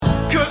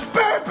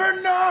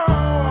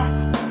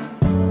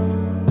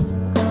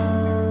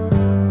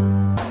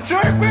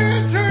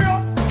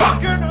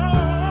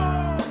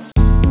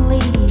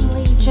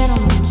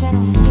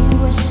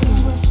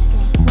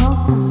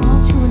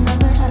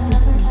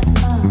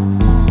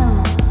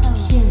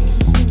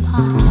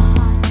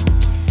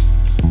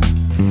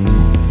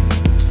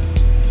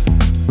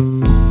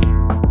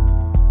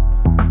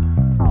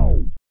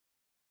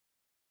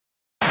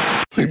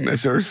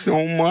miss her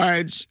so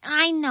much.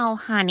 I know,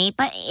 honey,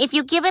 but if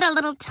you give it a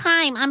little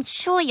time, I'm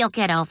sure you'll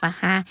get over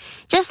her.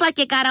 Just like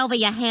you got over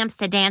your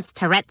hamster dance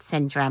Tourette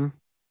syndrome.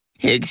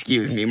 Hey,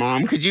 excuse me,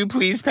 Mom. Could you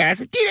please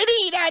pass it?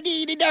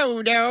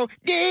 Dee-da-dee-da-dee-da-do-do.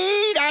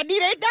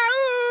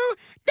 Dee-da-dee-da-do.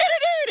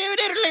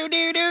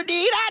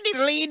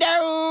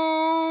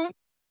 Do-do-do-do-do-dee-da-dee-da-dee-do.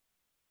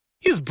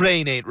 His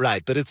brain ain't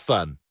right, but it's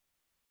fun.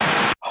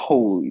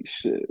 Holy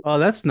shit. Oh,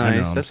 that's I know,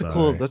 nice. I'm That's a sorry.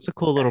 cool. That's a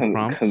cool little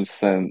prompt.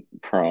 Consent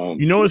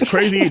prompt. You know what's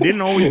crazy? It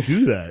didn't always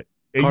do that.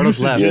 It Carlos used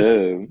to left. just.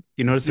 Yeah.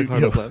 You notice the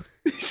Carlos left?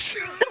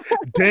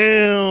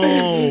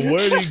 Damn,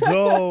 where'd he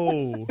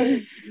go?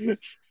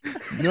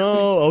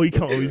 No, oh,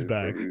 he's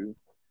back.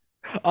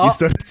 Oh, He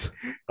started.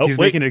 Oh, he's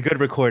wait. making a good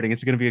recording.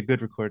 It's gonna be a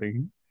good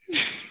recording.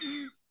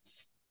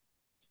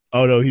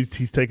 Oh no, he's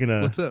taking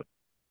a. What's up?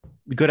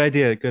 Good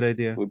idea. Good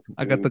idea.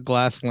 I got the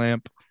glass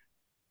lamp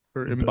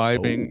for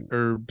imbibing Oh.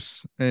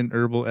 herbs and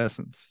herbal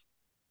essence.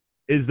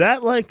 Is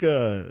that like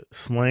a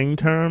slang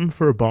term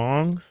for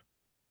bongs?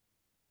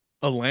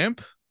 A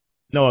lamp?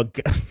 No,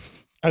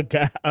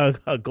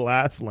 a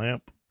glass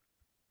lamp.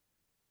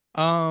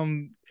 Have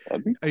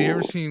That'd be you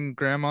ever cool. seen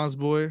Grandma's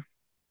Boy?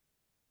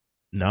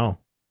 No.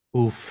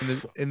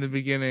 Oof. In the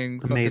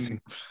beginning, Amazing.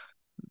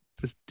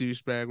 this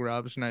douchebag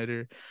Rob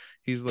Schneider,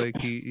 he's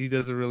like he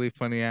does a really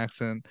funny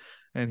accent,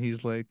 and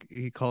he's like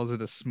he calls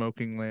it a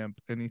smoking lamp,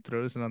 and he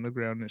throws it on the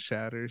ground and it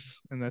shatters,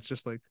 and that's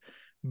just like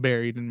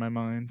buried in my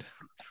mind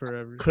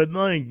forever.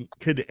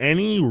 Could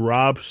any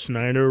Rob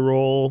Schneider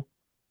role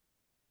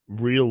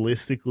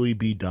realistically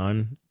be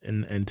done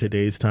in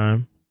today's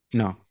time?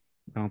 No,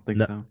 I don't think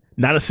No. so.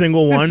 Not a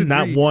single one.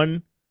 Not Disagree.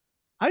 one.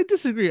 I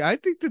disagree. I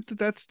think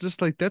that's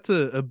just like that's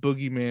a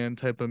boogeyman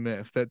type of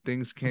myth that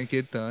things can't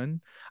get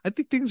done. I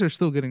think things are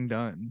still getting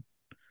done.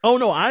 Oh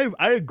no,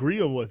 I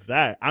agree with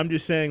that. I'm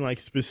just saying, like,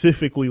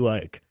 specifically,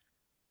 like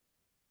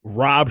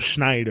Rob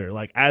Schneider,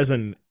 like as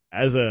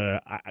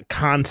a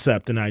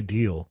concept and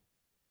ideal.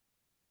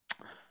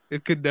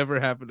 It could never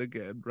happen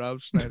again.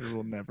 Rob Schneider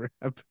will never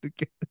happen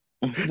again.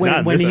 Not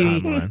in this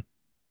timeline.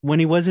 When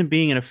he wasn't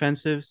being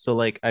inoffensive, so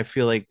like I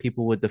feel like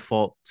people would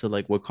default to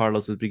like what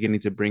Carlos was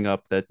beginning to bring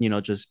up, that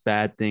just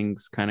bad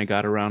things kind of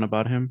got around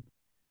about him.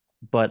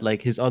 But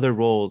like his other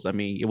roles, I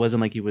mean, it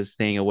wasn't like he was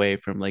staying away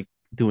from like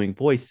doing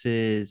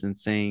voices and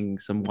saying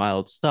some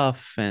wild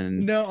stuff.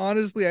 And No,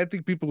 honestly, I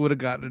think people would have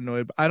gotten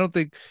annoyed. But I don't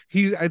think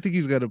I think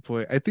he's got a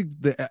point. I think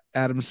the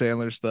Adam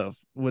Sandler stuff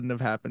wouldn't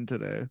have happened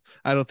today.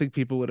 I don't think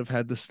people would have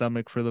had the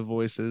stomach for the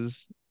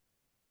voices.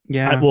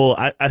 yeah,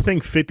 I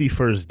think 50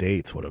 First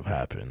Dates would have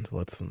happened.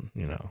 That's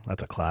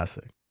a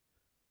classic.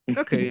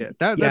 Okay, yeah,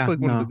 that's Yeah, like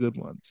one of no, the good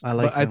ones. I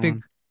like But I that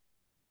think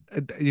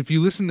if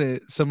you listen to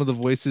some of the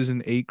voices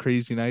in Eight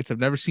Crazy Nights, I've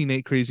never seen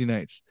Eight Crazy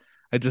Nights.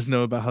 I just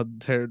know about how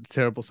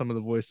terrible some of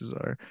the voices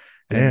are.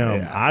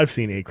 Damn, I've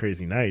seen Eight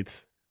Crazy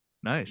Nights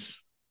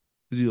Nice.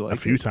 Did you like a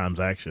few it? times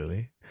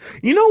actually.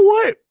 You know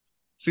what?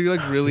 So you're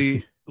like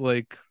really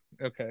like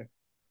okay.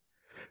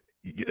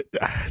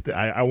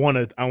 I want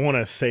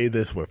to say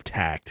this with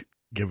tact,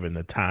 given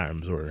the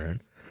times we're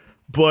in,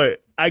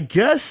 but I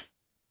guess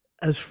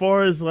as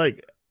far as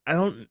like, I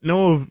don't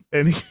know of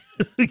any.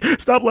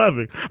 Stop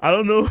laughing. I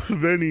don't know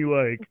of any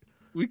like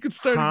We could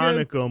start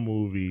again. Hanukkah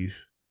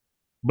movies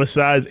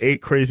besides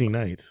Eight Crazy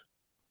Nights.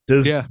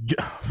 Does Yeah.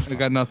 I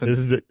got nothing.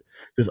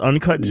 Does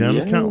Uncut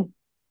Gems count?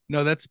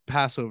 No, that's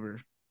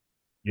Passover.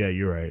 Yeah,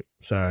 you're right.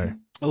 Sorry.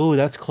 oh,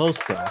 that's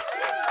close though.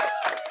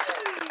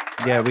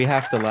 Yeah, we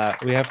have to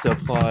laugh. We have to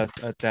applaud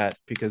at that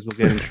because we'll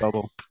get in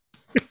trouble.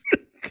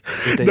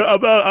 No, I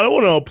don't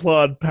want to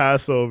applaud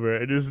Passover.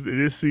 It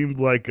just seemed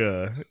like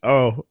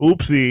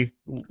oopsie,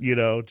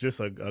 just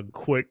a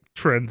quick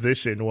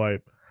transition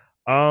wipe.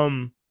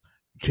 Can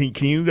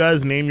you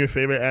guys name your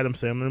favorite Adam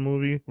Sandler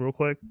movie real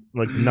quick?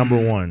 Like number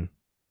one.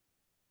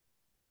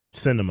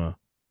 Cinema.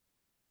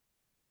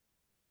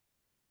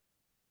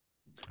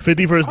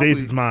 50 First Dates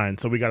is mine,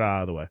 so we got it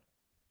out of the way.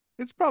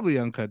 It's probably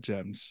Uncut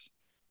Gems.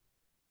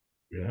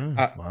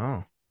 Yeah.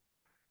 Wow.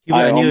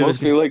 I almost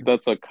feel like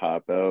that's a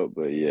cop out,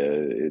 but yeah,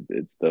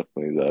 it's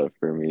definitely that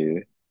for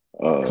me.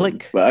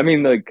 Click. But I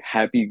mean, like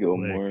Happy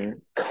Gilmore,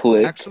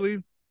 Click.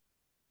 Actually,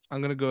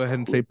 I'm gonna go ahead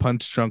and say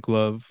Punch Drunk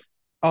Love.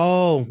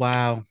 Oh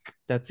wow,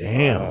 that's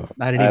damn.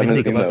 I didn't even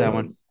think about that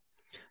one.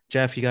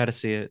 Jeff, you got to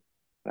see it.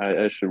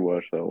 I should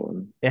watch that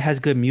one. It has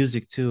good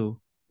music too.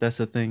 That's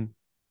the thing.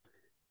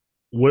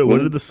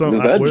 What are the songs?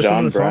 What are some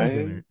of the songs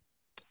in it?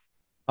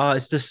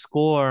 It's the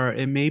score.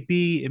 It may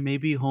be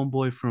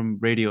Homeboy from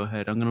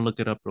Radiohead. I'm gonna look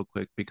it up real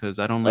quick because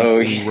I don't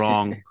like being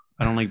wrong.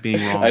 I don't like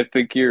being wrong. I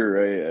think you're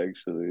right,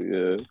 actually.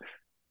 Yeah.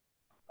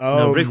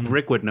 No,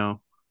 Rick would know.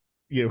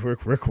 Yeah,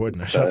 Rick would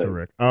know. Shout out to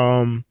Rick.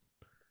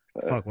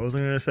 Fuck, what was I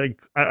gonna say?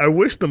 I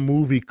wish the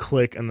movie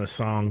Click and the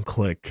song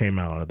Click came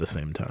out at the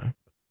same time.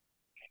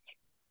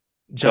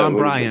 John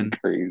Bryan.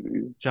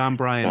 Crazy. John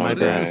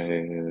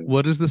Bryan.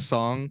 What is the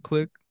song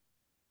Click?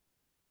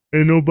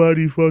 Ain't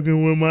nobody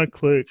fucking with my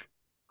click.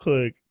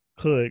 Click,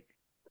 click.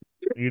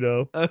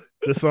 The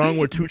song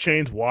where 2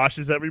 Chainz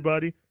washes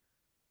everybody.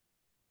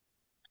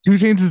 2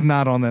 Chainz is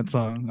not on that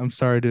song. I'm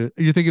sorry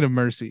you're thinking of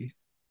Mercy.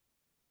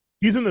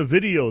 He's in the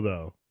video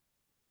though.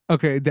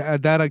 Okay,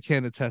 that I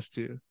can't attest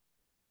to.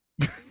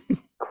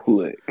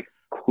 Click.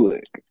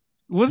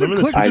 Wasn't Remember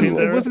the Click 2 just, Chainz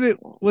era?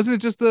 wasn't it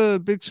just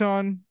the Big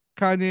Sean,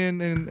 Kanye,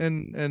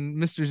 and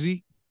Mr.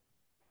 Z?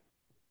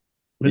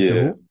 Mr.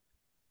 Yeah. Who?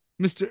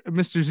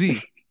 Mr.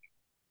 Z.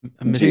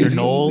 Mr. Jay-Z.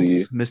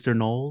 Knowles. Mr.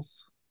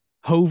 Knowles.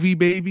 Hovey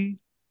baby.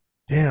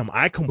 Damn,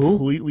 I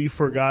completely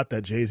forgot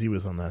that Jay-Z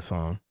was on that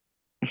song.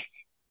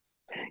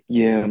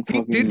 Yeah, I'm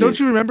talking. Don't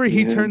you remember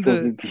he Yeah, I'm turned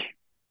the talking.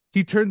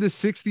 he turned the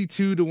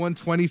 62 to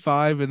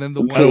 125 and then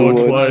the To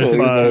 125 to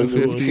 125 to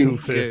 250.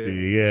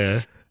 250.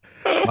 Yeah.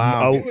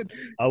 Wow.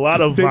 A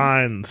lot of They-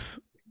 vines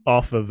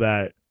off of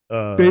that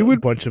They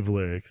would- bunch of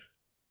lyrics.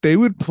 They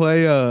would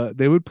play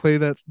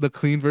that the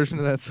clean version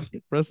of that song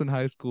for us in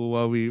high school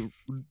while we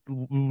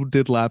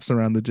did laps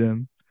around the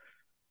gym.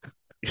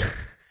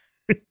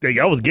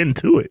 Y'all was getting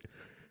to it.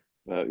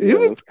 It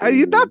was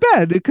not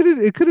bad. It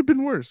could have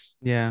been worse.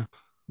 Yeah.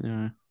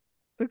 Yeah.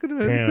 It could have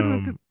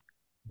been. Damn.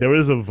 There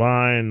was a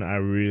Vine I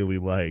really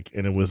like,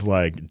 and it was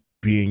like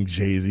being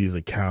Jay-Z's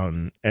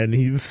accountant, and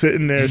he's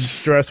sitting there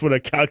stressed with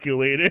a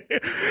calculator,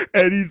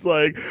 and he's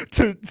like,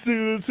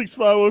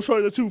 651, we'll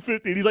try the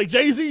 250, and he's like,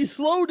 Jay-Z,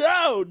 slow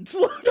down.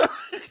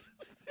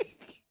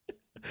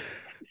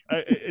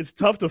 It's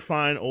tough to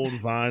find old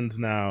Vines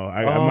now.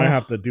 I might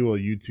have to do a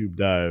YouTube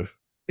dive.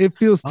 It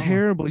feels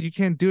terrible. You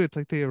can't do it. It's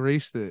like they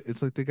erased it.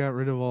 It's like they got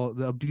rid of all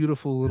the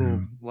beautiful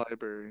little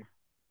library.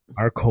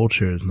 Our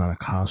culture is not a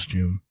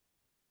costume.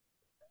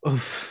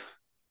 Oof.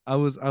 I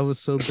was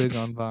so big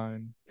on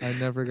Vine. I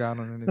never got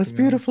on anything. That's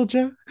beautiful,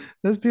 Joe.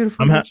 That's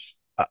beautiful.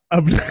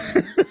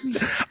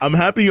 I'm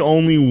happy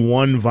only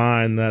one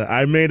Vine that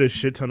I made a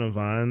shit ton of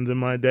Vines in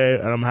my day,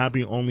 and I'm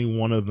happy only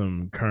one of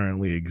them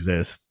currently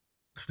exists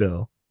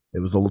still. It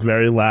was the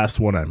very last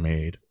one I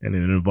made, and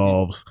it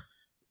involves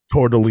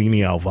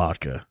tortellini al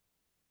vodka.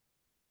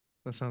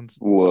 That sounds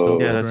Whoa.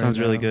 Yeah, that sounds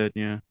really good.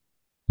 Yeah,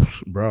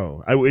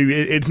 bro.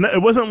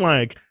 It wasn't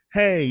like,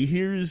 hey,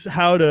 here's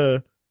how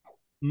to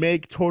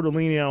make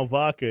tortellini al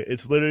vodka.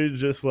 It's literally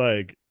just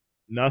like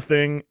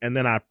nothing, and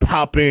then I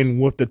pop in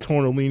with the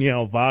tortellini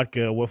al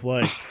vodka with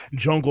like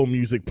jungle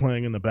music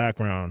playing in the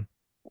background.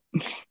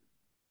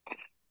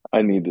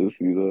 I need to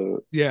see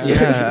that.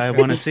 Yeah, I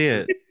want to see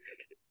it.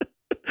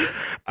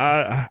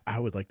 I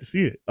would like to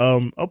see it.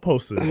 I'll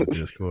post it in the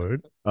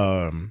Discord.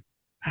 How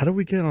do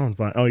we get on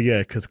Vine? Oh yeah,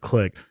 because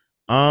Click.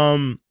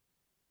 I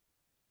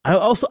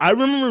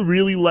remember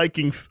really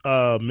liking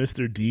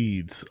Mr.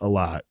 Deeds a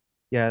lot.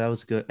 Yeah, that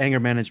was good. Anger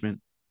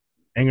management.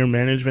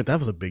 That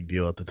was a big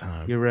deal at the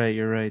time. You're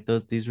right.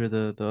 These were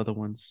the other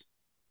ones.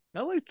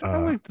 I liked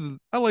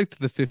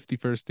the 50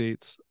 First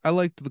Dates. I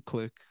liked the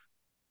Click.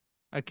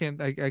 I can't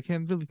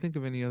really think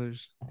of any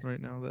others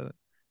right now that.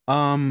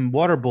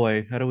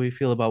 Waterboy. How do we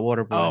feel about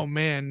Waterboy? Oh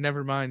man,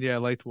 never mind. Yeah, I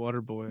liked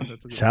Waterboy.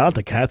 That's a good shout out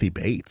to Kathy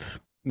Bates.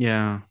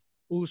 Yeah.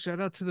 Oh, shout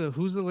out to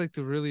who's the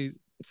really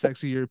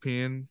sexy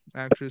European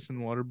actress in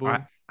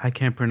Waterboy? I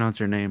can't pronounce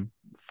her name.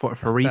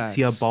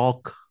 Faritzia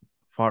Balk.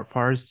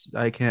 Farce.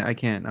 I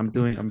can't.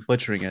 I'm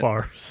butchering it.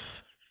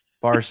 Farce.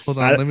 Hold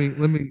on.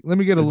 Let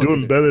me get a look.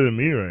 Doing better than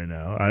me right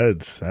now.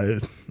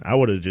 I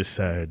would have just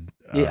said.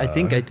 Yeah, I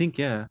think.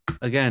 Yeah.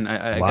 Again,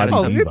 I gotta.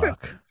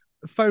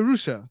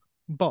 Fairuza.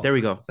 Balk. There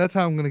we go. That's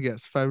how I'm gonna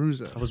guess.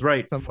 Fairuza. I was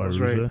right.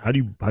 Fairuza. How do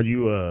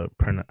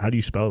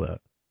you spell that?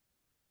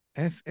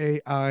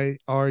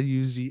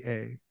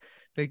 Fairuza.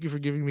 Thank you for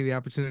giving me the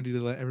opportunity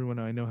to let everyone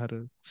know I know how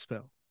to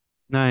spell.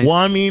 Nice. Well,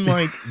 I mean,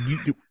 like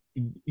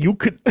you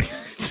could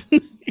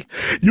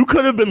you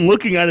could have been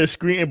looking at a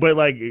screen, but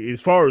like as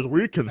far as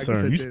we're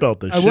concerned, you spelled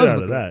the shit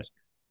out of that.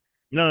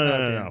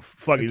 No.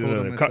 Fuck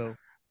you.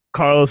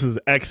 Carlos is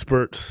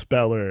expert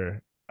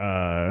speller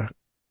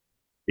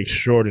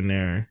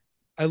extraordinaire.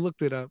 I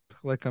looked it up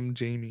like I'm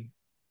Jamie.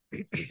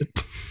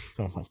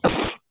 Oh my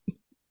God.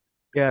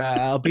 Yeah,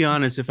 I'll be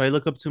honest. If I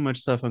look up too much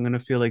stuff, I'm gonna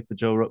feel like the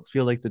Joe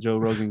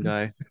Rogan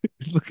guy.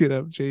 Look it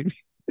up, Jamie.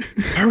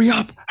 Hurry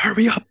up!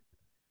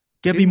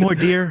 Get me more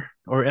deer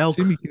or elk.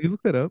 Jamie, can you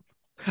look that up?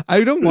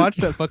 I don't watch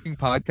that fucking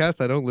podcast.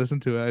 I don't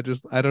listen to it.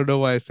 I don't know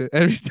why I say it.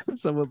 Every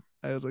time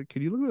I was like,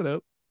 can you look that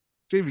up?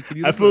 Jamie, can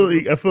you look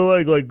I feel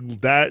like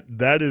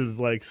that is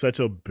like such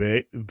a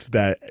bit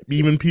that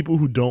even people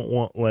who don't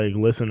want like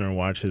listen or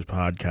watch his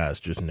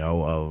podcast just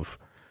know of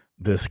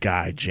this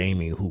guy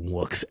Jamie who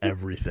looks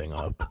everything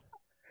up.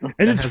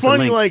 And it's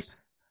funny, like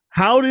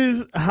how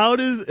is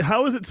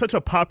it such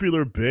a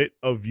popular bit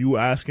of you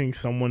asking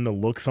someone to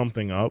look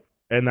something up,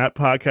 and that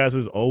podcast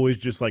is always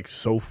just like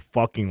so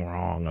fucking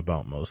wrong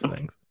about most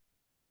things.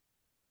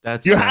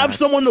 That's you have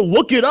someone to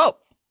look it up.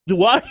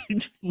 Why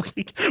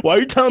are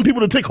you telling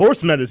people to take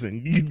horse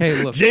medicine?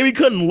 Hey, look, Jamie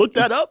couldn't look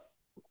that up.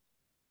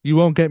 You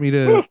won't get me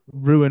to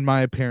ruin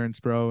my appearance,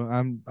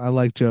 bro. I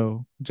like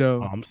Joe.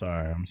 Oh, I'm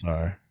sorry.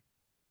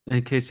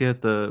 In case you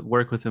have to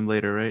work with him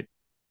later, right?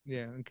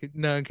 Yeah.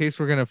 In case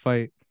we're gonna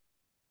fight.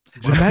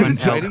 Imagine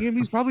fighting him.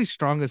 He's probably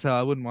strong as hell.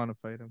 I wouldn't want to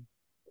fight him.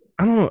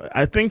 I don't know.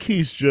 I think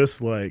he's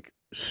just like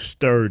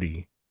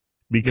sturdy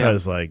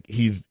because like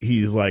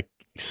he's like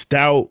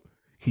stout.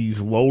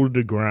 He's low to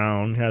the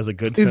ground. Has a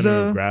good Is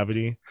center of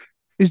gravity.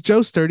 Is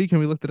Joe sturdy? Can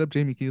we look that up,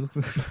 Jamie? Can you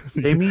look?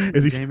 Jamie,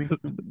 Is he? Jamie.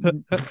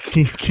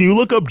 Can you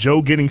look up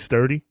Joe getting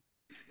sturdy?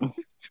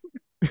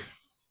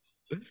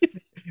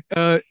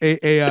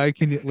 AI,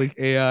 can you like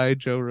AI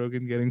Joe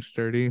Rogan getting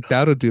sturdy?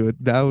 That'll do it.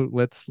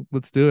 Let's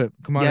do it.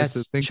 Come on, it's a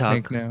Yes, think Chuck.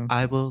 tank now.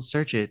 I will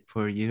search it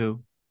for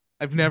you.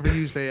 I've never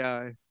used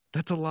AI.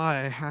 That's a lie.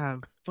 I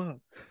have. Fuck.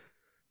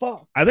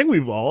 I think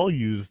we've all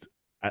used.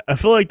 I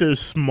feel like there's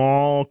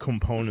small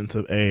components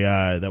of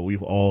AI that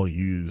we've all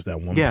used at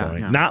one point.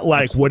 Yeah, not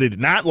like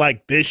not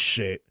like this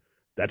shit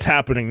that's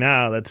happening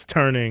now. That's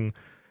turning,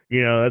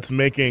 that's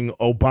making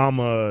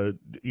Obama,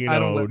 I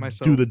don't let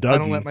myself do the Dougie. I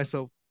don't let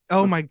myself.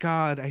 Oh my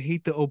God, I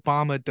hate the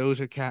Obama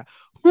Doja Cat.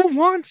 Who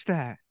wants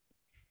that?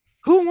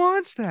 Who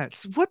wants that?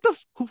 What the?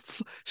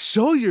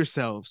 Show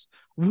yourselves.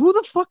 Who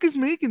the fuck is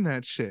making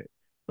that shit?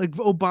 Like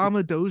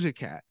Obama Doja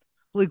Cat.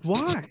 Like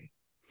why?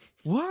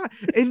 Why?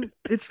 And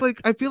it's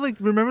like I feel like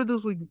remember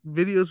those like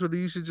videos where they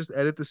used to just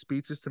edit the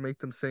speeches to make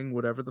them sing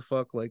whatever the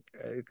fuck, like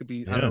it could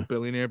be I don't know,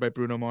 Billionaire by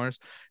Bruno Mars.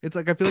 It's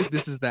like I feel like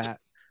this is that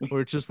where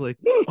it's just like,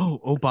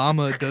 oh,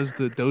 Obama does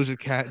the Doja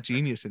Cat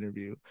genius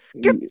interview.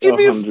 Give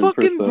me a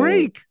fucking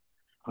break.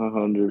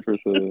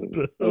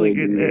 100%.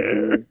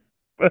 Billionaire.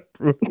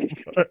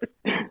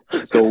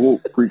 So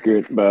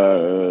freaking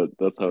bad.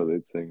 That's how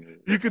they'd sing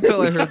it. You could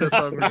tell I heard that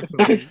song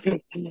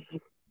recently.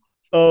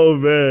 Oh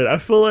man, I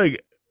feel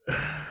like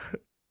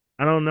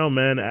I don't know,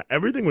 man.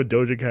 Everything with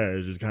Doja Cat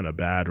is just kind of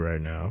bad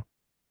right now.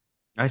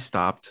 I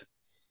stopped.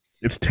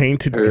 It's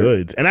tainted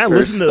goods, and I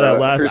listened to that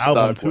last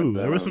album too.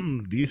 There was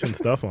some decent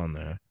stuff on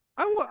there.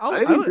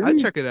 I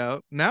check it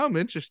out. Now I'm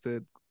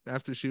interested.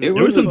 After she was,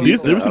 there was some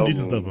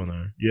decent stuff on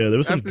there. Yeah, there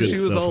was some good stuff. After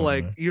she was all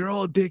like, "You're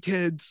all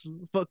dickheads,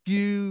 fuck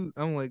you."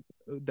 I'm like,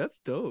 oh, "That's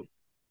dope."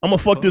 I'm gonna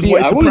fuck this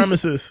white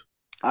supremacist.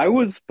 I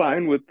was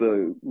fine with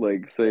the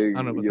like saying,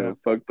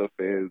 fuck the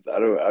fans. I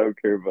don't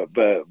care about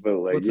that. But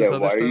like,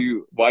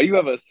 why you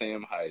have a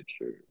Sam Hyde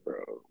shirt,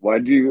 bro?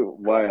 What is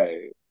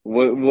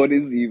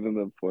even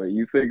the point?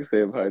 You think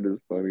Sam Hyde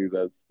is funny?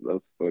 That's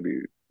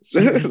funny.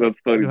 That's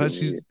funny.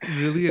 She's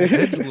really an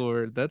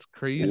edgelord. That's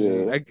crazy.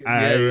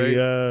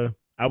 Yeah.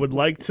 I would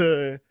like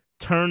to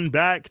turn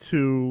back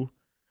to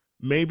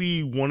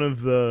maybe one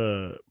of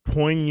the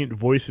poignant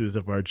voices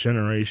of our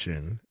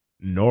generation,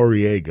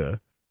 Noriega.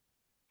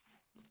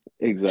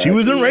 Exactly. She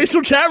was in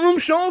racial chat room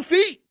showing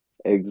feet.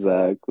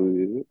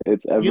 Exactly.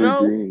 It's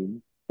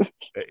evergreen.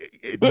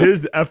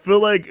 I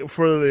feel like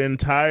for the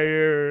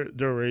entire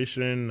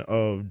duration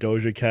of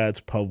Doja Cat's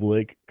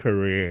public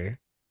career,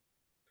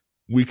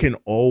 we can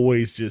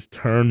always just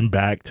turn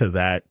back to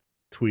that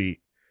tweet.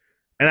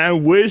 And I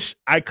wish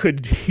I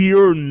could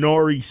hear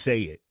Nori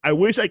say it. I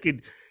wish I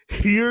could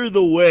hear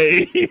the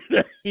way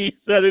that he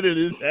said it in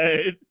his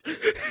head.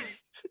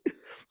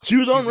 She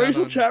was on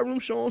racial chat room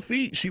showing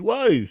feet. She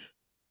was.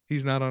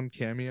 He's not on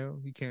Cameo.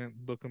 You can't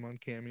book him on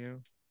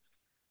Cameo.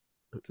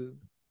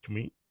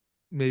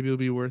 Maybe it'll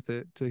be worth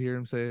it to hear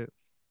him say it.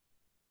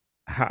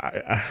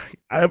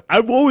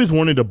 I've always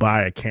wanted to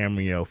buy a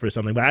Cameo for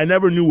something, but I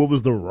never knew what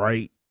was the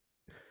right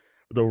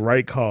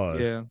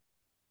cause.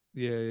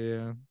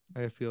 Yeah.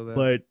 I feel that.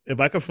 But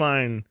if I could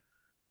find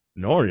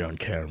Nori on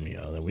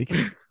Cameo, then we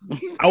can.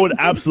 I would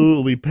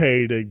absolutely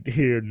pay to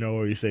hear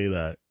Nori say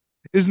that.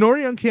 Is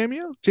Nori on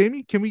Cameo?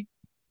 Jamie, can we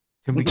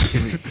check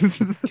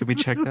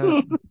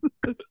that?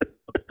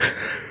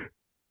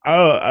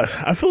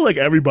 I feel like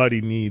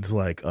everybody needs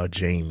like a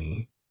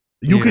Jamie.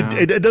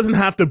 It doesn't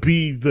have to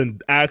be the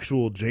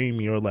actual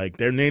Jamie, or like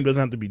their name doesn't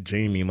have to be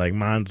Jamie. Like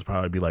mine would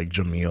probably be like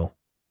Jamil.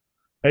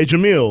 Hey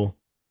Jamil,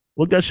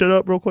 look that shit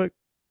up real quick.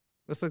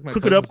 That's like my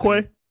cook it up,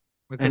 Quay.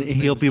 And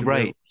he'll be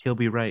right. He'll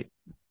be right.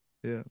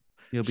 Yeah.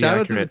 He'll be Shout accurate.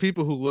 out to the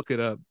people who look it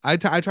up. I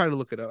try to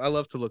look it up. I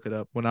love to look it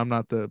up when I'm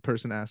not the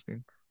person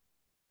asking.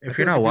 If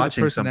you're not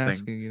watching something,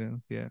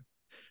 asking, yeah.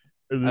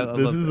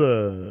 This is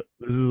a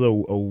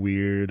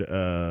weird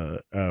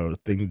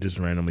thing to just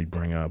randomly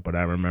bring up, but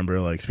I remember,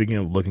 like, speaking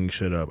of looking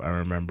shit up, I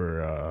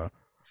remember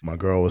my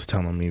girl was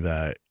telling me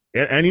that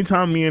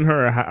anytime me and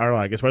her are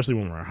like, especially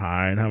when we're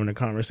high and having a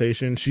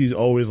conversation, she's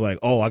always like,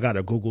 "Oh, I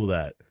gotta Google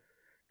that."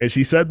 And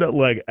she said that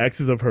like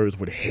exes of hers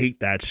would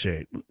hate that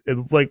shit.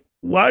 It's like,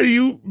 why are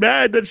you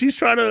mad that she's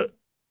trying to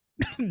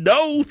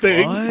know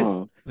things?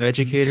 What?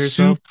 Educate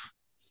herself.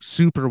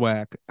 Super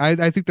whack.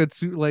 I think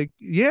that's like,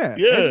 yeah,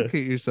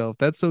 educate yourself.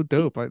 That's so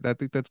dope. I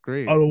think that's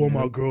great. I don't want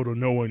my girl to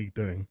know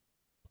anything,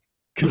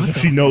 because if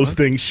she knows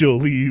things, she'll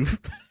leave.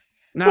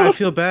 No, I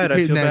feel bad.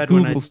 I feel bad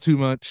Google's too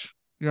much.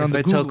 If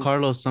I tell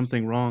Carlos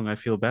something wrong, I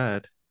feel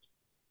bad.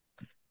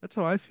 That's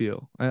how I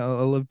feel. I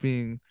love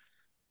being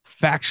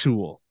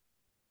factual.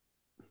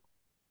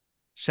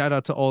 Shout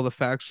out to all the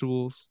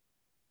factuals.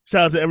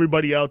 Shout out to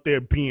everybody out there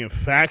being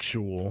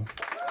factual.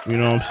 You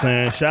know what I'm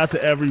saying? Shout out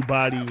to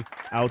everybody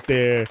out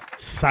there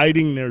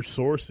citing their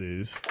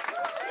sources.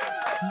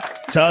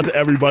 Shout out to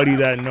everybody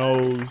that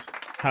knows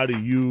how to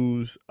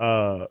use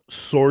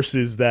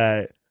sources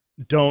that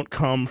don't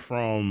come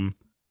from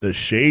the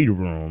shade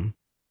room.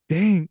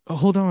 Dang. Oh,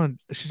 hold on.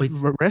 Wait.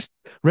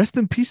 Rest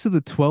in peace to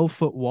the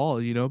 12-foot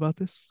wall. You know about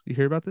this? You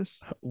hear about this?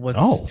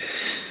 No.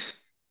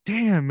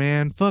 Damn,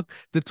 man. Fuck.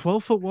 The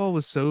 12-foot wall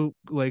was so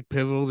like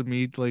pivotal to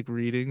me like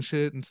reading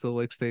shit and still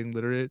like staying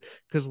literate.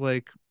 Cause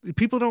like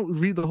people don't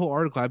read the whole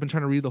article. I've been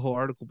trying to read the whole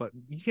article, but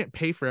you can't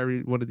pay for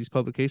every one of these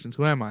publications.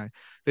 Who am I?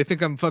 They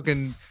think I'm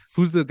fucking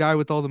who's the guy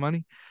with all the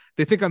money?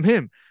 They think I'm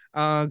him.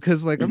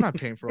 Cause like I'm not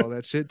paying for all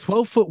that shit.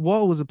 12-foot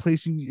wall was a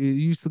place you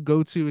used to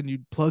go to and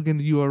you'd plug in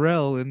the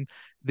URL and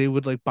they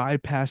would like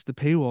bypass the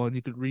paywall and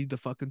you could read the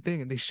fucking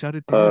thing and they shut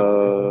it down.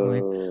 I'm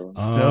like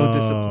so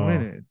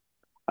disappointed.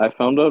 I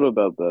found out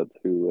about that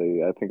too.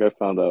 Like, I think I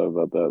found out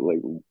about that like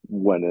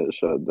when it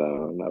shut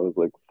down. I was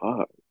like,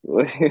 "Fuck!"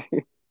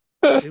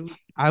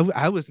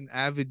 I was an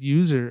avid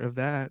user of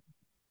that.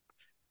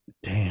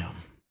 Damn.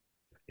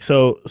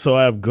 So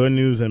I have good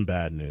news and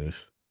bad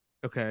news.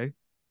 Okay.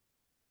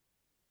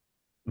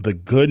 The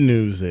good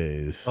news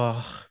is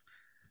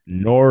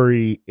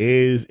Nori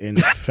is in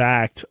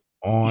fact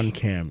on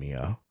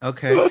Cameo.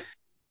 Okay.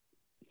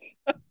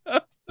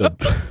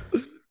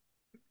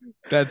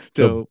 That's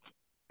dope.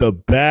 The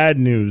bad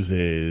news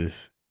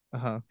is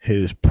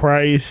his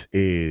price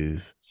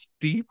is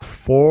steep,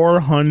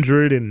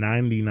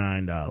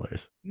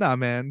 $499. Nah,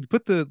 man,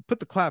 put the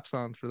claps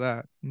on for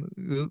that.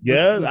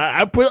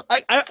 Yeah,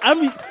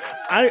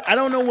 I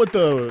don't know what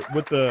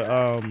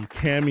the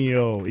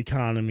Cameo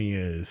economy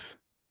is.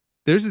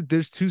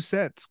 There's two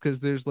sets because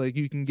there's like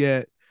you can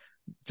get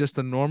just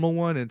a normal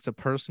one, it's a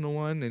personal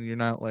one, and you're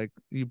not like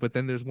you. But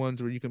then there's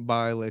ones where you can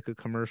buy like a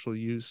commercial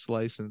use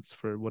license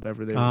for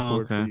whatever they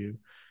record for you.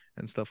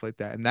 And stuff like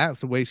that, and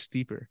that's way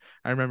steeper.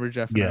 I remember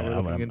Jeff and I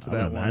were looking into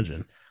that once.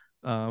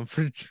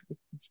 For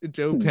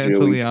Joe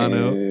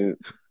Pantoliano.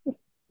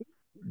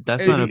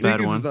 That's not a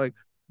bad one. Like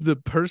the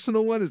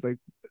personal one is like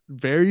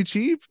very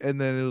cheap,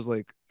 and then it was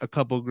like a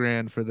couple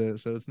grand for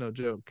this. So it's no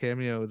joke.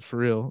 Cameo is for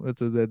real.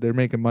 They're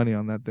making money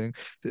on that thing.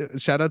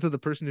 Shout out to the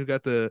person who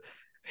got the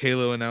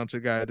Halo announcer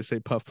guy to say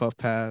 "puff puff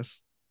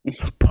pass."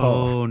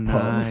 Oh,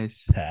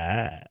 nice.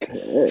 Pass.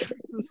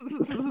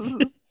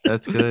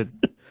 That's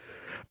good.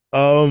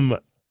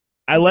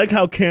 I like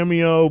how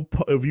Cameo,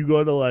 if you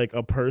go to like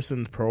a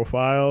person's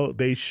profile,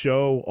 they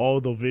show all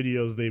the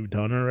videos they've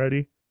done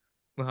already.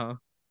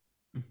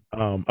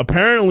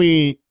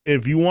 Apparently,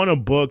 if you want to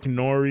book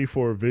Nori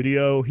for a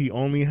video, he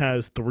only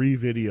has 3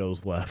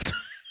 videos left.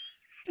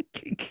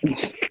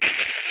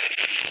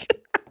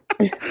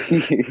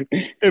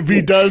 If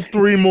he does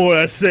 3 more,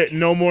 that's it.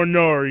 No more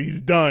Nori.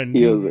 He's done.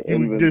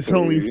 There's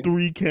only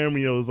 3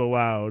 cameos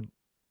allowed.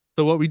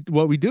 So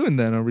what we doing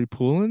then? Are we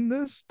pooling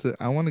this?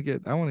 I want to hear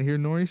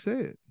Nori say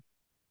it.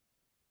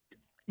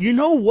 You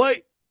know what?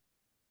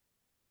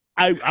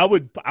 I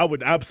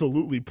would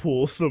absolutely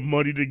pull some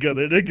money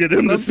together to get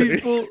him to say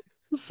it.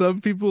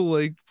 Some people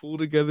like pull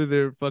together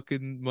their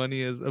fucking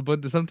money as a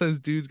bunch. Sometimes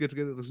dudes get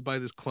together, let's buy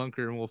this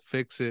clunker and we'll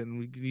fix it and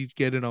we can each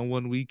get it on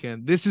one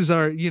weekend. This is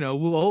our, you can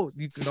all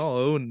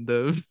own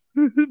the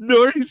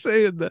Nori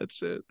saying that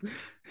shit.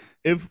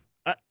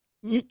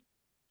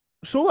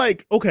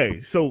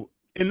 So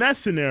in that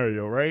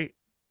scenario, right?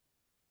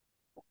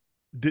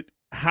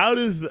 I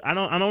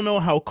don't know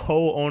how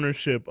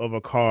co-ownership of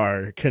a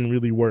car can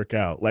really work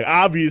out. Like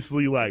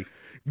obviously, like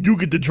you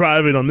get to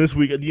drive it on this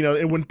weekend,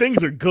 and when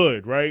things are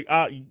good, right?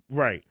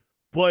 Right.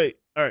 But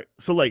all right,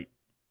 so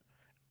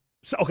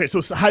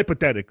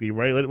hypothetically,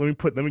 right? Let me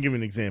give you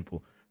an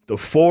example. The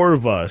 4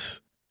 of us,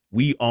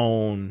 we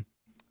own,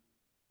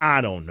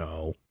 I don't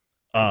know,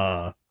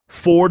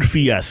 Ford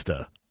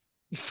Fiesta.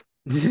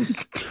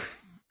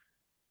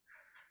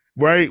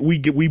 Right?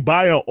 We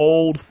buy an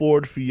old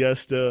Ford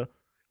Fiesta.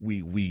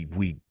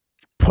 We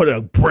put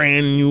a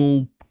brand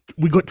new.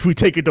 We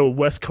take it to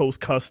West Coast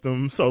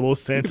Customs, so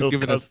Los Santos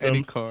Customs. Us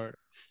any car.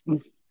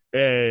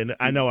 And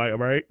I know,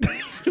 right?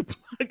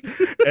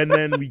 And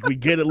then we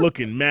get it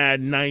looking mad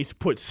nice.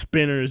 Put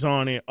spinners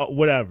on it,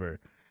 whatever.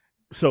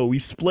 So we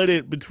split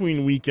it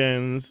between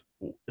weekends.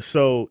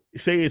 So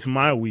say it's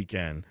my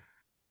weekend,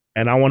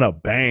 and I want to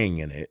bang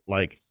in it,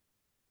 like.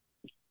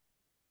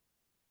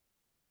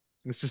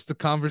 It's just the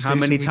conversation. How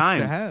many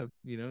times? To have,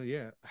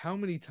 yeah. How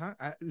many times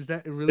is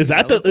that really? Is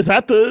that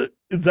the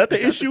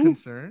issue? The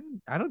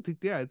concern? I don't think.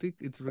 Yeah, I think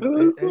it's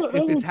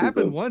if it's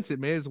happened once, it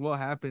may as well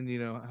happen.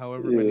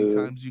 However many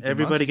times you.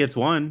 Everybody gets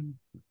one.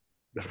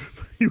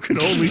 You can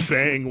only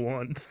bang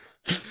once.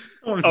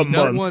 A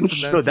month.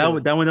 Once. No,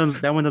 that one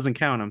doesn't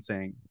count. I'm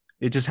saying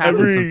it just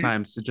happens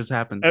sometimes. It just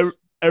happens.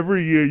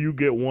 Every year you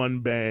get one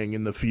bang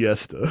in the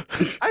Fiesta.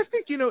 I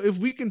think, if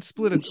we can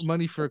split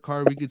money for a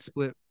car, we could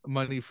split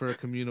money for a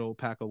communal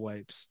pack of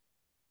wipes.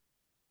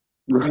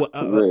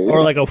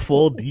 Or like a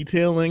full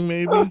detailing,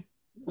 maybe.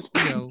 We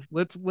could.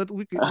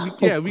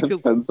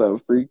 Depends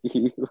how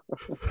freaky.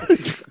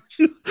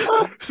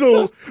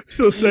 So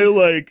say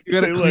like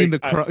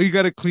you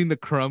gotta clean the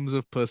crumbs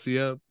of pussy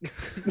up.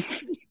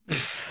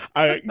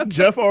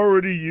 Jeff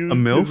already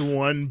used his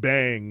one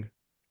bang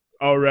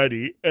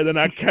already, and then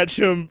I catch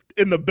him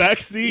in the back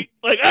seat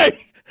like I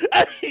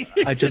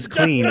just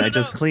cleaned.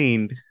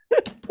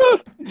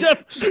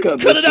 Jeff, Just got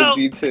cut this it shit out.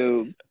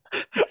 detailed.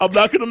 I'm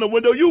knocking on the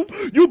window. You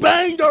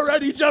banged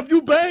already, Jeff.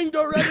 You banged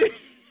already.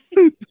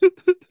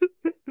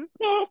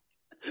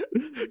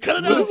 Cut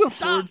it What out. does a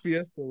Stop. Ford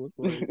Fiesta look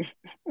like?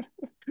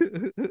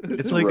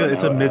 It's like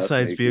it's a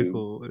mid-sized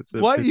vehicle. It's a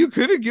What? You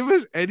couldn't give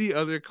us any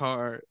other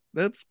car.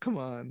 That's come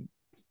on.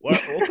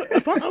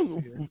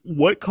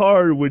 What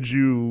car would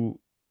you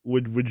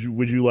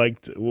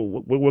like to,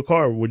 what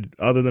car would,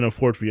 other than a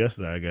Ford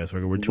Fiesta, I guess,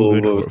 we're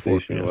too good for a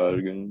Ford Fiesta.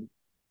 Wagon.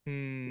 Let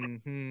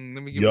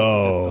me give it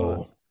some good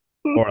thought.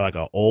 Or like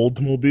an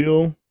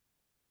Oldsmobile.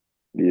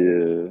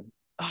 Yeah.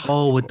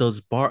 Oh, with those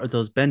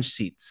bench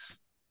seats.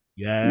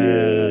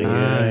 Yeah.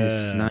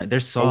 Nice. They're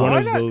soft. Or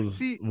one of those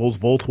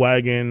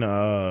Volkswagen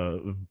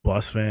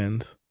bus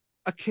vans.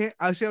 I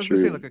was gonna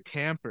say like a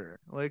camper.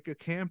 Like a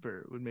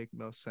camper would make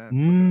no sense.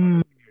 Like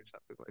Mm. an RV or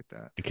something like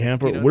that. A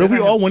camper. What if we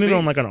all went in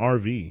on like an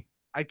RV?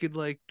 I could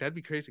that'd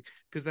be crazy.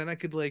 Because then I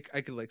could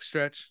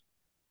stretch,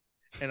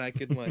 and I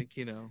could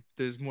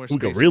there's more space. We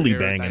could really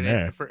bang in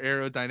there for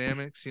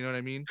aerodynamics. You know what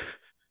I mean?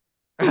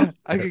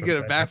 I could get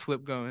a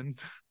backflip going.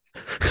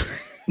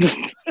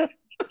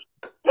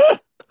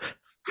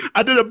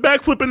 I did a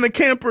backflip in the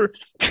camper.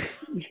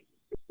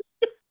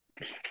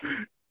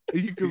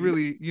 You could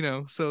really,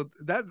 so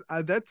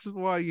that's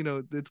why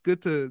it's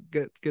good to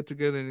get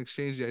together and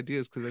exchange the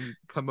ideas, because then you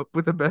come up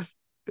with the best.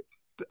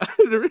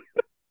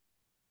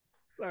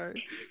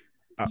 Sorry,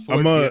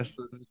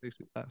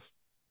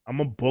 I'm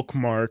a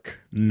bookmark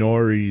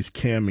Nori's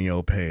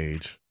Cameo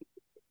page,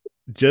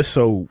 just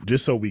so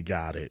we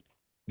got it.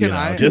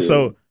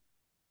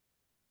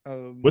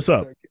 What's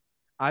up? Sorry.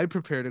 I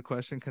prepared a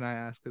question. Can I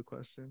ask a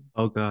question?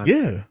 Oh God.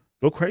 Yeah,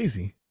 go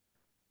crazy.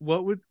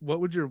 What would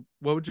your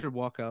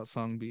walkout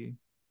song be?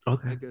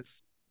 Okay. I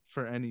guess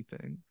for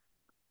anything.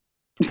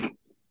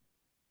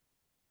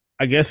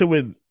 I guess it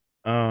would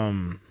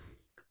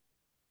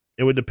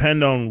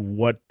depend on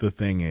what the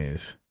thing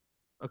is.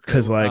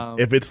 Because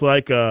if it's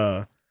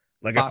if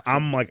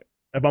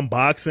I'm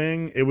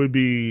boxing, it would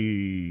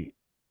be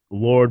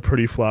Lord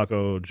Pretty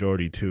Flacco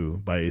Jordy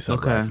 2 by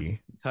A$AP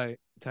Rocky. Tight.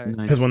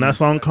 Because when that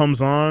song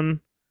comes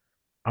on,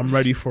 I'm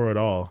ready for it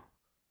all.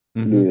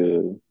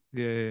 Mm-hmm.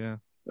 Yeah.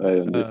 I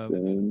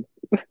understand.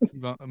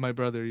 My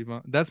brother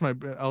Yvonne. That's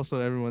also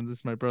everyone. This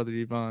is my brother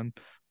Yvonne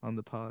on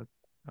the pod.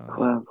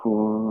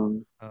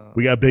 Platform.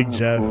 We got Big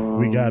Jeff.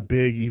 We got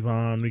Big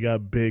Yvonne. We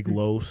got Big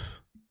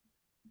Los.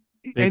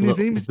 And his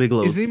name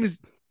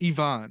is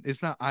Yvonne.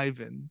 It's not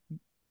Ivan.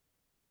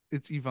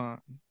 It's Yvonne.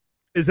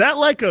 Is that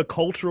like a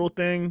cultural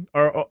thing?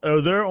 Are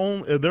there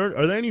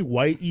any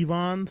white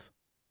Yvonnes?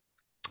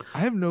 I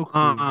have no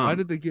clue.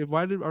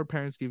 Why did our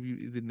parents give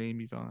you the name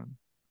Yvonne?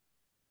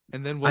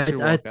 And then what's your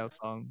walkout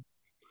song?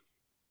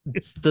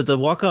 It's the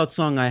walkout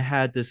song I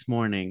had this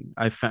morning.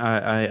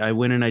 I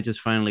went and I just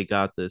finally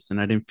got this,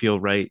 and I didn't feel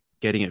right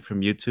getting it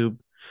from YouTube.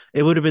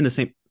 It would have been the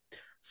same.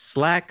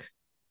 Slack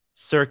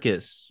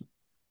Circus,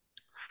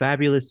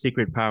 Fabulous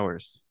Secret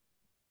Powers.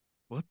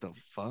 What the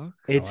fuck?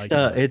 It's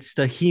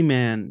the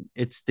He-Man.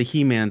 It's the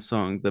He-Man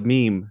song, the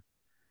meme.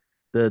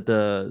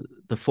 The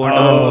four.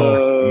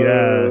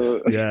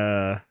 Yes,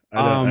 yeah.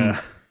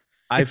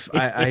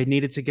 I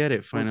needed to get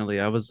it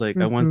finally. I was like,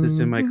 I want this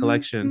in my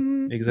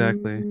collection.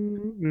 Exactly. I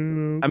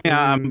mean,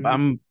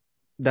 I'm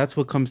that's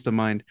what comes to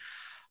mind.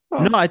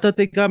 No, I thought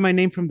they got my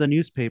name from the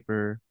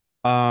newspaper.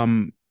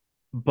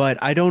 But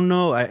I don't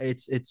know.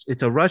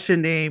 It's a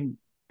Russian name.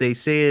 They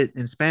say it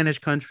in Spanish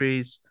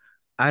countries.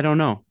 I don't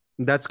know.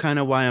 That's kind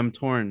of why I'm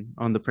torn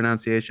on the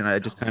pronunciation. I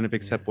just kind of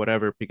accept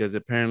whatever, because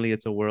apparently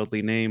it's a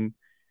worldly name.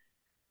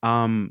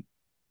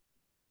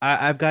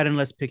 I've gotten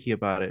less picky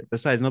about it.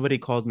 Besides, nobody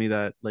calls me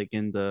that like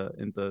in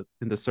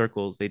the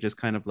circles. They just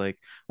kind of like,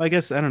 well, I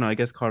guess I don't know. I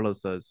guess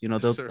Carlos does.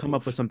 They'll come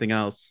up with something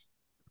else.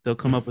 They'll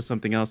come up with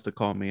something else to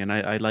call me, and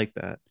I like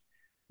that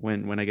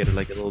when I get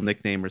like a little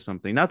nickname or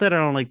something. Not that I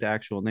don't like the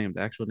actual name.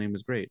 The actual name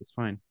is great. It's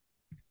fine.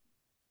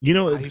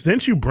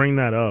 Since you bring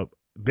that up,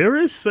 there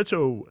is such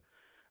a,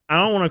 I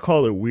don't want to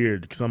call it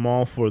weird because I'm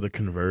all for the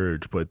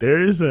converge, but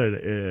there is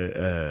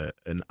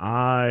an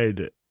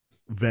odd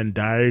Venn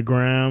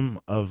diagram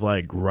of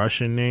like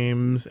Russian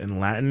names and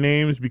Latin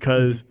names,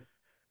 because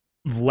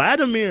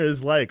Vladimir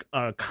is like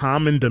a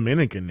common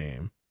Dominican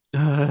name. We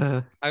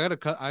got a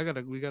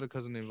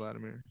cousin named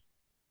Vladimir.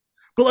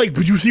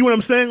 But you see what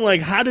I'm saying?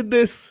 Like,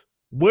 where's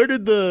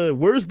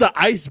the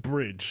ice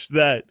bridge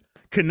that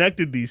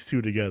connected these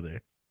two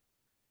together?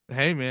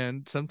 Hey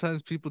man,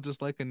 sometimes people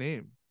just like a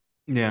name.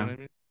 Yeah. You know what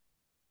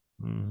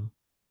I mean?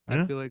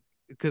 I feel like,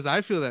 because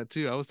I feel that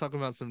too. I was talking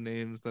about some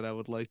names that I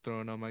would like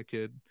throwing on my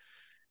kid.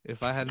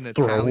 If I had an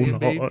Italian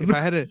baby, if I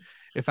had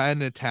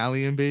an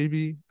Italian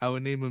baby, I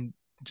would name him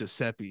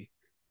Giuseppe.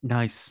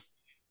 Nice.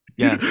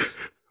 Yes.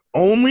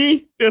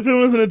 Only if it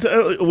was an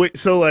Italian. Wait,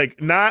 so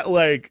like not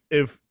like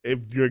if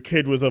your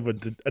kid was of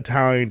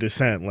Italian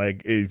descent,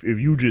 like if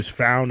you just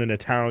found an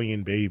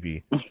Italian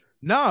baby.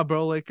 Nah,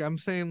 bro. Like I'm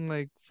saying,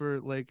 like for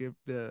like if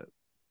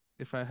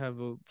I have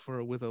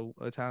with a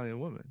Italian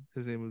woman,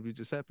 his name would be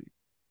Giuseppe.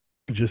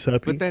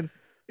 Giuseppe. But then,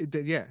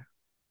 yeah.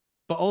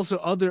 But also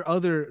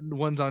other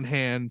ones on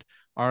hand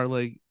are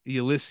like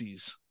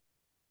Ulysses.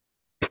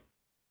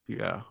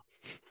 Yeah.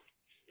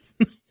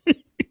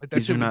 Like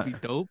that shit would be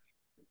dope.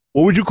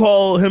 What would you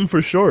call him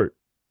for short?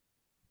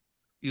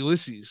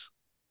 Ulysses.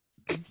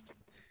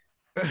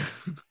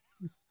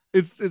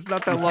 It's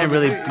not that long.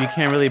 You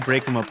can't really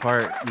break them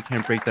apart. You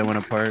can't break that one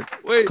apart.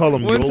 Wait, call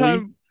him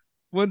Yoli?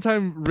 One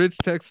time Rich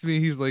texted me,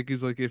 he's like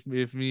if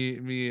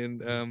me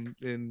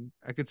and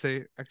I could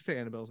say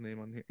Annabelle's name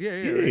on here. Yeah,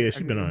 right?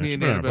 She's been on. Me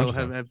and Annabelle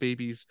have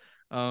babies.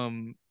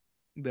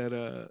 That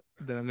I'm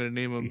gonna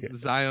name them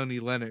Zion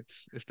and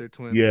Lennox if they're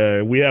twins.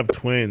 Yeah, we have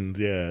twins,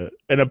 yeah.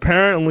 And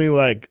apparently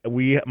like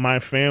my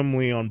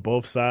family on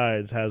both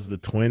sides has the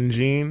twin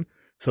gene.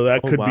 So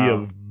that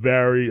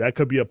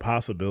could be a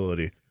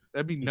possibility.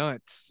 That'd be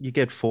nuts. You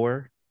get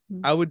 4.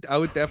 I would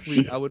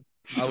definitely I would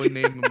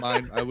name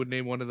mine. I would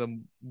name one of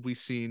them We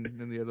Seen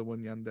and the other one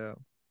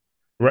Yandel.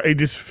 Right, it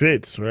just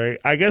fits, right?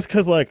 I guess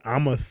because like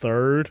I'm a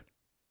third,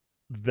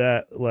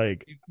 that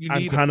like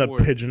I'm kind of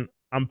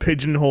I'm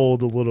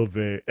pigeonholed a little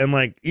bit, and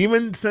like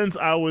even since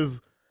I was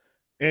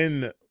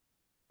in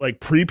like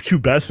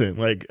prepubescent,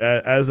 like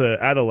as an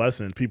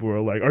adolescent, people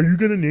were like, "Are you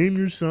gonna name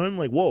your son?"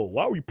 Like, whoa,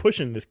 why are we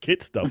pushing this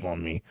kid stuff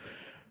on me?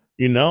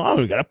 You know, I don't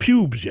even got a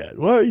pubes yet.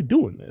 Why are you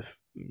doing this?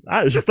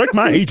 I respect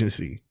my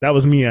agency. That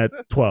was me at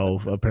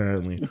 12,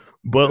 apparently.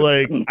 But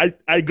like,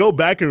 I go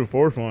back and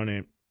forth on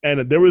it, and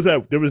there was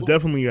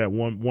definitely at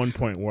one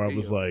point where I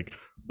was like,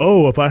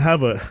 oh, if I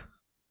have a,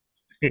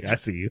 I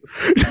see you.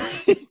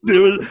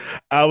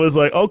 I was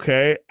like,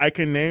 okay, I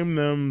can name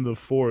them the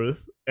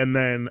 4th, and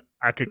then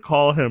I could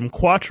call him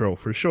Quattro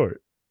for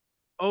short.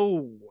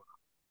 Oh,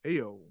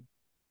 ayo,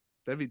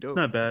 that'd be dope. It's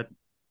not bad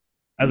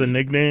as a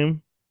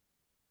nickname.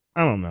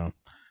 I don't know.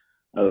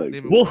 I like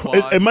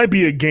it might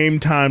be a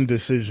game time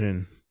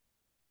decision.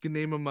 You can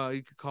name him.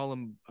 You could call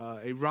him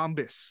a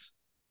rhombus.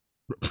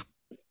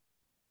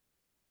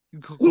 You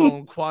could call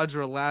him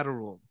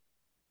quadrilateral.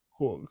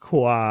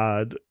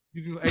 Quad.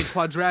 You can a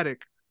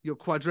quadratic. You're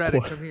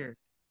quadratic. Come here.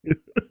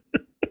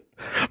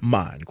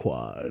 Mine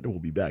quad. We'll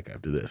be back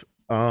after this.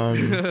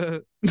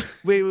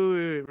 Wait,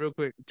 real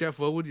quick, Jeff.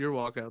 What would your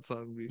walkout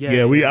song be?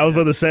 I was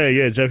about to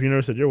say, Jeff. You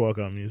never said your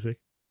walkout music.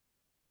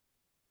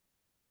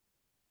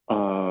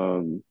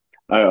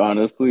 I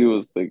honestly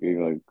was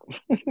thinking like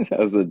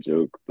as a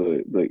joke,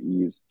 the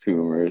Eve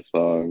Tumor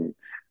song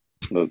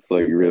that's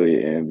like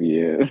really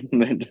ambient.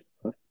 And they're just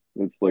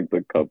it's like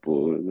the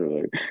couple. They're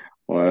like,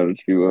 "Why don't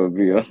you want to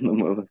be on the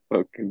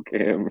motherfucking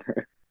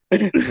camera?"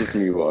 Just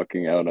me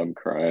walking out, I'm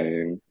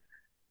crying.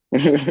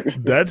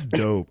 That's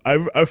dope.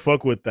 I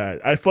fuck with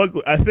that. I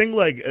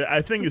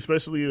think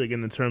especially like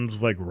in the terms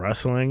of like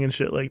wrestling and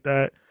shit like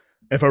that.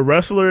 If a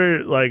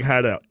wrestler like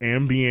had an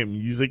ambient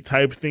music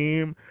type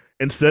theme,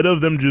 instead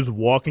of them just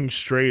walking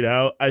straight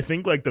out, I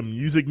think like the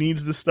music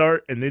needs to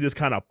start and they just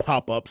kind of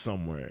pop up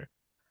somewhere.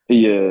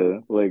 Yeah,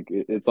 like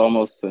it's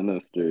almost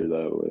sinister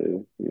that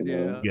way, you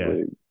know? Yeah.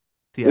 Like,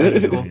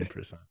 theatrical.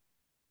 100%.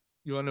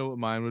 You want to know what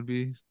mine would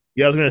be?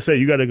 Yeah, I was gonna say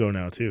you got to go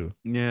now too.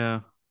 Yeah.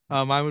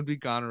 Mine would be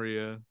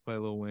Gonorrhea by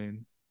Lil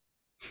Wayne.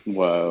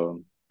 Wow.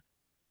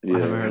 Yeah. I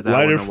haven't heard that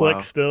lighter one in a flick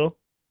while. still?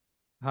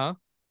 Huh?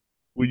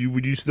 Would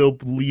you still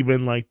leave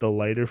in like the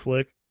lighter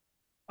flick?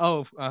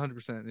 Oh,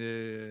 100%.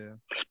 Yeah.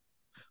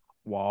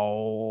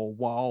 Wow.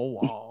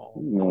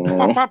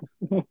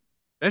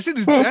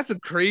 That's a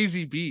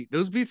crazy beat.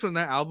 Those beats from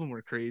that album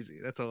were crazy.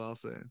 That's all I'll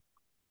say.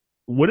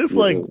 What if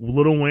like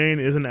Lil Wayne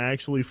isn't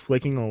actually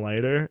flicking a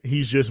lighter?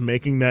 He's just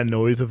making that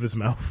noise of his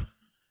mouth.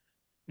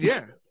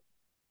 Yeah.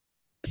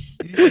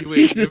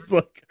 He's just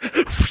like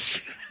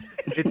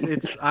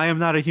it's I am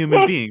not a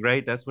human being,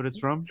 right? That's what it's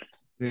from.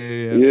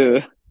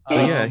 Yeah. So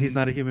yeah, he's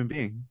not a human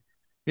being.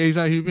 Yeah, he's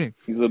not a human being.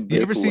 He's a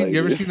you ever seen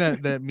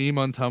that meme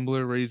on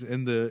Tumblr where he's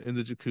in the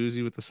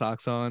jacuzzi with the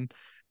socks on,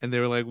 and they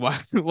were like,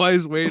 why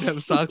does Wade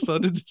have socks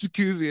on in the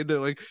jacuzzi? And they're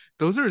like,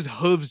 those are his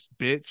hooves,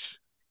 bitch.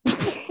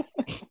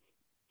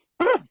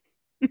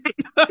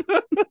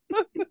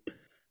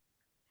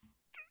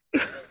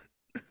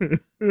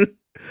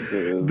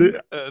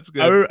 That's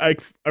good. I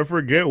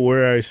forget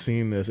where I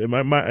seen this. It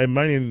might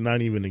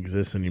not even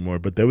exist anymore.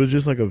 But there was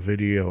just like a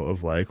video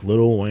of like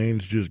Lil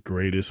Wayne's just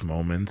greatest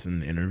moments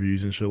in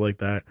interviews and shit like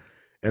that.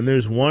 And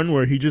there's one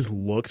where he just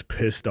looks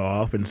pissed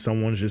off, and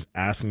someone's just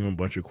asking him a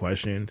bunch of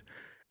questions,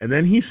 and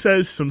then he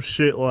says some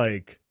shit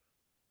like,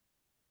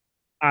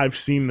 "I've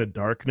seen the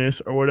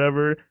darkness" or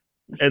whatever.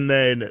 And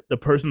then the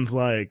person's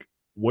like,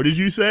 "What did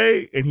you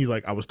say?" And he's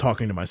like, "I was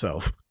talking to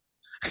myself."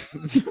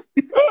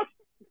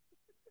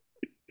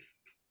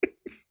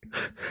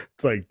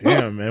 It's like,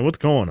 damn, man, what's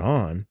going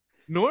on?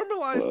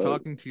 Normalize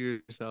talking to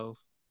yourself.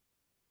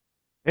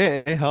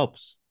 It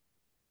helps.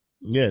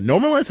 Yeah,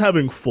 normalize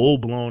having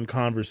full-blown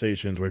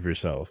conversations with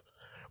yourself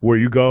where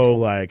you go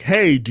like,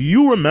 "Hey, do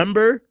you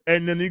remember?"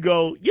 And then you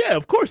go, "Yeah,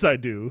 of course I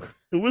do.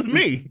 It was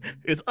me.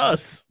 It's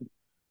us."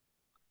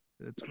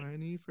 The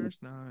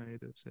 21st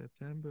night of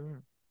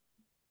September.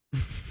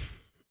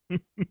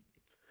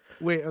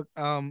 Wait,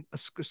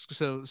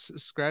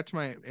 scratch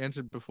my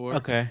answer before.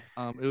 Okay,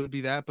 It would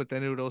be that, but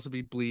then it would also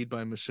be Bleed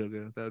by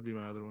Meshuggah. That would be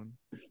my other one.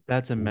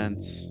 that's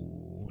immense.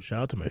 Ooh,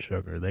 shout out to my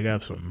sugar. They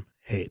got some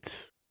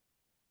hits.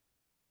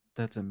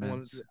 That's I wanted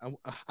immense.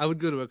 I would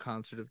go to a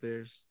concert of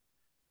theirs.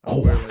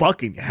 Oh, Where, like,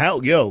 fucking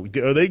hell, yo!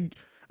 Are they?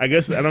 I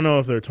guess I don't know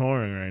if they're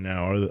touring right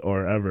now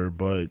or ever,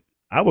 but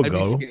I would I'd be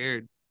go.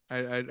 scared.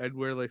 I'd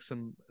wear like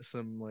some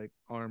like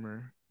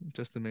armor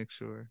just to make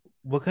sure.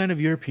 What kind of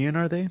European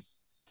are they?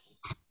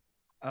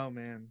 Oh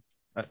man,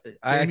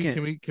 I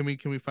Jamie, can't.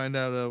 can we find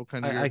out what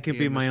kind of I could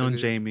be European my own Meshuggah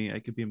is? Jamie. I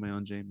could be my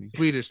own Jamie.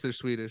 Swedish. They're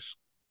Swedish.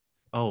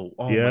 Oh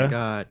my Yeah.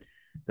 God,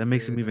 that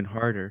makes Yeah. them even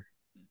harder.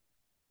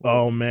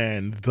 Oh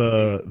man,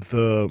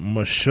 the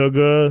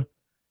Meshuggah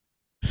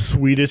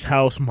Swedish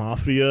House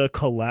Mafia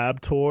collab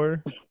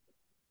tour.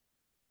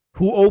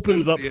 Who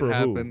opens up See it for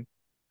who? happen.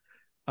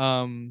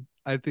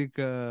 I think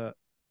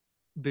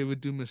they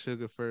would do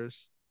Meshuggah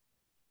first.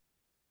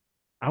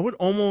 I would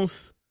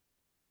almost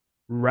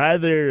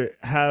rather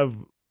have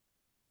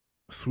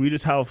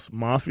Swedish House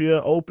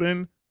Mafia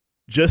open,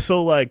 just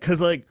so like, cause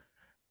like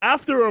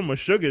after a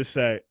Meshuggah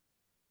set,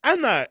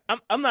 I'm not,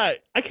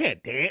 I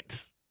can't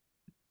dance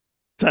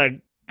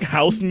to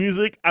house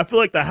music. I feel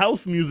like the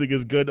house music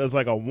is good as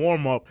like a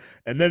warm up,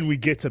 and then we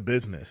get to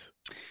business.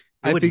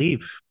 They I would think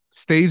leave.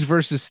 stage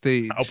versus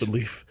stage. I would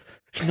leave.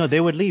 No,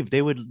 they would leave.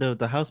 They would.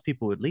 The house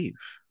people would leave.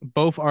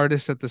 Both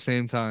artists at the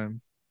same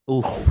time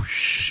Oof. Oh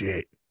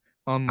shit!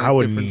 on I like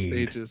would different need-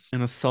 stages.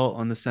 An assault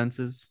on the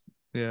senses.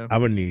 Yeah. I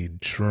would need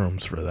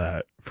shrooms for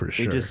that for They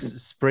sure. just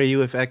spray you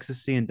with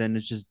ecstasy, and then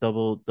it's just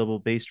double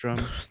bass drum.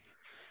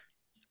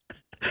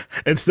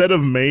 Instead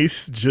of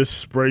mace, just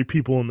spray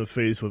people in the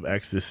face with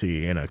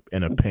ecstasy in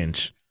a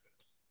pinch.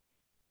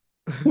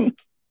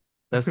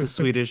 That's the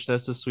Swedish.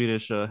 That's the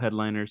Swedish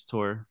headliners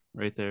tour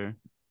right there.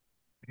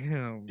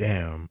 Damn.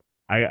 Damn.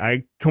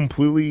 I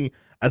completely.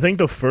 I think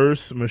the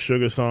first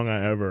Meshuggah song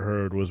I ever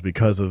heard was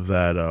because of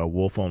that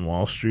Wolf on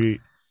Wall Street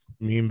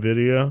meme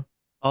video.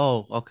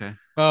 Oh, okay.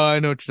 Oh, I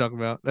know what you're talking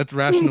about. That's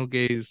Rational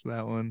Gaze,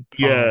 that one.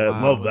 Yeah,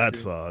 wow. love that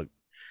song.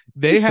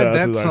 They Shout had out to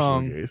that Rational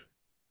song Gaze.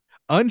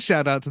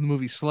 unshout out to the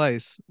movie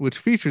Slice, which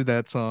featured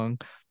that song.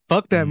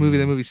 Fuck that movie.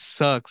 That movie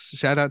sucks.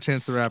 Shout out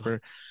Chance the Rapper.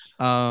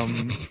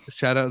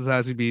 Shout out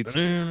Zazie Beats.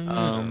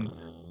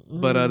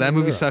 But that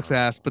movie sucks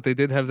ass. But they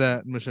did have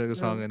that Meshuggah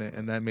song in it,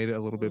 and that made it a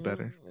little bit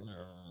better.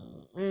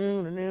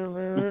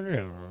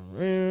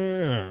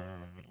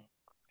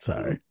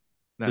 Sorry.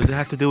 Does it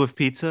have to do with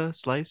pizza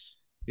slice?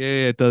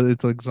 Yeah, it does.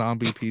 It's like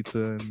zombie pizza.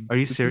 And Are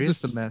you it's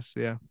serious? just a mess.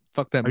 Yeah.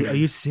 Fuck that Are movie.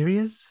 you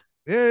serious?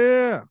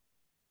 Yeah.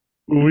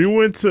 When we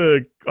went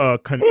to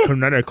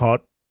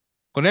Connecticut,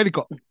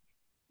 Connecticut.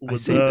 I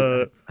with, say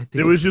that. I think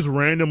it was just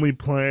randomly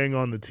playing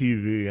on the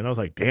TV, and I was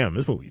like, "Damn,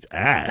 this movie's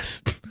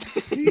ass."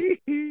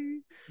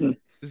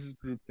 This is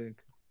groupthink.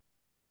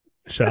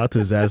 Shout out to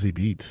Zazie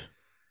Beats.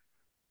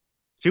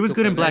 she was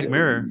good in Black Connecticut.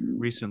 Mirror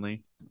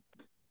recently.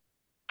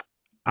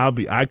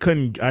 I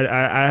couldn't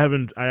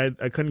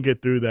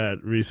get through that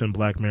recent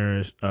Black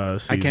Mirror season.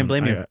 I can't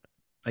blame you.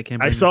 I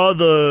can't. I Blame saw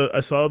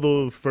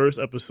the first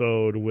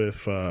episode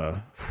with you.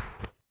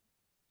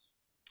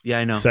 Yeah,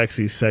 I know.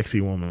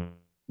 sexy woman.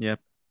 Yep.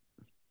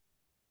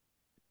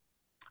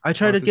 I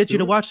tried to Martha get you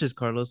to Stewart? watch this,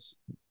 Carlos.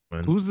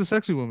 Who's the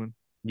sexy woman?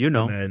 You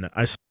know. And then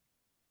I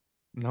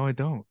No, I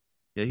don't.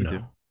 Yeah, you no.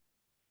 do.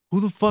 Who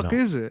the fuck No.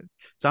 is it?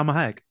 Salma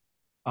Hayek.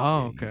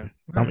 Oh, okay.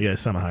 Yeah,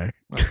 Salma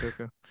Hayek.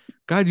 Okay.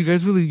 God, you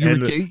guys really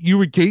And- you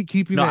were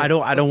gatekeeping. No, that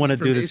I don't want to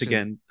do this information.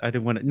 again. I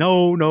didn't want to.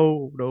 No.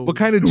 What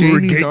kind of Who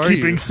were Jamies are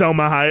you? gatekeeping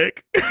Salma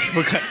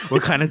Hayek?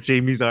 What kind of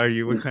Jamies are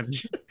you? What kind of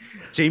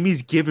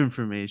Jamies give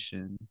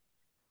information?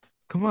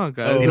 Come on,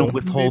 guys. Oh. They So don't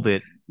withhold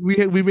it.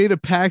 We made a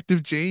pact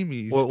of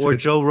Jamies. Or to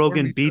Joe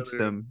Rogan inform each beats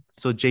other. them.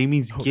 So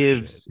Jamies Oh,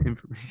 gives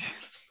information.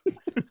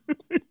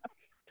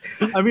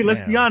 I mean,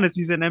 let's be Damn. honest.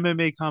 He's an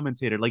MMA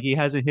commentator. Like he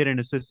hasn't hit an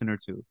assistant or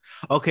two.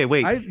 Okay,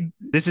 wait. I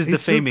This is the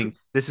it's so- faming.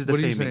 This is the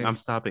What are you faming. saying? I'm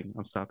stopping.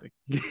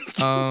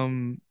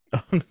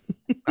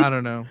 I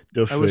don't know.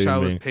 The I wish I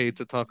was faming. paid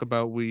to talk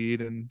about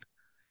weed and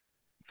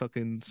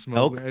fucking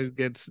smoke.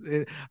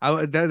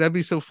 That'd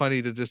be so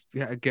funny to just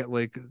get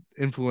like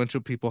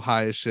influential people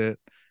high as shit.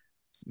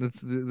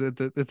 That's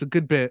a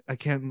good bit. I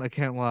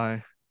can't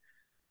lie.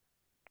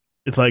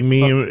 It's like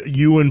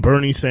you and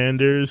Bernie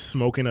Sanders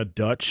smoking a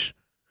Dutch.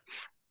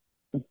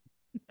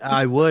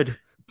 I would.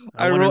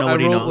 I I want to know what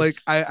he roll knows. like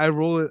I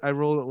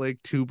roll it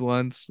like two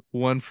blunts,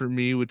 one for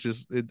me, which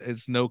is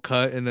it's no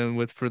cut, and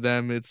then for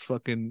them it's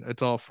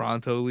all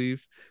Fronto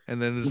leaf,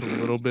 and then there's a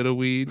little bit of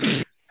weed.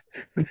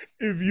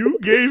 If you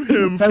gave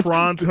him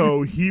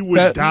Fronto, he would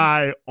that-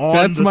 die on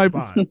that's the my-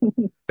 spot.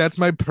 That's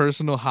my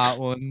personal hot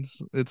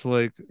ones. It's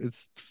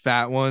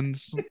fat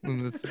ones,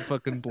 and it's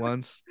fucking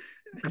blunts.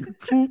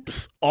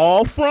 Oops,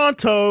 all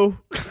Fronto.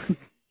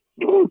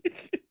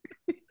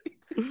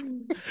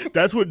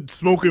 That's what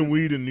smoking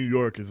weed in New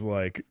York is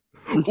like.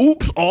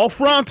 Oops, all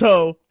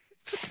Fronto.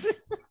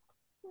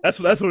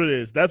 That's what it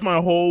is. That's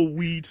my whole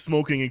weed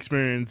smoking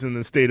experience in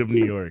the state of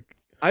New York.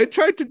 I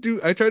tried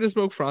to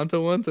smoke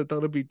Fronto once. I thought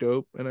it'd be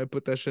dope, and I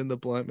put that shit in the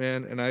blunt,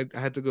 man, and I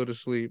had to go to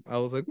sleep. I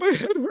was like, my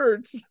head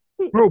hurts.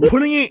 Bro,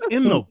 putting it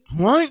in the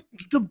blunt,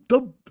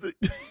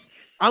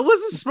 I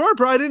wasn't smart,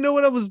 bro. I didn't know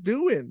what I was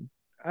doing.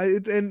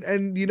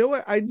 And you know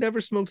what? I never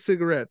smoked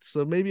cigarettes,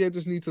 so maybe I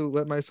just need to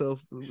let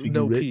myself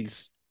know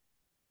peace.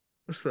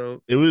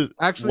 So it was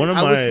actually one of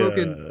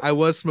I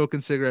was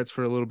smoking cigarettes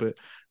for a little bit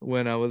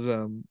when I was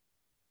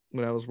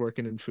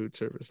working in food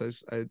service.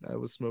 I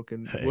was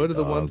smoking. What are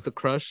the ones? The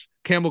Crush,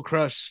 Camel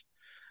Crush.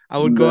 I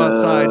would go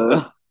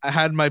outside. I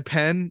had my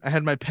pen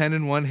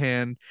in one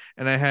hand,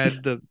 and I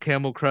had the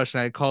Camel Crush,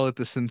 and I call it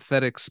the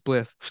synthetic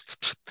spliff.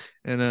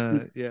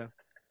 And yeah.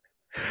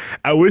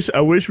 I wish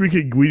we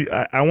could.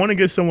 I want to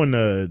get someone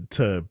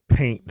to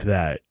paint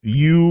that.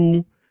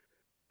 You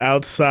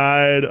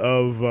outside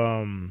of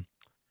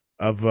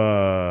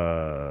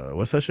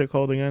what's that shit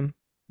called again?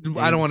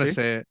 I don't want to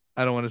say it.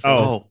 I don't want to say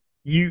it.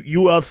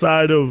 You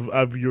outside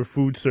of your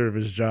food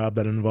service job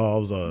that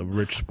involves a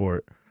rich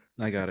sport.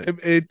 I got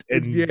it.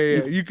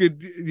 Yeah. You could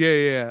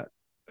do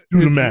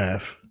the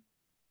math.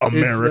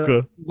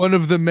 America. One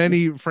of the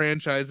many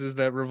franchises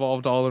that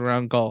revolved all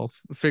around golf.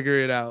 Figure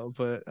it out,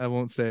 but I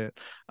won't say it.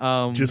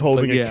 Just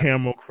holding a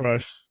Camel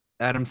Crush.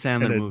 Adam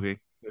Sandler movie.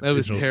 That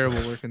was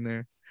terrible working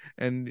there.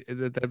 And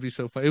that'd be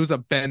so fun. It was a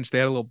bench. They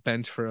had a little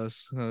bench for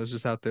us. I was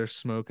just out there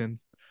smoking.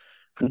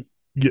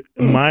 Yeah,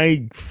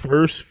 my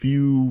first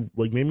few,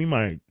 like maybe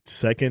my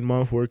second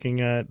month working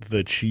at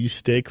the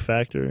cheesesteak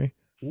factory,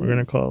 we're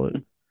gonna call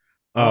it.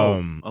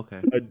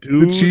 Okay. A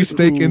dude, the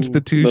cheesesteak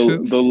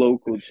institution, the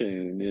local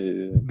chain,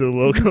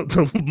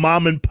 the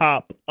mom and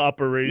pop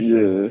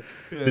operation,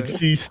 the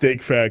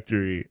cheesesteak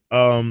factory.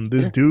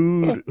 This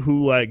dude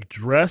who like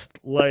dressed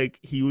like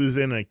he was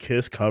in a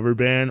Kiss cover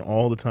band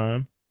all the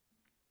time.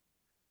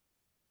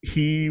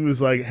 He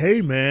was like,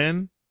 "Hey,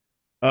 man."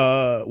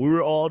 We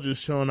were all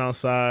just chilling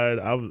outside.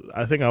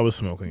 I think I was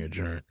smoking a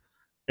joint,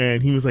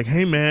 and he was like,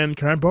 "Hey man,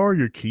 can I borrow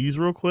your keys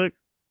real quick?"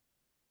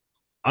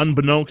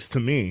 Unbeknownst to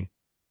me,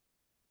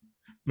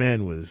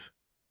 man was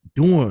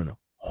doing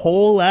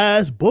whole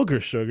ass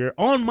booger sugar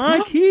on my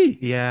keys.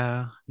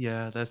 Yeah,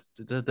 that's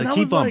the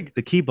key bump. Like,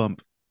 the key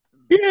bump.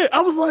 Yeah,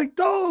 I was like,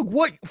 dog,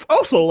 what?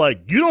 Also,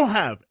 like, you don't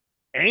have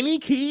any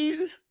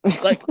keys?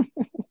 Like,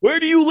 where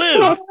do you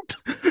live?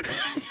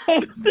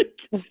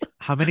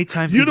 How many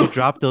times did you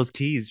drop those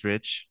keys,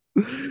 Rich?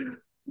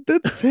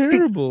 That's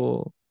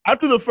terrible.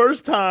 After the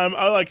first time,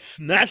 I like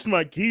snatched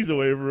my keys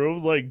away from him. I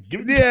was like,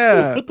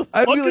 what the fuck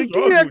I'd be like,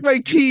 give me back my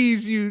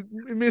keys, you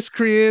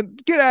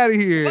miscreant. Get out of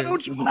here. Why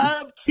don't you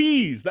have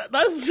keys? That's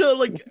like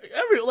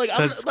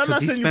I'm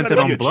not saying you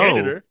gotta be a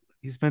janitor.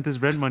 He spent his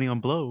rent money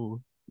on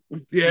blow.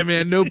 Yeah,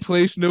 man, no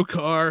place, no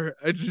car.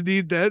 I just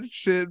need that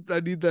shit. I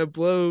need that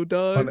blow,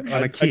 dog.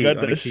 I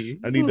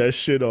need that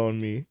shit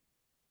on me.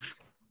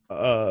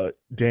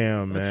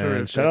 Damn, man.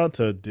 Horrific. Shout out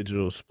to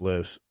Digital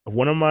Spliffs.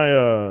 One of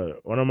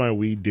my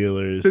weed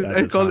dealers.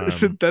 I call it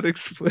synthetic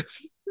spliff.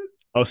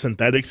 Oh,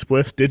 synthetic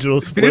spliffs. Digital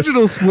spliff.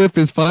 Digital spliff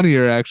is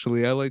funnier,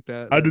 actually. I like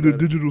that. I did a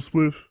digital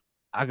spliff.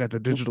 I got the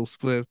digital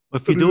spliff.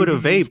 If you do it a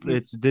vape,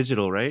 it's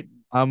digital, right?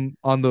 I'm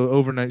on the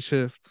overnight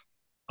shift.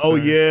 Oh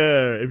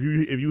yeah, if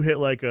you hit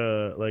like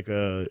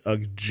a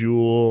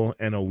jewel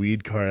and a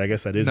weed card, I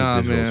guess that is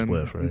a digital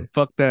spliff, right?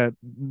 Fuck that.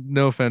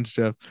 No offense,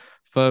 Jeff.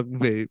 Fuck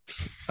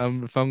vapes.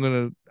 If I'm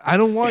gonna, I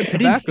don't want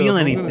tobacco. I didn't feel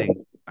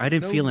anything. I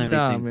didn't feel anything.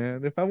 Nah,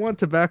 man. If I want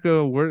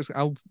tobacco,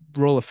 I'll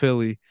roll a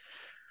Philly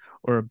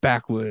or a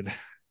backwood.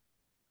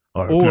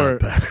 Or a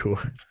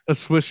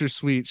Swisher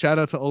Sweet. Shout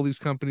out to all these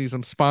companies.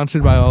 I'm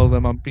sponsored by all of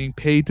them. I'm being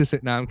paid to say.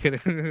 No, I'm kidding.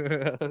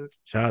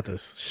 Shout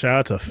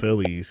out to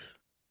Phillies.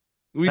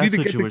 We need to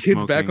get the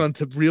kids back on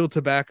real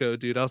tobacco,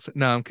 dude.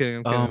 No, I'm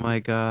kidding. Oh my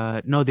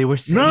god, no! They were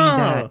saying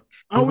that.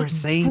 They were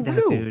saying that,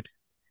 dude.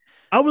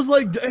 I was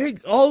like, hey,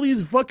 all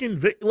these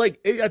fucking like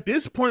at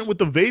this point with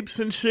the vapes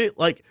and shit,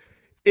 like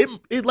it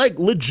like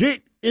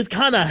legit is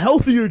kind of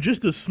healthier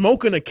just to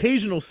smoke an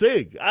occasional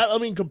cig. I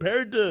mean,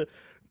 compared to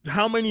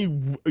how many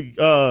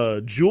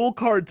jewel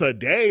cards a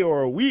day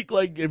or a week,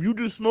 like if you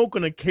just smoke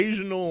an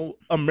occasional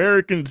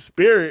American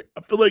Spirit,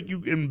 I feel like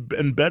you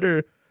in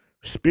better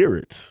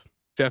spirits.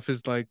 Jeff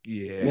is like,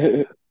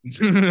 yeah.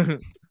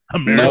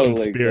 American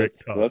Spirit.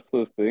 That's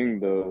the thing,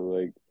 though.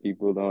 Like,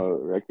 people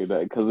don't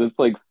recognize because it's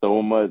like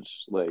so much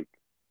like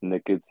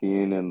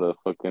nicotine in the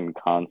fucking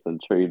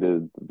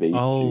concentrated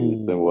vape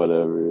juice and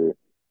whatever.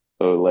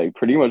 So like,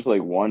 pretty much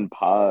like one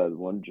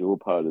jewel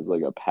pod is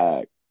like a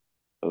pack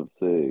of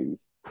cigs.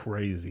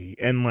 Crazy,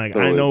 and like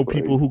I know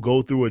people who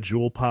go through a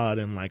jewel pod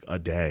in like a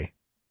day.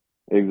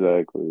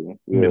 Exactly.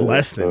 Yeah,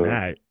 less than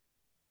that.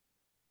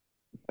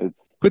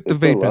 It's quit the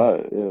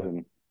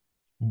vaping.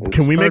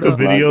 Can we make a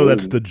video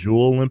that's the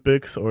Jewel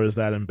Olympics, or is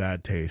that in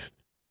bad taste?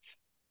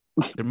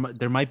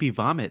 There might be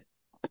vomit.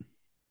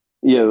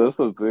 Yeah, that's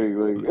the thing.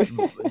 Like,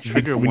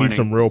 we need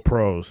some real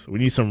pros. We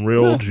need some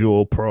real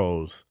Jewel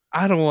pros.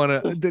 I don't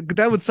want to.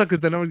 That would suck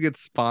because then I would get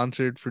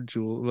sponsored for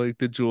Jewel, like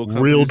the Jewel.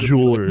 Real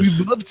jewelers.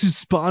 We'd love to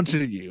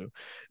sponsor you.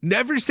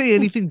 Never say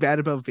anything bad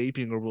about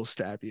vaping, or we'll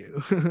stab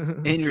you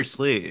in your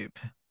sleep.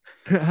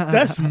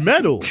 That's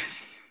metal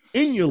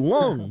in your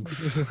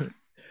lungs.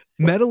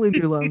 Metal in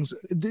your lungs.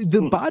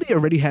 The body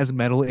already has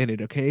metal in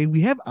it, okay?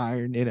 We have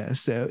iron in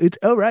us, so it's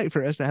all right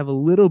for us to have a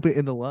little bit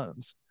in the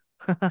lungs.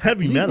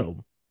 Heavy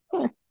metal.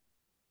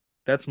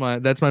 That's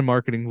my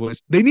marketing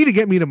voice. They need to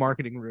get me in a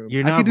marketing room.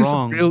 You're I not could do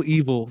wrong. some real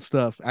evil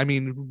stuff. I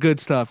mean,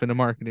 good stuff in a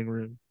marketing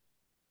room.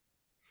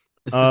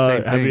 It's the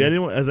same thing.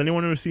 Has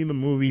anyone ever seen the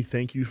movie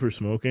Thank You for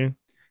Smoking?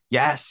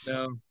 Yes.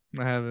 No,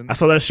 I haven't. I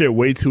saw that shit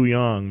way too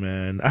young,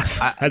 man.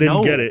 I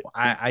didn't get it.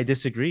 I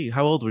disagree.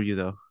 How old were you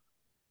though?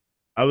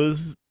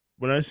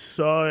 When I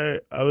saw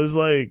it, I was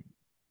like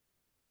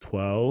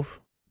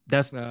 12.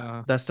 That's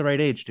the right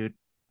age, dude.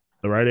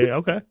 The right age?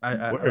 Okay.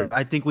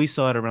 I think we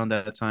saw it around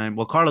that time.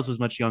 Well, Carlos was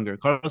much younger.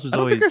 Carlos was I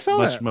don't think I always saw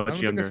much that. much I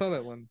don't younger. think I saw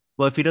that one.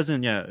 Well, if he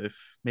doesn't, if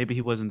maybe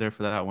he wasn't there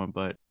for that one,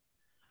 but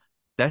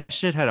that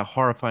shit had a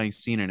horrifying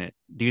scene in it.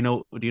 Do you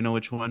know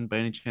which one by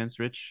any chance,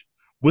 Rich?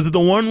 Was it the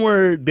one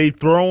where they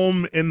throw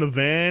him in the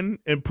van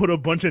and put a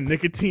bunch of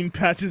nicotine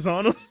patches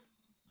on him?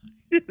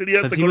 Did he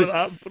have to go to the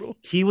hospital?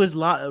 He was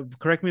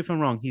correct me if I'm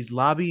wrong. He's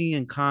lobbying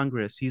in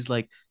Congress. He's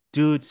like,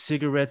 dude,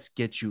 cigarettes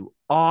get you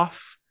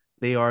off.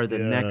 They are the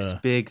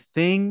next big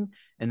thing.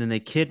 And then they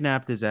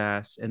kidnapped his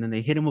ass, and then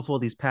they hit him with all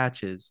these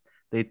patches.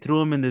 They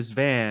threw him in this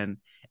van,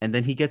 and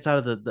then he gets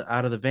out of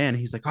the van. And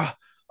he's like,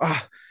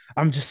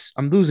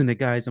 I'm losing it,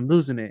 guys. I'm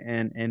losing it.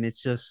 And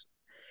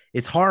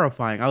it's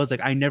horrifying. I was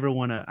like, I never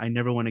want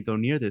to go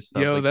near this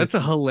stuff. Yo, like, that's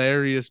a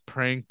hilarious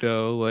prank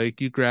though.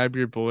 Like you grab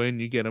your boy and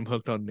you get him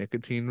hooked on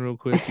nicotine real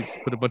quick. You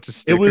just put a bunch of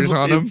stickers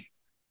on him.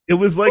 It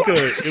was like an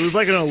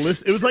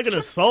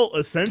assault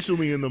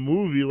essentially in the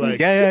movie. Like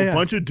a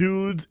bunch of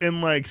dudes in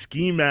like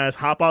ski masks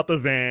hop out the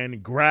van,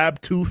 grab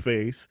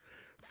Two-Face,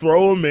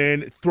 throw him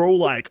in, throw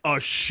like a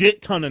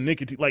shit ton of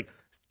nicotine, like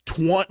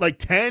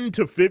 10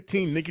 to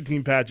 15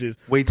 nicotine patches,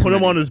 put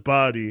him on his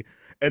body,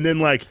 and then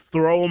like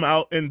throw him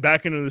out and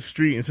back into the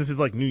street. And since it's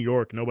like New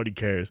York, nobody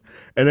cares.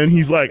 And then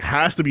he's like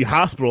has to be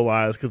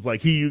hospitalized because like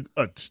he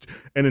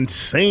an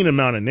insane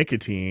amount of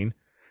nicotine.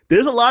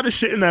 There's a lot of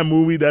shit in that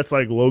movie that's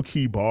like low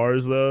key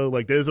bars though.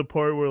 Like there's a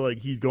part where like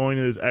he's going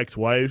to his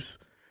ex-wife's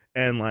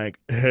and like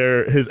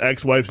his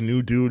ex-wife's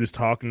new dude is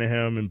talking to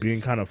him and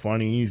being kind of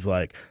funny. He's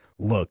like,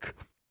 "Look,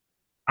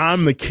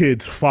 I'm the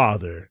kid's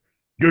father.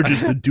 You're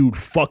just a dude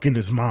fucking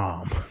his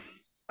mom."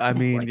 I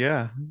mean,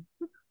 damn,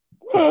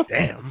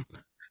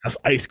 that's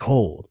ice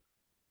cold.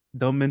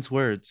 Don't mince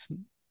words.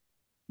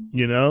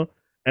 You know?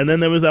 And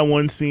then there was that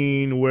one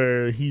scene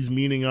where he's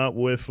meeting up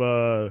with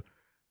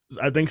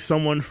I think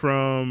someone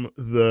from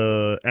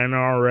the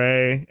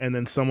NRA and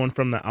then someone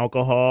from the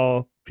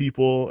alcohol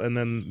people, and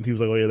then he was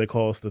like, "Oh yeah, they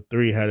call us the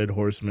three-headed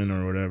horseman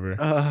or whatever."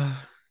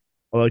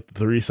 Or like the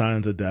three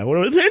signs of death.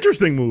 Whatever. It's an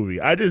interesting movie.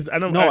 I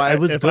don't know. It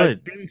was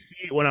good. I didn't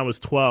see it when I was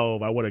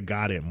 12, I would have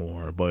got it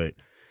more, but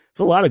there's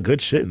a lot of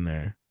good shit in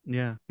there.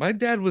 Yeah. My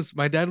dad was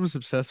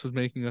obsessed with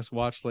making us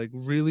watch like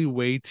really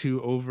way too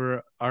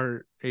over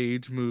our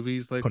age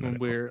movies, like when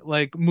we're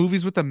like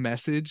movies with a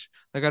message.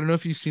 Like I don't know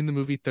if you've seen the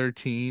movie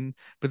 13,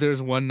 but there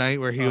was one night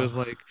where he was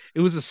like,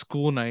 it was a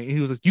school night, and he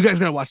was like, "You guys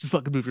gotta watch this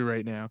fucking movie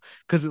right now,"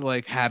 because it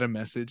like had a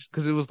message,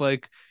 because it was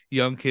like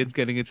young kids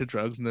getting into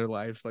drugs and their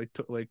lives like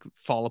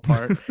fall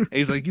apart. And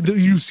he's like,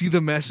 "You see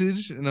the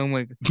message?" And I'm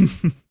like,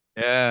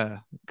 "Yeah,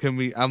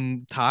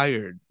 I'm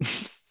tired."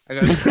 I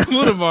got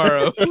school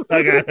tomorrow.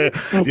 I got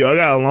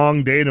a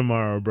long day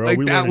tomorrow, bro. Like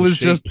that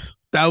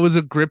was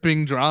a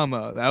gripping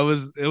drama.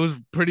 It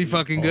was pretty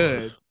fucking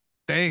good.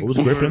 Thanks. What was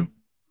gripping?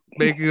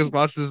 Making us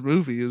watch this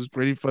movie. It was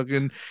pretty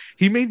fucking.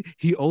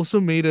 He also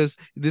made us.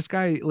 This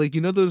guy, like,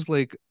 you know those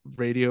like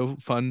radio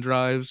fund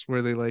drives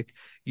where they like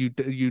you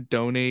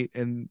donate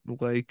and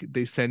like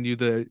they send you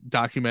the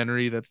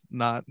documentary that's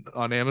not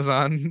on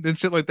Amazon and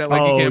shit like that.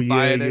 Like you can't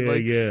buy it. And,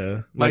 like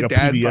my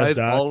dad buys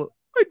all.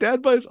 My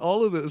dad buys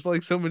all of this,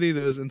 like so many of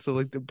those, and so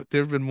like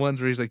there have been ones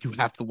where he's like, "You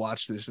have to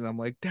watch this," and I'm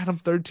like, "Dad, I'm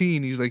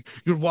 13." He's like,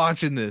 "You're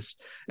watching this,"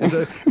 and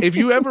so if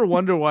you ever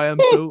wonder why I'm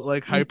so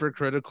like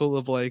hypercritical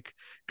of like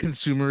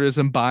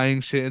consumerism, buying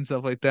shit and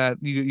stuff like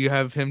that, you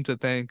have him to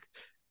thank,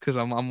 because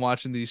I'm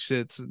watching these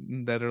shits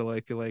that are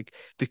like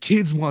the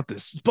kids want the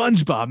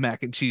SpongeBob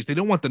mac and cheese, they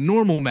don't want the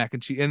normal mac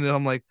and cheese, and then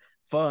I'm like,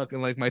 fuck,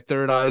 and like my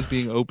third eye is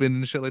being open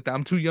and shit like that.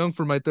 I'm too young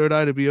for my third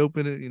eye to be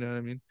open, you know what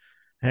I mean?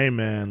 Hey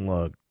man,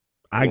 look.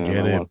 I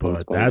get it,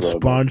 but that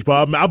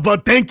SpongeBob.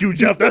 But thank you,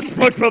 Jeff. That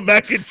SpongeBob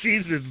mac and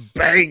cheese is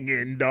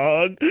banging,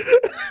 dog.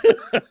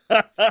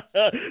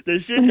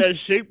 The shit that's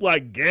shaped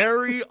like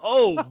Gary.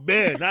 Oh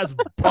man, that's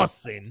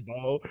bussing,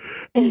 bro.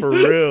 For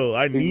real,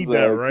 I need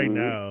that right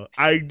now.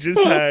 I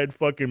just had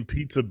fucking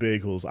pizza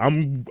bagels.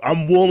 I'm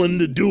willing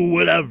to do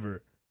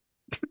whatever.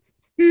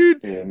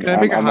 Dude, Yeah, can I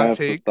make a hot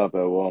take? Stop at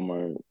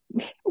Walmart.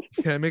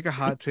 Can I make a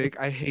hot take?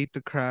 I hate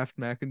the Kraft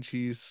mac and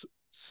cheese.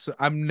 So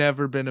I've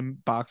never been a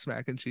box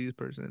mac and cheese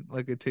person.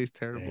 Like it tastes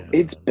terrible. Damn.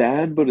 It's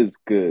bad, but it's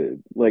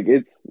good. Like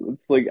it's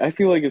like I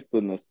feel like it's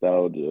the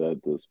nostalgia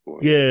at this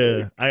point.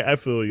 Yeah, I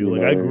feel you.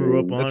 Like I grew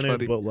up That's on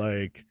funny. it, but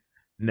like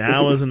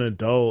now as an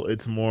adult,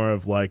 it's more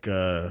of like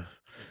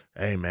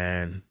hey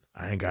man,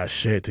 I ain't got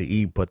shit to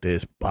eat but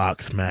this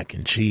box mac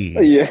and cheese.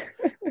 Yeah.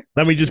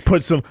 Let me just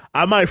put some.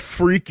 I might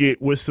freak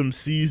it with some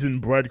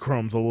seasoned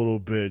breadcrumbs a little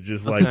bit,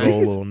 just like Okay. go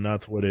a little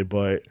nuts with it.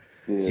 But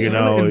you Yeah.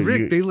 know, and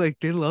Rick, they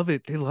love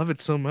it. They love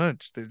it so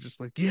much. They're just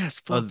like, yes,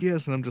 fuck Oh,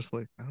 yes. And I'm just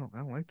like, I don't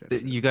like that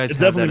shit. You guys it's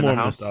have that definitely in the more of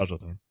a house? nostalgia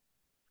thing.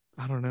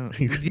 I don't know.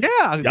 You- Yeah,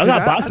 Y'all 'cause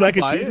got I box don't mac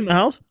and buy cheese it. in the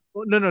house?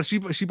 Oh, no, she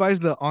buys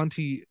the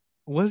auntie.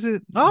 Was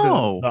it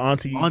Oh, The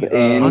auntie, The Auntie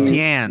Annie's. The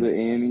Anne's.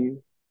 Annie's.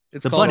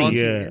 It's The called bunny. Auntie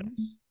Yeah.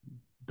 Anne's.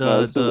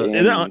 No, it's just The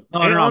Is that- Annie's.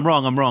 no, and I'm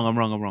wrong. I'm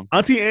wrong.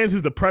 Auntie Anne's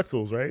is the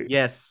pretzels, right?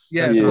 Yes, that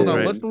Yes. Yeah. Hold sounds on.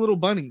 right. What's the little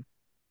bunny?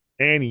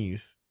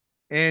 Annie's.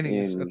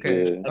 Annie's. Annie's,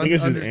 Okay. yeah. I think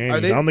it's just Are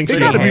Annie's. they? I don't think They she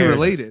gotta be hairs.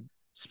 related.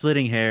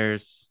 Splitting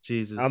hairs.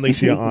 Jesus. I don't think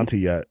she an auntie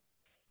yet.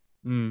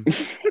 Mm.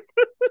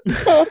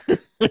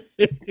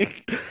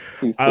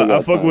 You still I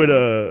got fuck with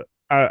time.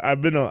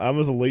 I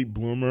was a late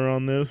bloomer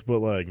on this, but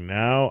like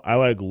now I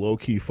like low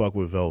key fuck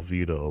with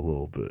Velveeta a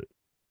little bit.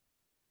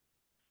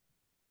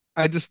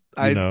 I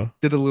You know,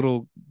 did a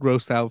little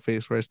grossed out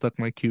face where I stuck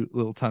my cute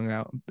little tongue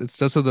out. It's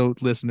just so the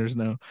listeners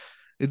know.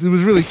 It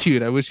was really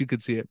cute. I wish you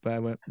could see it, but I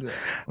went. Yeah,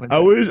 like I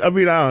that. wish.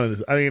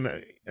 I mean,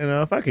 you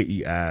know, if I could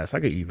eat ass, I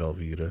could eat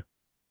Velveeta.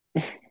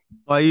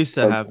 Oh, I used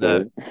to That's have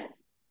that.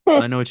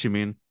 I know what you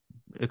mean.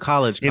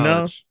 College. You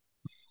know,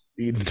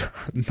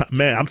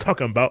 man, I'm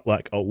talking about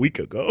like a week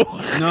ago.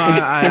 No,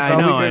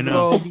 I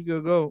know. We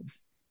could go.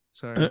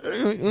 Sorry.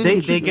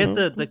 They get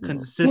the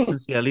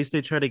consistency. At least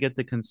they try to get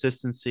the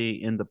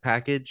consistency in the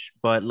package.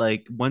 But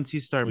like once you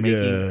start making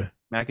Yeah,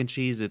 mac and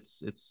cheese,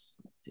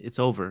 it's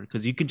over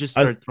because you can just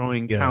I- start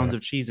throwing yeah. pounds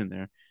of cheese in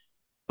there.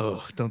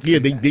 Oh, don't yeah.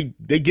 say that.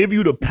 They give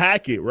you the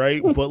packet,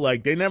 right? But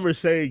like they never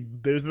say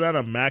there's not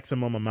a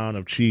maximum amount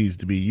of cheese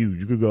to be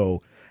used. You could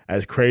go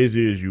as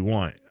crazy as you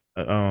want.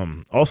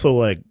 Also,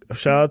 like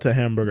shout out to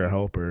Hamburger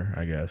Helper,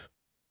 I guess.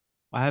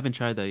 I haven't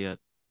tried that yet.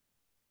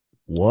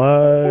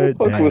 What?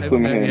 Fuck with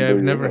some I've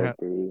hamburger never had-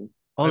 helper.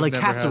 Oh, I've like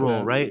never had casserole,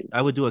 that. right?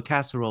 I would do a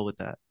casserole with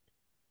that.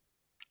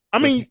 I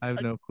mean, I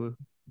have no clue.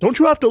 don't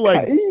you have to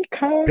like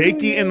Kinda,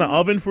 bake it in the yeah.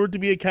 oven for it to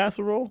be a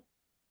casserole?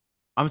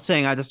 I'm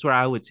saying that's where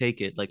I would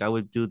take it. Like I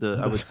would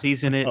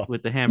season it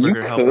with the You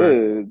hamburger helper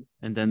could.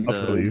 and then I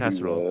feel the you.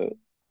 casserole. Do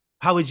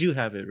How would you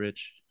have it,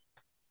 Rich?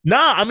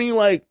 Nah, I mean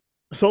like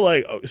so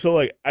I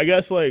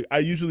guess like I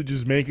usually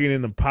just make it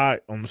in the pot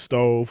on the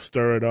stove,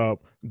 stir it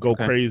up, go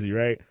Okay. crazy,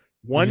 right?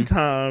 One Mhm.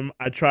 time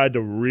I tried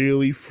to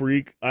really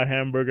freak a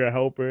hamburger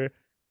helper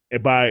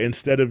and by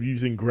instead of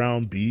using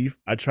ground beef,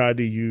 I tried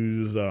to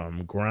use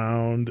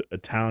ground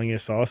Italian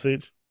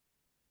sausage.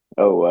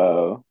 Oh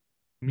wow.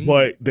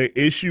 But the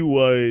issue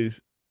was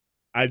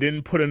I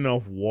didn't put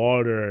enough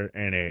water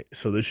in it,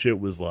 so this shit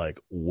was like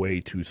way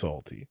too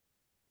salty.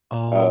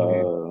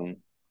 Oh,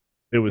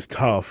 It was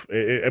tough,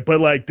 but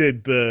like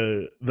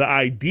the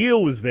idea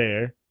was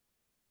there,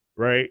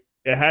 right?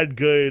 It had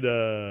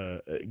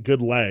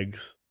good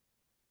legs.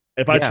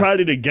 If I Yeah. tried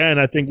it again,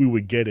 I think we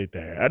would get it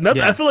there.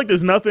 Yeah. I feel like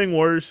there's nothing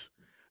worse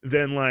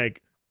than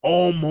like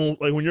almost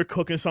like when you're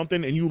cooking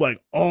something and you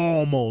like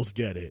almost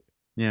get it,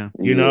 yeah.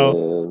 you know,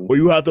 Yeah. or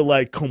you have to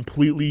like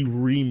completely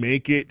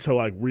remake it to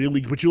like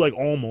really, but you're like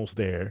almost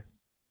there.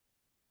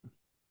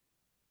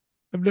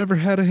 I've never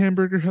had a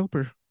hamburger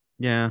helper.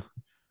 Yeah.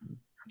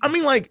 I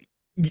mean, like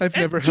I've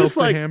never just helped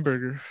like a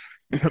hamburger.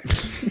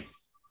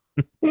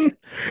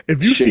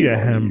 if you see Shame a on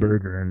you.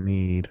 hamburger in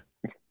need,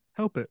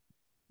 Help it.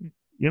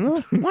 you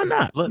know, why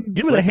not? Flip-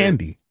 Give it a flip it.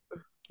 handy.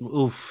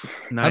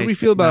 Oof. Nice. How do we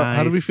feel about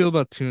nice.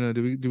 tuna?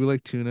 Do we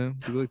like tuna?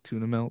 Do we like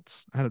tuna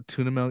melts? I had a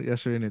tuna melt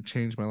yesterday and it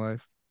changed my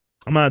life.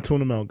 I'm not a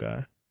tuna melt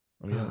guy.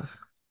 I mean,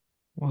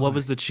 What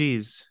was the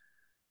cheese?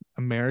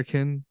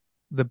 American?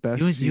 The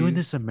best You and cheese?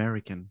 this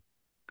American.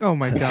 Oh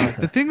my god!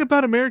 The thing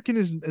about American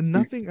is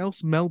nothing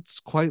else melts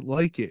quite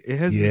like it. It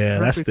has yeah, this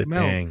that's perfect the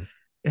melt. thing.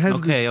 It has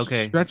Okay, this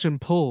okay. stretch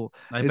and pull.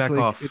 I back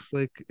off.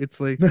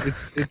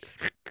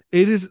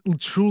 It is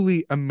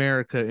truly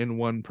America in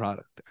one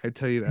product. I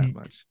tell you that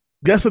much.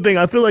 That's the thing.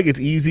 I feel like it's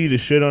easy to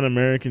shit on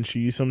American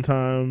cheese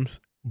sometimes,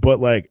 but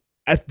like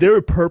there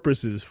are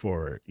purposes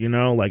for it. You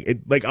know, like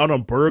it, like on a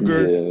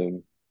burger Yeah.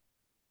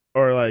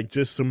 or like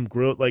just some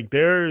grilled. Like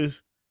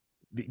there's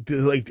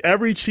like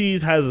every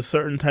cheese has a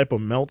certain type of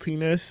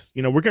meltiness.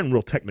 You know, we're getting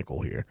real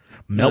technical here.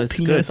 No, it's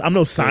Meltiness. good. I'm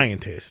no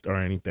scientist or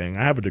anything.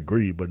 I have a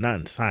degree, but not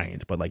in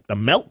science. But like the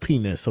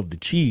meltiness of the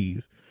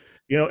cheese,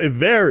 you know, it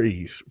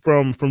varies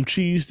from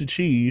cheese to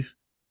cheese.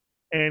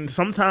 And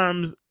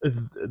sometimes,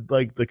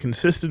 like the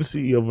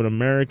consistency of an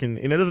American,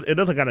 and it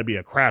doesn't gotta be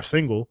a craft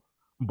single,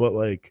 but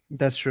like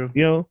That's true.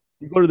 you know,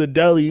 you go to the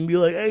deli and be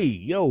like, "Hey,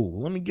 yo,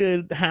 let me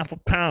get half a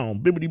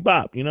pound, bibbity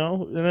bop," you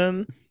know, and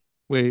then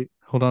Wait,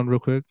 hold on real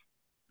quick.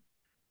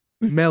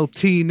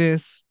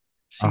 Meltiness.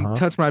 She Uh-huh.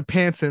 touched my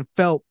pants and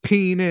felt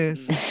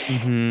penis.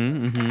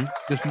 Mm-hmm.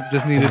 Mm-hmm.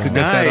 Just needed to on.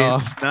 get that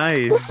off.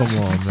 Nice.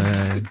 come on,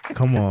 man,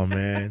 come on,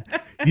 man.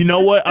 You know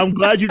what? I'm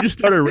glad you just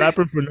started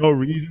rapping for no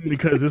reason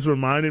because this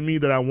reminded me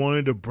that I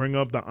wanted to bring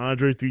up the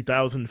Andre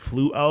 3000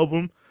 flute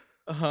album.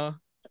 Uh-huh.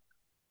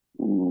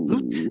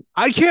 Ooh.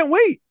 I can't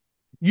wait.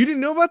 You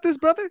didn't know about this,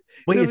 brother?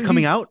 Wait, You know, it's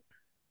coming he's- out?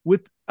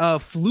 with a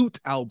flute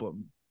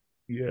album.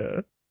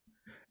 Yeah.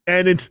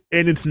 And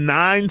it's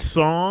 9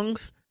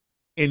 songs,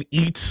 and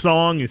each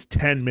song is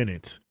 10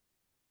 minutes.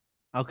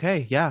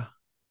 Okay, yeah.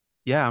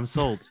 Yeah, I'm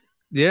sold.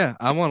 Yeah,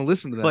 I want to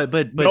listen to that.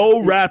 But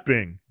No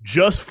rapping,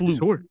 just flute.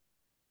 Sure.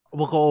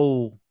 We'll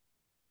go.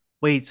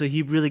 Wait, so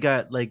he really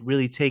got like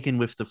really taken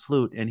with the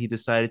flute, and he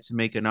decided to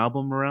make an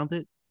album around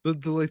it?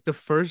 The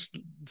first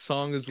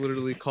song is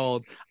literally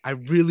called "I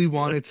really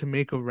wanted to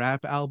make a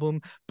rap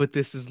album, but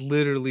this is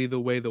literally the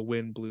way the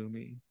wind blew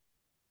me,"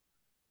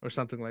 or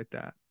something like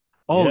that.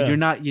 Oh, Yeah. you're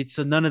not.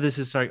 So none of this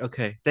is sorry.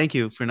 Okay, thank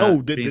you for No,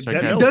 not being no,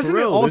 sarcastic. for Doesn't it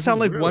real, all this sound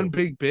is like real. one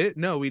big bit?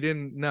 No, we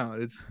didn't. No,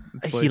 it's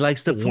He like,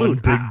 likes the One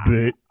flute. big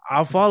bit.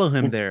 I'll follow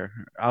him there.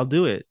 I'll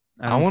do it.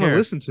 I don't want to care.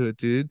 listen to it,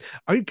 dude.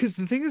 Because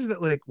the thing is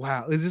that, like,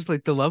 wow, it's just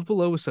like The Love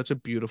Below was such a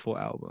beautiful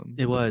album.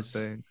 It That's was. the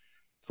thing.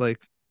 It's like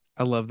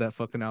I love that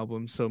fucking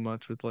album so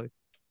much with like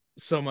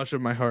so much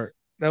of my heart.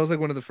 That was like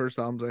one of the first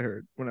albums I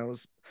heard when I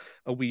was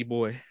a wee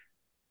boy.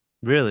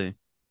 Really?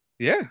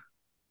 Yeah.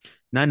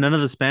 None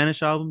of the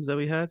Spanish albums that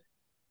we had.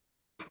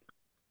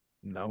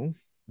 No.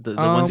 The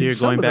ones you're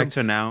some going of back them-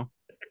 to now.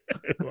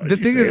 Why'd The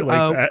you thing say is, it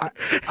like that?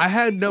 I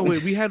had no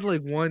wait. We had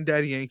like one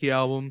Daddy Yankee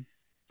album,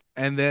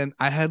 and then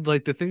I had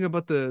like the thing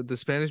about the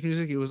Spanish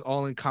music. It was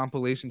all in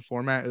compilation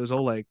format. It was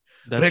all like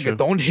That's true.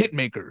 reggaeton hit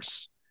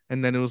makers,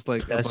 and then it was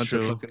like That's a bunch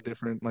true. of fucking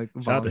different like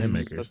Shout out to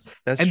volumes and Hitmakers. stuff.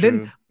 That's And true.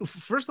 then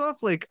first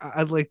off, like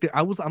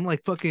I'm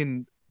like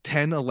fucking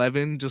 10,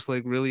 11, just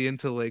like really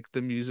into like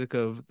the music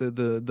of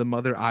the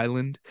Mother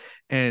Island,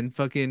 and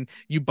fucking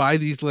you buy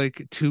these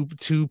like two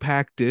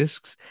pack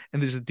discs,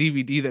 and there's a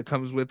DVD that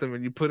comes with them,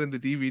 and you put in the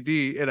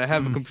DVD, and I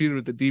have a computer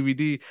with the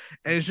DVD,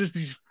 and it's just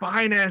these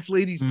fine ass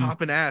ladies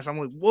popping ass. I'm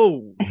like,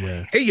 whoa,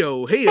 Yeah. hey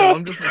yo.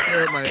 I'm just like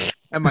there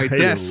at my Hey-yo,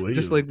 desk, hey-yo.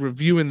 just like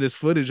reviewing this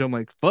footage. I'm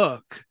like,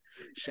 fuck.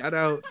 Shout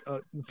out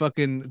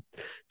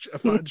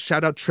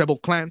shout out Treble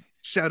Clan,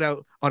 shout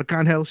out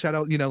Arcangel, shout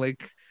out,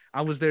 like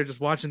I was there just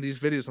watching these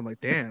videos. I'm like,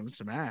 damn,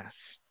 some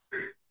ass.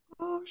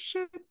 Oh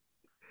shit.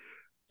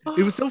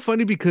 It was so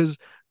funny because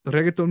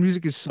reggaeton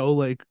music is so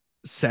like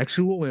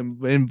sexual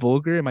and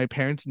vulgar, and my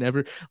parents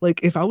never like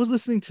if I was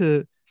listening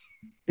to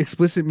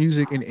explicit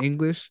music in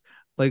English,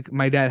 like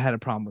my dad had a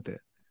problem with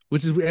it.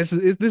 Which is this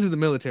is the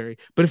military,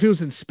 but if it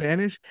was in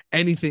Spanish,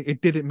 anything,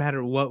 it didn't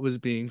matter what was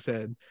being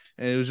said,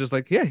 and it was just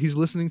like, yeah, he's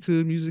listening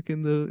to music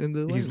in the He's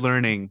language.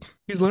 learning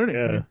He's learning.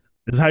 Yeah.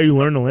 This is how you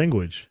learn the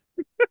language.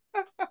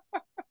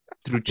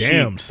 through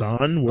Damn, cheeks.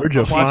 son. Where'd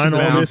you I'm watching find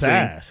all this bouncing.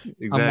 ass?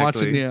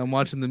 Exactly. I'm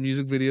watching the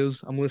music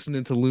videos. I'm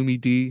listening to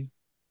Lumi D.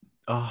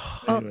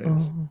 Oh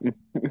Anyways.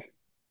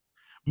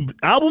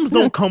 Albums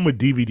don't come with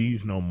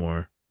DVDs no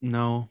more.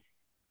 no.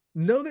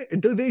 No,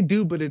 they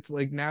do, but it's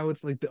like now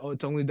it's like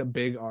it's only the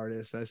big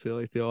artists. I feel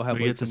like they all have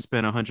We like get to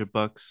spend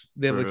 $100.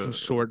 they have for, like some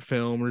short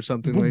film or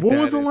something But like what that.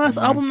 was the last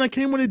And, album that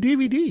came with a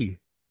DVD?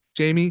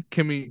 Jamie,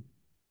 can we?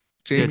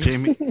 Yeah,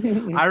 Jamie,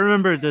 Jamie. I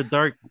remember the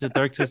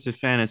Dark Twisted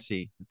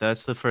Fantasy.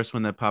 That's the first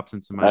one that pops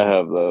into my I head.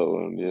 have that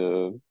one,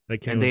 yeah. That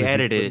came And with they the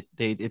edited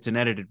it. It's an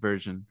edited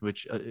version,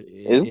 which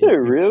Is it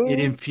really?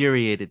 It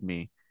infuriated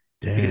me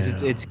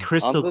because it's Damn.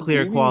 crystal On the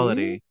clear DVD?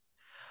 quality.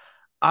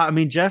 I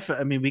mean, Jeff.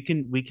 I mean, we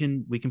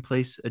can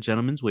place a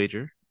gentleman's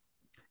wager,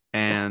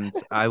 and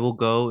I will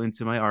go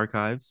into my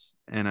archives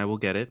and I will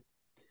get it,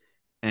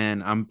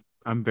 and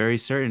I'm very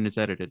certain it's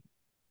edited.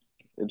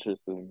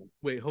 Interesting.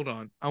 wait, hold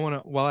on. I wanna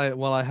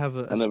while I have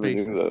a I never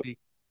space knew to that. speak,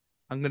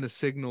 I'm gonna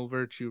signal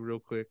virtue real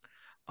quick.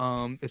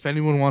 If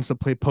anyone wants to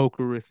play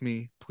poker with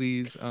me,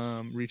 please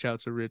reach out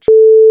to Rich,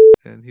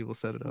 and he will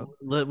set it up.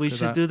 We 'Cause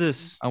should do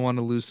this. I want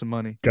to lose some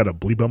money. Gotta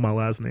bleep out my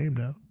last name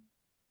now.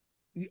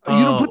 You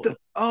don't put the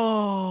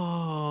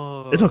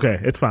It's okay.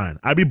 It's fine.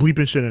 I be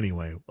bleeping shit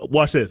anyway.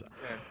 Watch this.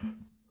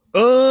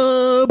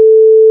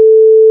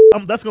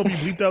 That's gonna be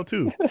bleeped out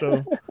too.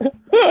 So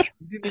You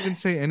didn't even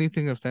say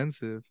anything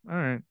offensive. All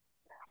right.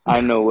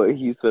 I know what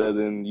he said,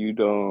 and you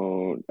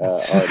don't.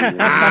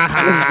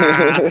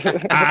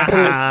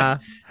 By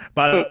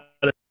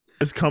the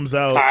this comes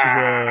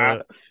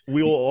out,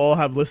 we will all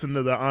have listened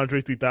to the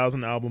Andre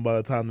 3000 album by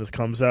the time this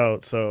comes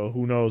out. So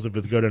who knows if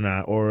it's good or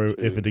not, or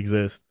if it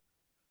exists.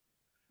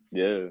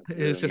 Yeah,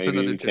 It's just maybe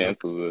another he joke.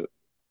 canceled it.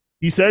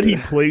 He said he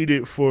played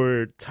it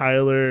for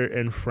Tyler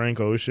and Frank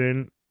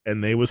Ocean,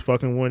 and they was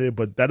fucking with it,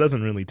 but that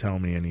doesn't really tell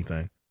me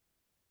anything.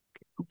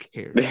 Who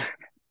cares?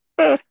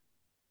 I'm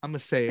gonna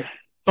say it.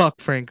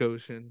 Fuck Frank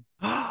Ocean.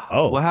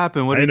 Oh, what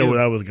happened? What I did didn't know he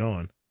where do? that was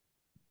going.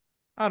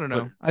 I don't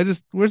know.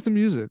 Where's the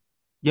music?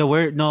 Yeah,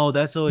 where? No,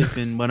 that's always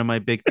been one of my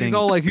big things.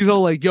 He's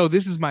all like, yo,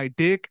 this is my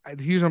dick.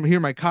 Here are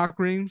my cock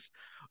rings.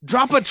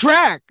 Drop a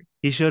track.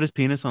 He showed his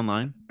penis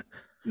online.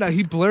 No,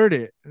 he blurred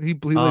it. He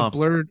like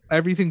blurred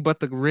everything but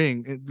the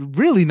ring.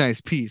 Really nice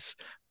piece.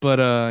 But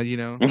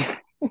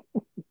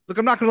look,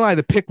 I'm not gonna lie,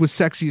 the pic was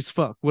sexy as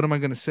fuck. What am I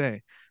gonna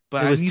say?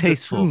 But It was I need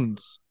tasteful. the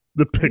tunes.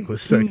 The pic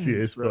was sexy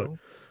as fuck.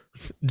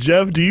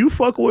 Jeff, do you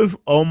fuck with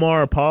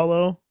Omar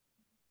Apollo?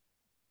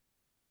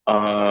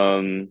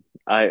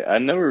 I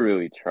never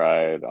really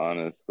tried,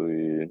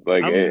 honestly.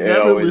 Like I've it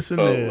never always listened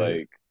felt to-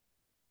 like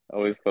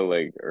always felt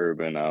like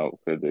Urban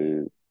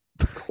Outfitters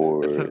That's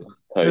core how, type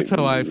that's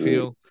how I music.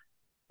 feel.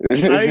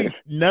 I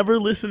never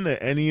listened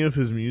to any of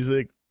his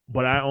music,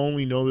 but I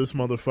only know this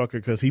motherfucker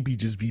because he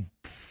just be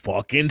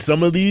fucking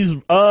some of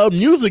these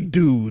music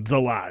dudes a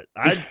lot.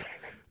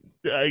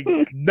 I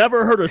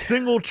never heard a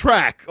single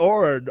track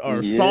or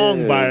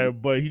song by him,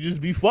 but he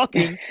just be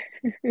fucking.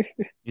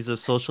 He's a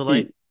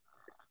socialite.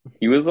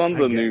 He was on I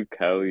the get- new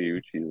Kali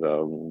Uchis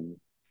album.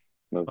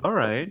 All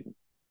right.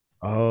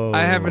 Oh,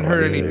 I haven't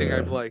heard yeah. anything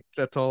I've liked.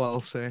 That's all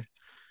I'll say.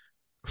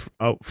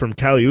 Oh, from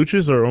Kali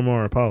Uchis or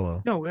Omar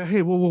Apollo? No,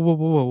 hey,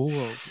 whoa.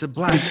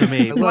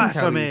 Blasphemy. I love Cali.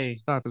 Blasphemy.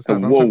 Stop it.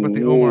 I'm Whoa, talking about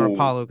the Omar whoa.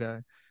 Apollo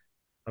guy.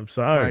 I'm Why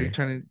sorry.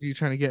 you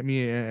trying to get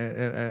me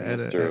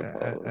Mr.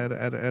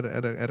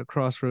 Apollo. at a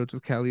crossroads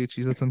with Cali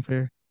Uchis? That's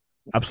unfair.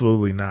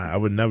 Absolutely not. I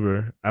would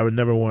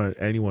never want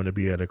anyone to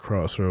be at a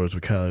crossroads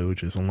with Kali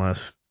Uchis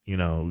unless,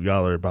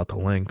 y'all are about to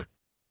link.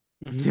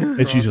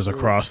 And she's just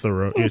across the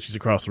road. Yeah, she's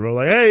across the road.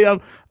 Like, hey,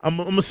 I'm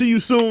gonna see you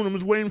soon. I'm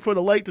just waiting for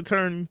the light to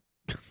turn.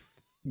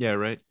 Yeah,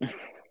 right.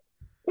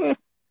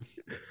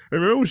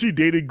 Remember when she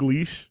dated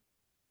Gleesh?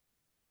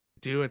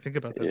 Do I think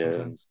about that Yeah.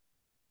 sometimes?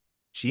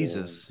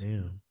 Jesus.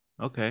 Damn.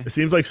 Okay. It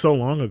seems like so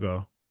long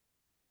ago.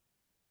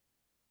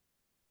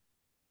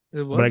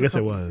 It was But I a guess it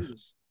couple was.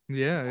 years.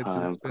 Yeah, it's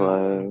Time been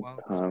a while flies,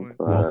 at this time point.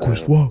 Walk, Chris,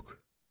 flies. walk.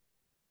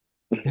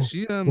 Is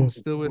she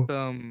still with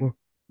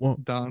Walk,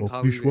 Don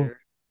walk, Chris, walk. Toliver?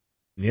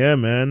 Yeah,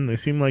 man. They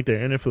seem like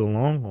they're in it for the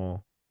long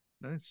haul.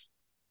 Nice.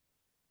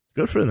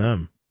 Good for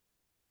them.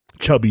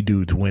 Chubby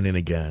dudes winning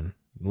again.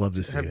 Love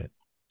to see it.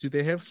 Do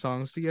they have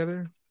songs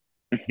together?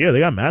 Yeah, they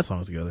got mad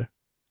songs together.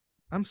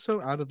 I'm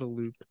so out of the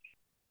loop.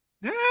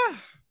 Yeah.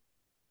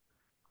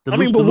 I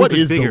mean, but what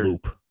is the bigger.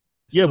 loop?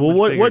 Yeah, So but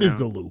much what bigger is now.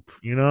 the loop?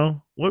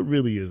 What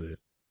really is it?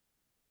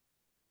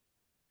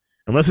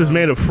 Unless it's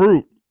made of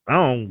fruit, I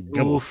don't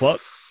give a Oof. fuck.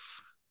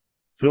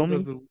 Feel The-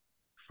 me? the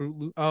Fruit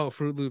Loop. Oh,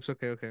 Fruit Loops.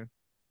 Okay.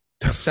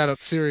 Shout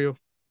out cereal.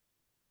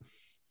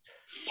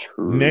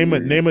 Name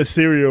a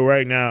cereal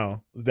right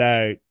now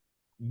that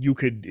you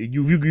could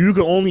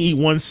only eat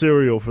one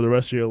cereal for the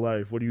rest of your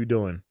life. What are you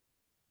doing?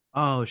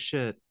 Oh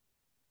shit.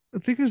 The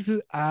thing is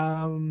that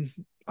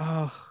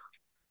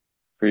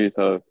Pretty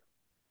tough.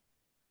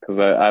 Because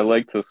I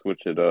like to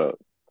switch it up,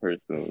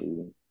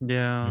 personally.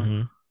 Yeah.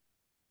 Mhm.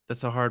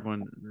 That's a hard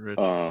one, Rich.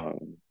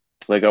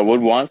 Like I would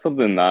want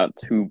something not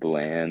too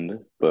bland,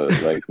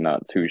 but like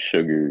not too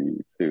sugary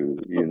too.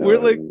 We're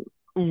like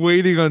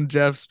waiting on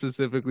Jeff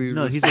specifically. to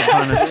No, he's a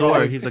respond.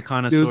 connoisseur. He's a It was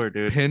connoisseur,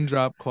 dude. pin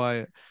drop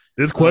quiet.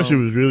 This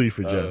question was really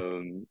for Jeff.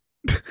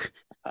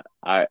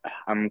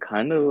 I'm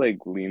kind of like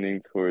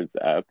leaning towards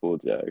Apple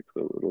Jacks a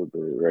little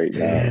bit right now.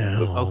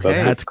 Damn. Okay.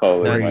 That's what's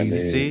calling my That's, name.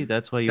 see,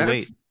 that's why you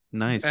That's- wait.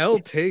 Nice. L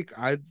take.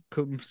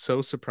 I'm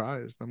so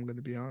surprised. I'm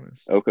gonna be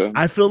honest. Okay.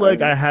 I feel like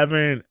I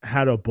haven't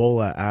had a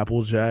bowl of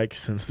Apple Jacks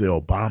since the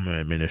Obama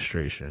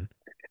administration.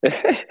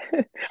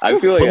 I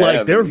feel like But, like,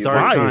 I they're haven't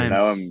Dark fire. either. Now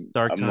times.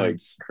 Dark I'm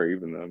times. like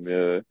craving them.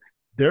 Yeah.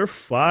 They're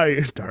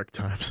fire. Dark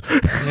times.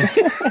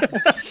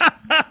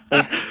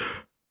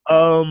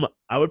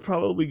 I would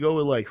probably go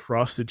with like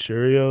Frosted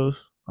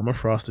Cheerios. I'm a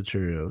Frosted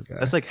Cheerios guy.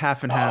 That's like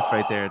half and half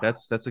right there.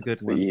 That's a good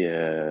one.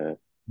 Yeah.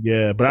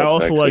 Yeah, but I That's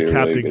also like actually a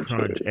really Captain good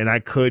Crunch, choice. and I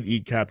could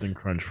eat Captain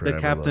Crunch forever.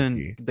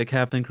 The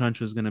Captain Crunch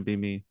was gonna be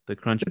me. The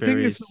Crunch The thing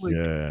berries. is, like,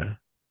 Yeah,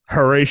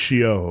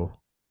 Horatio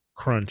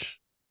Crunch.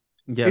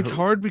 Yeah, It's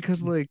hard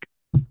because like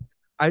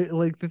I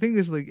like the thing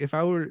is like if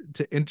I were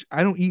to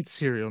I don't eat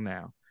cereal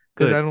now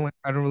because Good.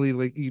 I don't really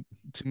like eat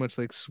too much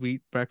like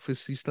sweet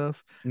breakfasty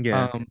stuff.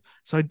 Yeah.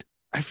 So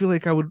I feel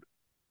like I would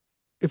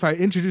if I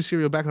introduce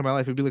cereal back into my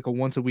life, it'd be like a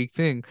once a week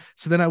thing.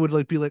 So then I would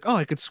like be like, oh,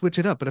 I could switch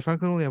it up. But if I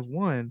could only have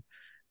one,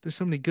 there's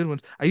so many good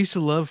ones. I used to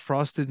love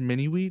frosted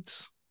mini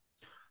wheats.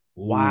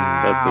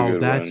 Wow,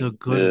 that's a one.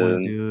 good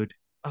one, Yeah. dude.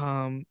 But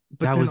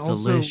That then was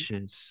also,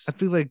 delicious. I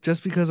feel like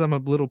just because I'm a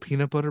little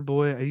peanut butter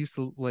boy, I used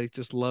to like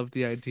just love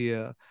the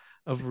idea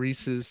of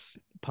Reese's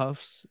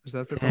Puffs. Is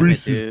that the Damn it,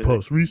 Reese's dude.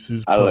 Puffs.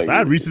 Reese's I Puffs. like I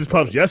had Reese's Reese's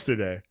Puffs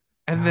yesterday.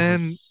 And That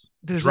then was-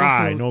 there's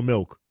Dry, also no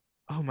milk.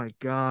 oh my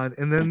god!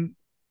 And then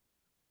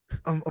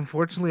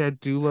unfortunately, I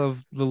do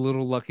love the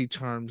little Lucky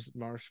Charms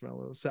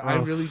marshmallows. So I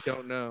Oh. really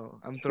don't know.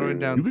 I'm throwing True.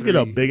 down. You could get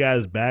a 3. big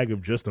ass bag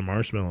of just the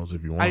marshmallows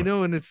if you want. I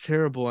know, and it's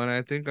terrible, and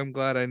I think I'm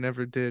glad I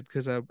never did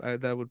because I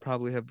that would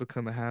probably have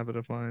become a habit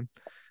of mine.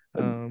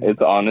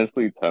 It's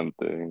honestly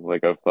tempting.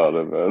 Like I've thought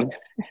about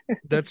it.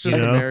 That's just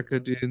You know? America,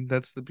 dude.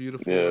 That's the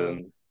beautiful. Yeah.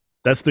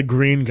 That's the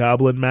Green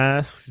Goblin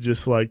mask,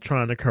 just like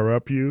trying to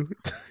corrupt you.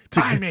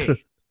 Buy me.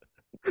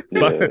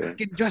 Yeah. It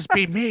can just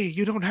be me.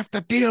 You don't have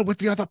to deal with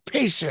the other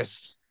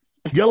pieces.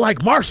 You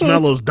like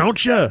marshmallows,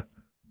 don't you?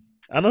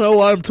 I don't know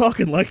why I'm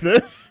talking like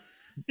this.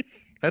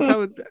 That's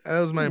how it. That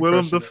was my Willem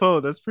impression. Dafoe.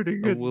 That's pretty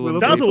good.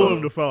 Willem Shout out to Dafoe.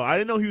 Willem Dafoe. I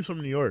didn't know he was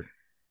from New York.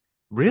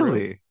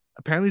 Really?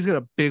 Apparently, he's got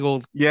a big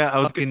old Yeah, I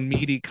was fucking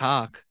meaty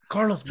cock.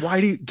 Carlos, why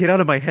do you get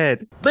out of my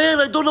head? Man,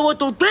 I don't know what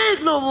to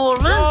think no more,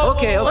 man.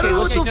 Okay,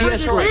 what's the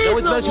fiasco? No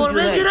one's messing with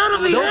your head. Get out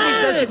of my head.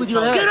 Nobody's messing with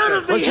your head. Get out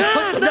of my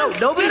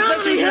head. Nobody's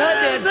messing with your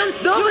head, man.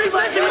 Nobody's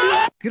messing with your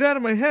head. Get out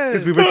of my head.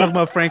 Because we were talking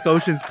about Frank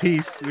Ocean's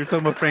piece. We were talking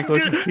about Frank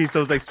Ocean's piece. So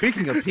I was like,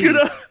 speaking of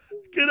peace.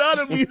 Get out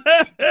of me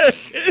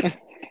head.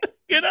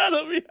 Get out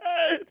of me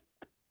head.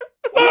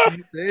 What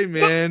you say,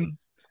 man?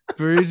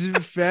 Birds of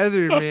a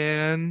feather,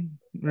 man.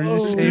 We're the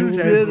same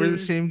type. We're the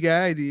same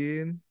guy,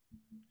 dude.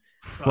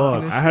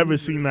 Fuck, I haven't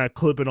seen that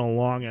clip in a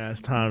long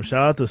ass time.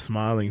 Shout out to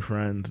Smiling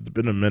Friends. It's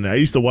been a minute. I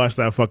used to watch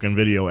that fucking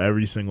video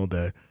every single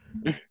day.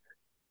 Get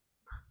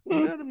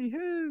out of me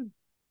head.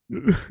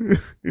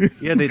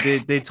 Yeah,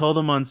 they told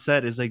him on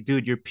set, it's like,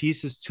 dude, your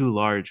piece is too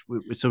large.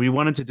 So we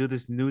wanted to do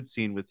this nude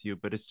scene with you,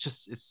 but it's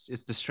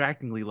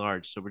distractingly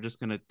large. So we're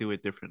just gonna do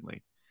it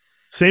differently.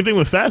 Same thing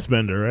with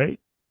Fassbender, right?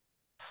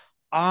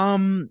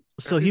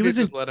 So he was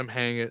just let him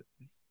hang it.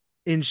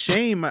 In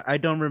Shame. I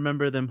don't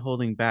remember them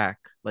holding back.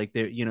 Like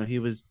he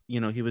was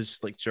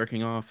just like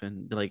jerking off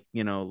and like,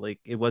 like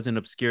it wasn't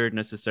obscured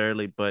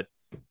necessarily, but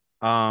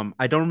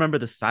I don't remember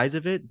the size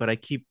of it, but I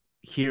keep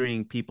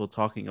hearing people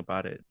talking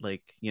about it,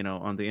 like,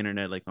 on the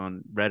internet, like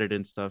on Reddit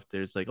and stuff.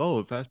 There's like,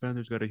 oh,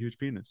 Fassbender's got a huge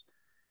penis.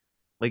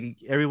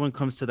 Like everyone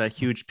comes to that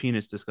huge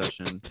penis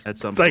discussion at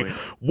some point. Like,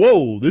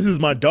 whoa, this is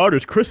my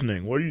daughter's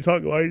christening. What are you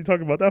talking? Why are you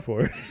talking about that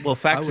for? Well,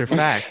 facts are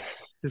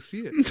facts. To see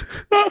it.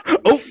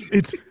 Oh,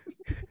 it's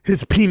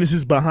his penis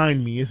is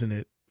behind me, isn't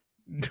it?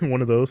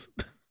 One of those.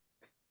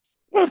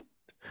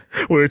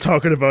 We're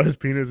talking about his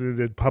penis and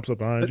it pops up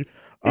behind you.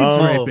 It's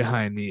right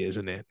behind me,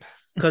 isn't it?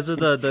 Because of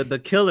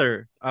the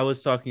killer, I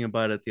was talking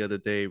about it the other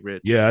day,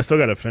 Rich. Yeah, I still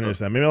gotta finish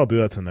that. Maybe I'll do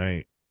that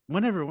tonight.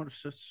 Whenever,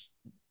 it's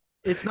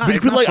not. Because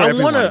It's not like for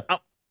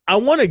I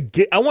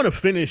want to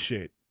finish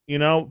it.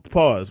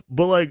 Pause.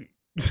 But like,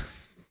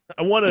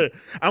 I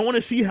want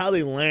to see how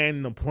they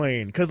land the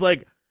plane. Because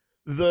like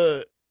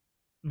the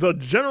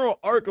general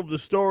arc of the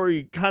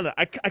story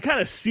I kind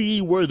of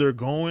see where they're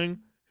going.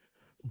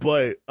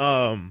 But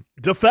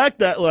the fact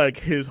that like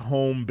his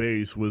home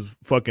base was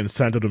fucking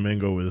Santo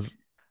Domingo is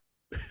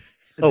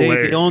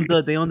they own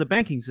the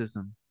banking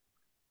system.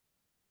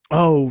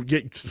 Oh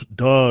yeah,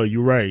 duh.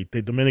 You're right.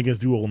 The Dominicans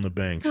do own the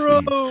banks.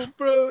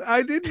 Bro,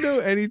 I didn't know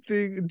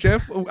anything.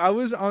 Jeff,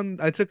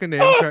 I took an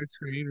Amtrak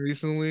train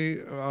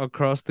recently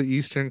across the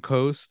eastern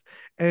coast,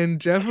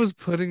 and Jeff was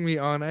putting me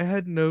on. I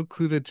had no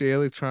clue that Jay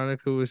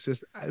Electronica was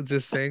just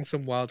saying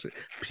some wild shit.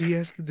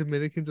 P.S. The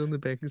Dominicans own the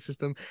banking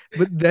system,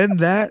 but then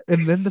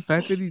the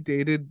fact that he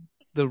dated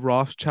the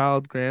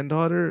Rothschild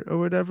granddaughter or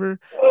whatever.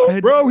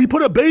 Bro, he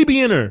put a baby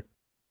in her.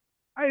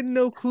 I had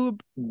no clue.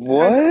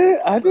 What?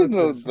 I didn't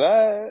know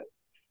that.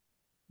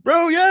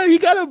 Bro, yeah, he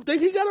got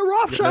a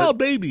Rothschild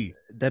baby.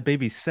 That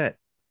baby's set.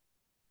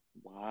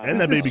 Wow. And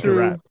that baby can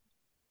rap.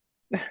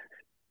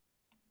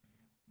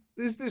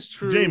 Is this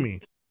true?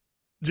 Jamie,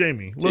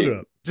 look it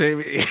up.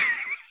 Jamie.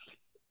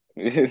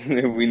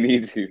 We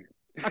need you.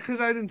 Because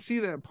I didn't see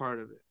that part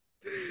of it.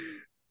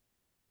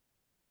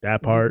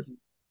 That part.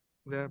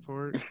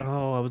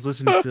 Oh, I was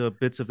listening to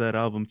bits of that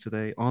album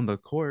today on the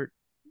court.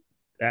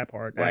 That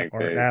part.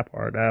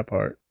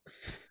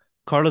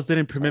 Carlos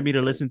didn't permit me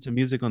to listen to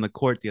music on the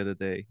court the other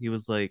day. He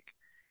was like,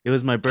 it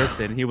was my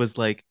birthday, and he was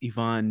like,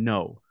 Yvonne,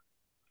 no.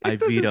 I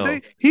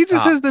veto. He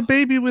just has the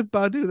baby with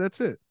Badu.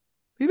 That's it.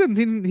 They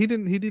didn't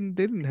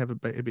have a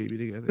baby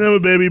together. Have a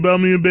baby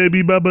about me and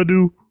baby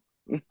Babadu.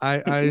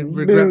 I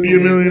regret be a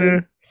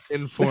millionaire.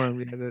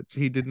 Informed that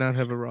he did not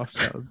have a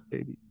Rothschild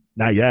baby.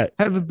 Not yet.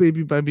 Have a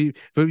baby by me,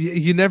 but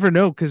you never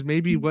know, because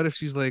maybe what if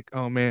she's like,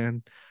 oh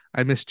man,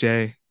 I miss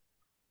Jay.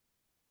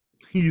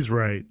 He's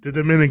right. The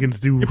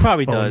Dominicans do. It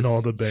probably does.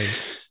 All the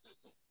banks.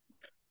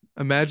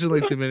 Imagine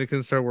like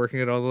Dominicans start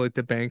working at all the like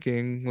the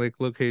banking like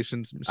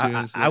locations.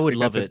 I would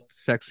love it.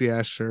 Sexy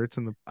ass shirts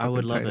and the I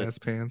would love tight ass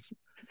pants.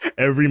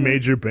 Every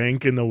major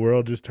bank in the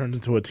world just turns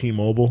into a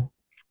T-Mobile.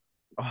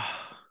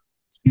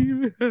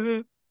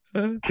 T-Mobile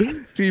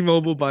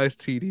buys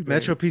TD Bank.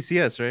 Metro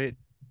PCS, right?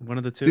 One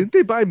of the two. Didn't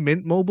they buy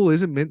Mint Mobile?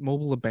 Isn't Mint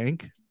Mobile a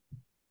bank?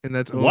 And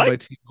that's owned by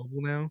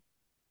T-Mobile now.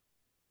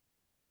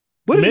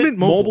 What is Mint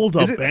Mobile?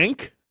 Mobile's a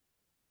bank?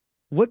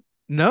 What?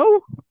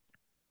 No?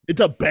 It's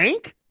a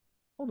bank?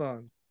 Hold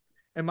on.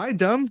 Am I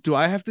dumb? Do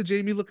I have to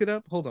Jamie look it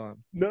up? Hold on.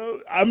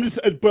 No, I'm just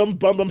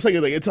I'm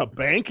saying like it's a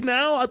bank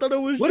now. I thought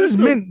it was. What is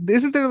Mint?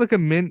 Isn't there like a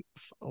Mint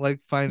like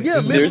finance?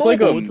 Yeah, Mint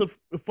Mobile. It's a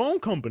phone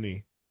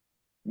company.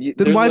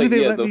 Then why do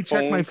they let me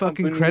check my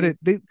fucking credit?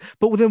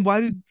 But then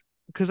why do?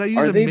 Because I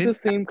use a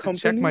Mint to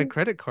check my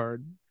credit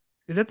card.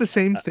 Is that the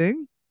same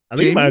thing? I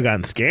think you might have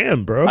gotten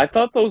scammed, bro. I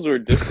thought those were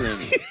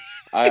different.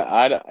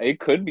 It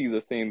could be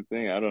the same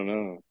thing. I don't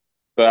know,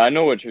 but I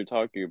know what you're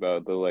talking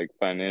about. The like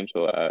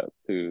financial app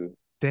too.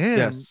 Damn.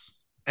 Yes.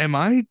 Am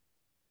I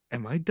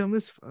dumb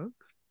as fuck?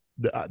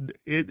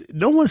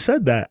 No one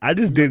said that. I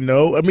just didn't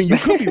know. I mean, you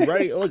could be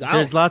right. Look,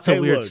 there's lots of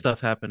weird stuff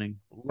happening.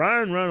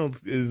 Ryan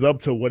Reynolds is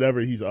up to whatever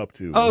he's up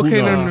to. Oh,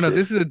 okay, no.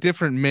 This is a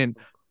different Mint.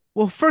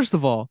 Well, first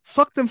of all,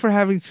 fuck them for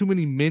having too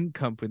many Mint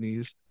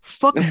companies.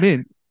 Fuck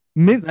Mint.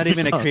 Mint. It's not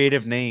even a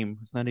creative name.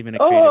 It's not even a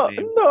creative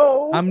name.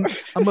 No.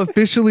 I'm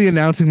officially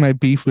announcing my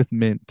beef with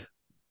Mint.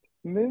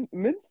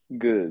 Mint's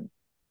good.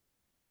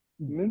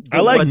 I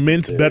like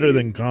Mint better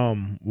than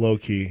gum, low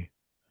key.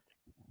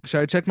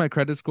 Should I check my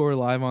credit score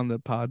live on the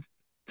pod?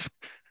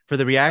 For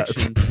the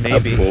reaction, That's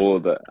maybe.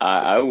 bold.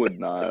 I would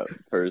not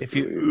If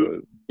you, personally,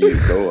 but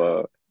you go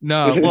up.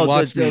 No, well,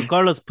 watch me.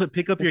 Carlos,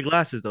 pick up your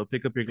glasses though.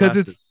 Pick up your Because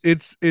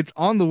glasses. it's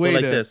on the Go way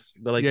like to this.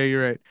 Go like yeah,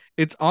 you're right.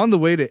 It's on the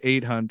way to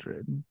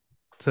 800.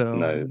 So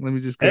Nice. let me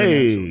just get an actual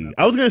Hey, number.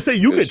 I was gonna say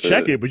you Good could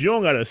check shit. it, but you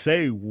don't gotta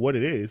say what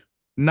it is.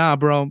 Nah,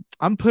 bro,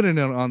 I'm putting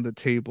it on the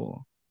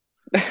table.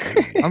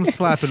 I'm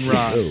slapping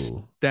Rock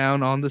Oh.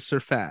 down on the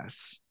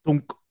surface.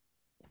 Dunk.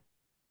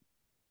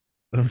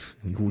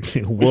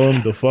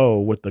 Willem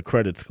Dafoe with the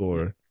credit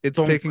score. It's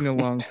Dunk. taking a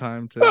long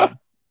time to.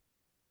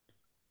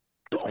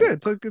 It's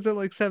good. It's at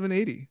like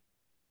 780.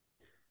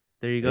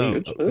 There you go. Hey,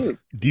 Good shit.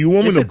 do you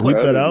want me It's to a quick-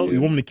 bleep that Proud of out? you.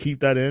 You want me to keep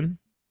that in?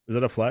 Is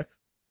that a flex?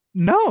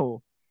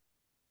 No,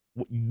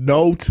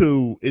 No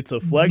to it's a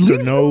flex Leave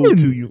or no it in.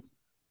 to you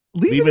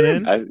leave it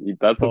in.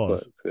 That's a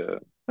Pause. flex. Yeah.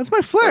 That's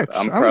my flex.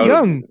 I'm I'm proud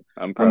young. of you.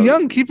 I'm proud I'm of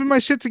young, you. keeping my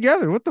shit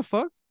together. What the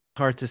fuck?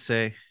 Hard to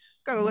say.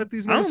 Gotta let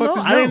these I don't know.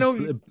 motherfuckers I didn't know.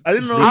 know. I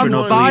didn't know Bleep if or you no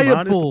wanted to be bleep?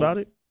 modest Viable. about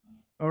it.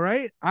 All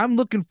right, I'm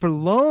looking for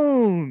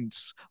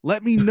loans.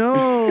 Let me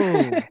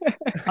know.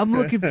 I'm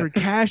looking for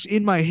cash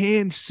in my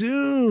hand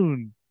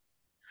soon.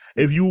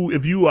 If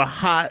you a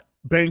hot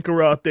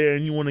banker out there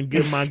and you want to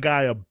give my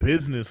guy a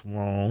business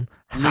loan,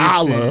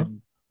 holla.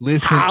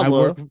 Listen.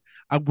 Holla.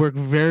 I work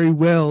very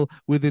well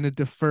within a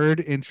deferred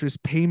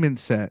interest payment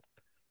set.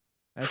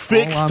 That's all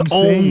Fixed I'm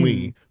only.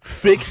 saying.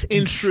 Fixed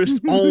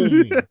interest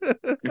only.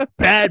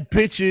 Bad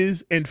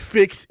bitches and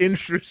fixed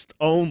interest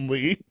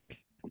only.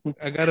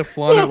 I gotta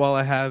flaunt it while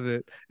I have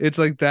it. It's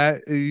like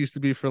that. It used to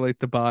be for like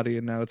the body,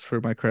 and now it's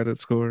for my credit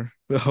score.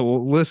 Oh,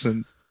 well,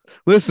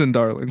 listen,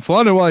 darling,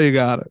 flaunt it while you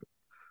got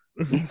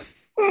it.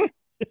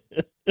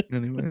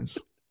 Anyways,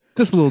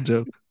 just a little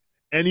joke.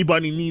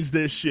 Anybody needs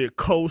this shit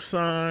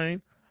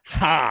cosign,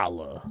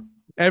 holla.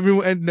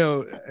 Everyone,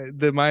 no,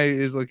 the my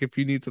is like if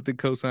you need something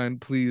cosigned,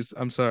 please.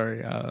 I'm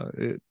sorry,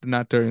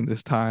 not during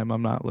this time.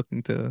 I'm not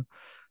looking to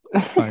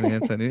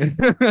finance any.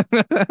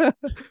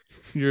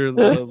 You're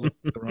the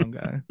wrong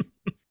guy.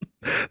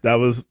 That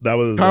was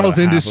Carl's half of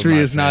industry my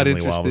is not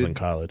family while I was in interested.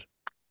 college.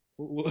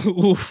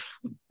 Oof.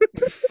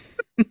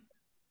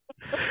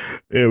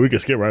 Yeah, we can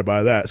skip right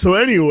by that. So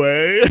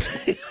anyway,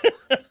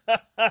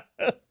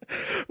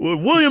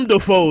 William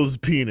Dafoe's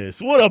penis.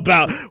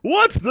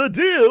 What's the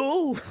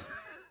deal?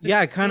 Yeah,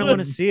 I kind of want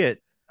to see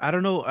it. I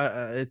don't know.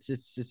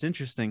 It's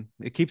interesting.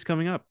 It keeps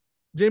coming up.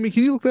 Jamie,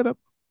 can you look that up?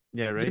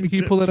 Yeah, right. Jamie, can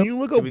you pull that Can up? you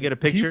look Can up? we get a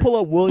Can you picture? pull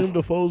up William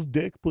Dafoe's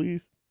dick,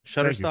 please?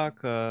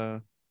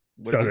 Shutterstock.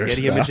 What's it?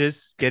 Getty Shutterstock.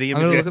 Images. Getty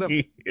I'm gonna look Images. it up.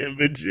 Getty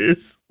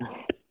Images.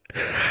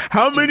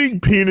 How many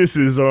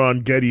penises are on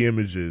Getty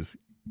Images?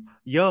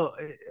 Yo,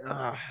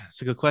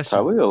 that's a good question.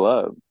 Probably a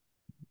lot.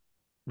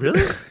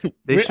 Really?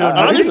 They Man, showed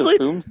I would honestly,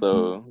 assume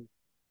so.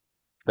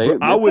 I would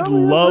probably have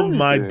love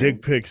my everything.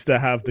 dick pics to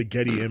have the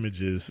Getty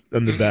Images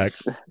in the back.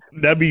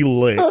 That'd be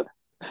lit.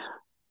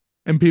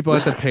 And people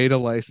have to pay to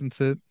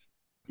license it.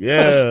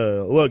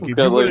 Yeah, look, if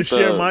got, you're gonna like,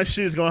 share the- my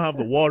shit, it's gonna have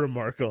the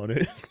watermark on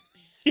it.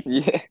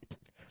 Yeah.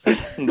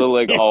 The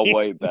like all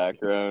white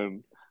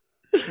background.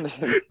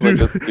 It's Dude,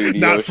 like a studio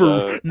not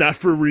for shot. not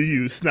for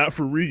reuse, not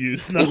for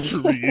reuse, not for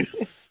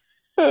reuse.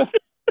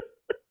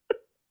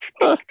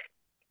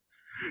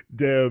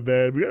 Damn,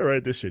 man, we gotta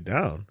write this shit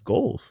down.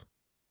 Goals.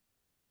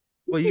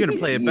 Well, you're gonna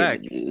play it back.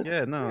 Yeah.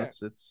 Yeah, no, Yeah.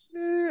 it's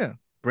Yeah.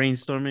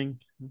 brainstorming.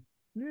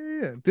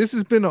 Yeah. This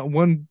has been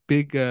one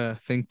big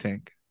think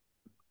tank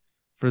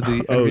for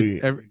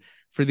the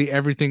for the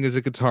everything is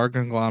a guitar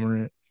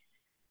conglomerate.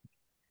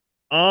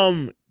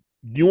 Do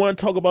you want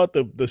to talk about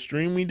the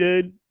stream we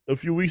did a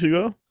few weeks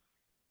ago,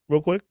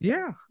 real quick?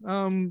 Yeah.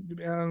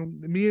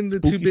 Me and the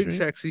Spooky two big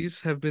stream?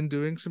 sexies have been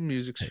doing some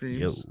music streams.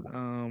 Yo.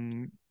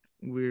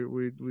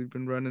 We've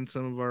been running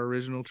some of our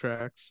original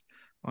tracks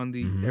on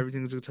the Mhm.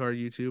 Everything's Guitar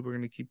YouTube. We're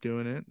gonna keep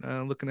doing it.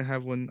 Looking to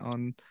have one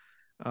on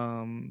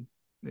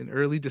in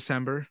early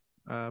December,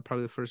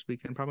 probably the first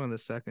weekend, probably on the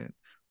second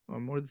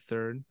or the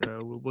third.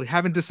 We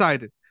haven't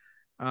decided.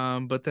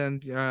 But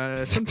then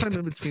sometime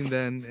in between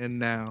then and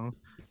now,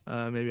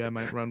 maybe I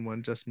might run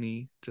one just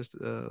me, just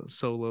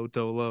solo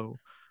dolo.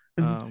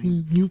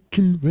 You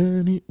can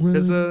run it.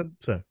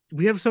 Sorry.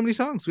 We have so many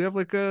songs. We have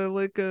like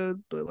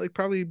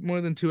probably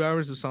more than 2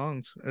 hours of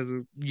songs as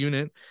a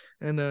unit,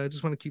 and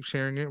just want to keep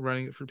sharing it,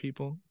 running it for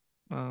people.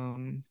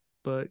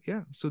 But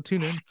yeah, so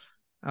tune in,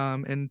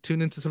 and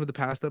tune into some of the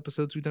past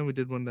episodes we've done. We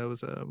did one that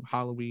was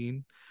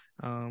Halloween,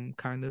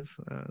 kind of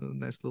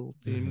nice little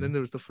theme. Then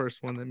there was the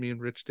first one that me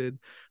and Rich did,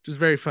 which was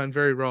very fun,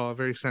 very raw,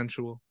 very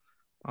sensual.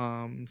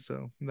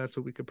 So that's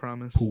what we could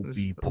promise.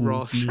 Poopy,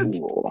 Raw,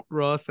 poopy.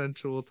 raw,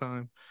 sensual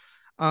time.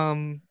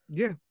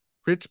 Yeah.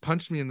 Rich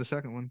punched me in the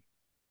second one.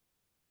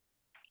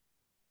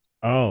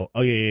 Oh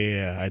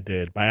yeah, I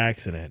did by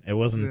accident. It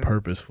wasn't Yeah.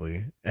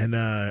 purposefully, and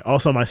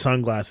also my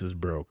sunglasses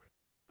broke.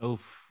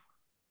 Oof.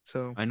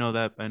 So I know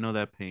that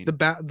pain.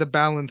 the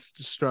balance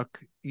just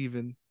struck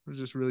even. It was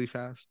just really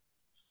fast.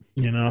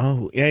 You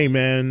know, hey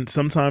man,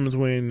 sometimes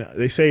when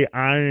they say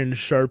iron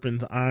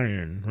sharpens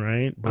iron,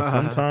 right? But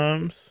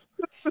sometimes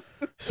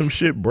some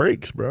shit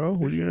breaks, bro.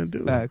 What are you gonna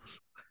do? Facts.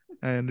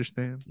 I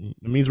understand.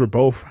 It means we're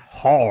both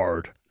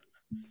hard.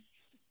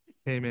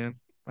 Hey man,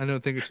 I know a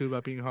thing or two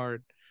about being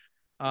hard.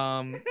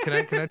 Can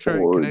I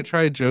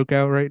try a joke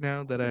out right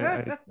now that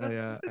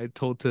I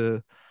told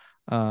to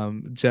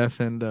Jeff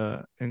and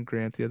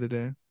Grant the other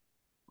day?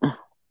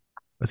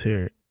 Let's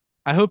hear it.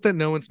 I hope that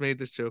no one's made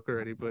this joke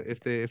already, but if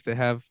they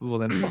have, well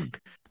then fuck.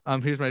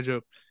 Here's my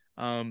joke.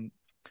 They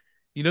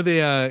got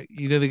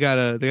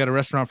a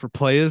restaurant for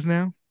players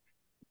now.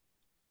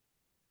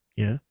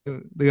 Yeah.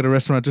 They got a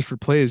restaurant just for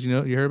players. You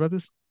heard about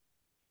this?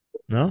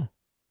 No.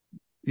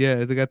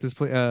 Yeah, they got this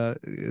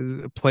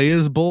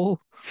players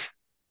bowl.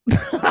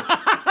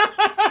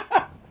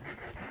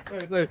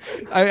 Sorry.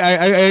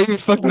 I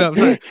fucked it up.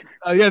 Sorry.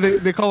 Yeah,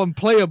 they call them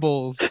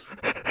playables.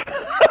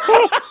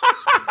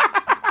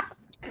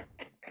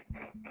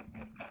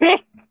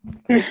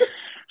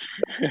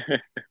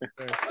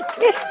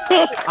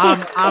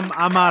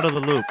 I'm out of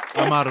the loop.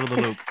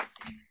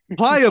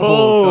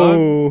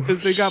 Pliables,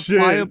 because they got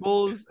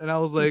pliables, and I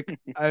was like,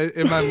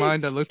 in my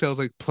mind, I was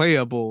like,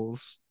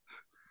 playables.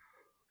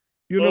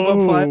 You know about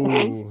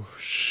pliables?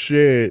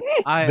 Shit.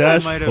 I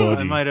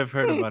might have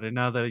heard about it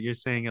now that you're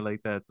saying it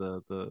like that.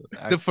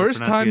 The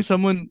first time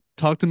someone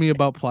talked to me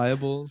about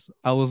pliables,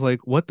 I was like,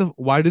 why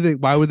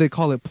would they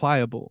call it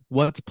pliable?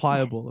 What's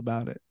pliable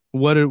about it?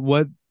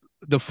 What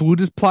the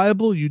food is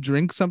pliable? You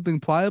drink something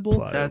pliable?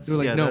 That's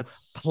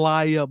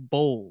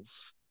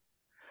pliables.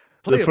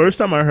 The first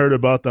time I heard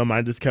about them,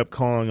 I just kept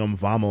calling them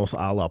Vamos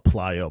a la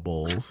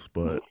Playables,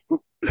 but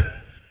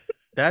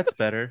that's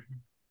better.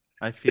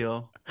 I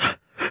feel.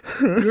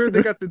 You heard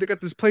they got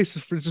this place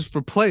just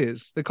for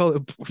players. They call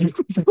it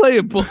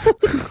Playable.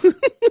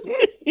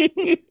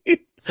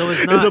 So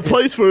it's a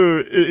place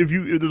for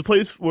there's a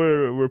place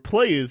where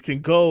players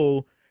can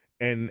go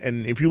and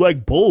if you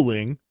like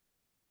bowling,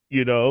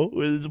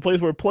 it's a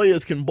place where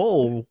players can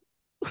bowl.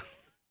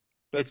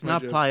 It's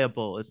not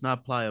pliable. It's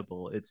not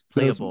pliable. It's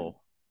playable.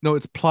 No,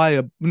 it's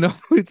pliable. No,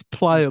 it's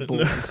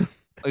pliable.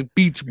 Like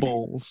beach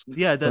bowls.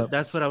 Yeah,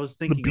 that's what I was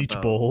thinking. The beach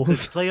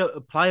bowls.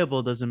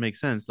 Pliable doesn't make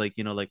sense. Like,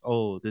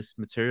 oh, this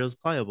material is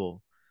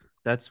pliable.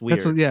 That's weird.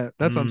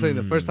 That's what I'm saying.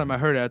 The first time I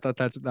heard it, I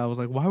thought I was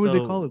like, why would they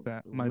call it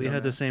that? We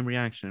had the same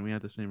reaction.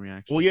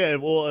 Well, yeah.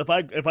 Well, if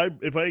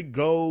I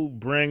go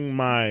bring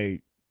my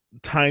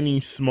tiny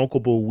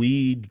smokable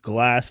weed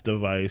glass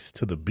device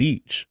to the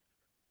beach,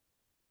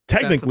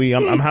 technically,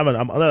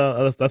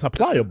 that's a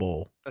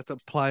pliable. That's a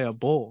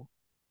pliable.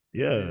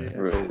 Yeah.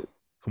 Right.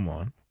 Come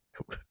on.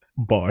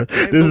 Bar.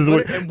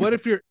 What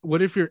if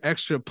you're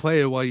extra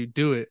player while you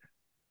do it?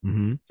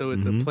 Mm-hmm. So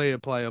it's a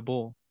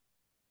pliable.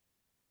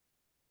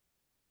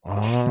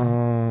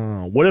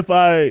 What if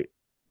I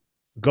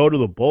go to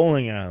the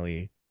bowling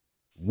alley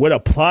with a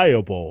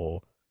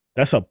pliable?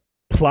 That's a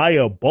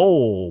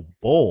pliable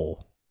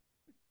bowl.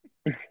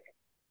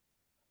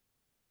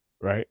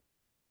 Right?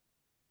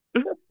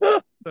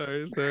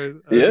 Sorry.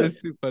 Yeah. It's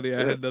too funny.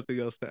 I had nothing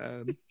else to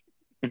add.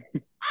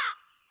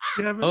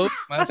 Oh,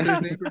 my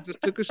upstairs neighbor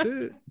just took a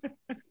shit.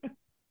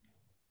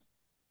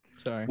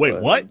 Sorry.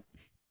 Wait, what?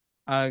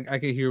 I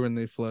can hear when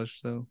they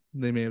flush, so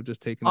they may have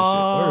just taken a shit.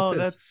 Oh,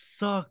 that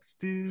sucks,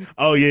 dude.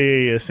 Oh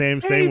yeah. Same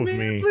with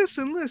me.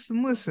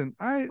 Listen.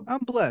 I'm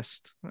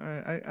blessed. All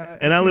right,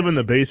 I live in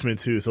the basement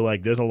too, so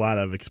like there's a lot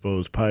of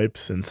exposed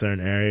pipes in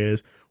certain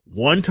areas.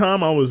 One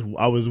time I was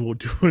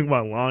doing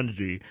my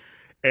laundry,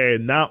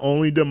 and not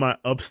only did my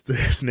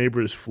upstairs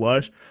neighbors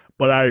flush,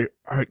 but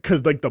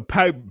because like the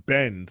pipe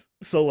bends,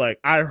 so like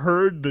I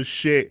heard the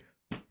shit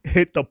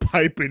hit the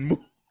pipe and move.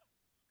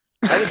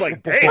 I was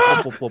like,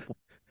 damn.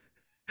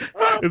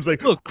 It was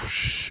like, look.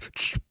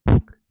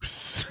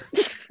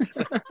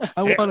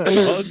 I want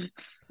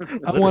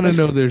to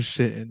know they're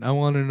shitting. I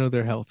want to know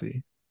they're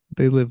healthy.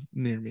 They live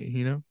near me,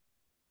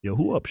 Yo,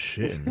 who up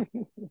shitting?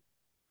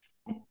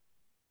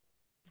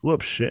 Who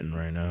up shitting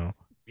right now?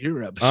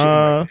 You're up shitting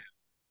right now.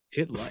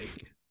 Hit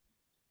like.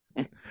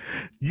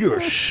 You're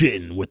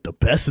shitting with the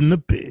best in the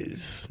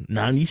biz.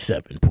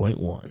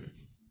 97.1.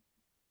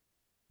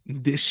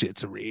 This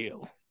shit's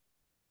real.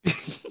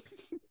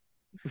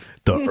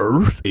 The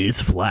earth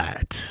is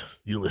flat.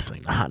 You're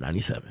listening to Hot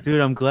 97. Dude,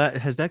 I'm glad.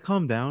 Has that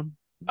calmed down?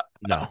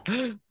 No.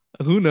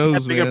 Who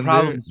knows, we have bigger man?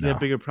 problems. We have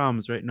bigger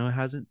problems, right? No, it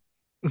hasn't.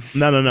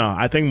 No.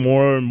 I think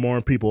more and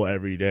more people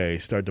every day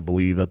start to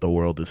believe that the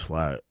world is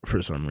flat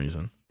for some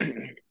reason.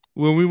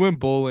 When we went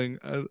bowling,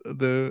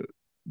 I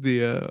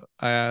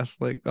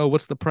asked like, oh,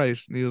 what's the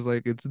price? And he was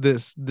like, it's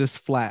this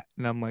flat.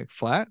 And I'm like,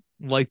 flat?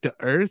 Like the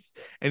earth?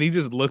 And he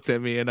just looked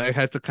at me, and I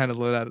had to kind of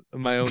let out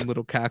my own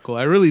little cackle.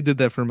 I really did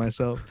that for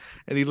myself.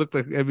 And he looked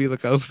at me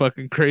like I was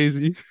fucking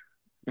crazy.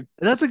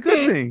 That's a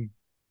good thing.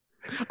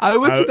 I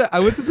went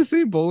to the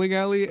same bowling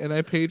alley, and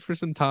I paid for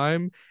some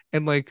time,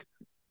 and like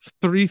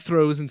 3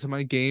 throws into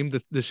my game,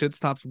 the shit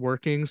stops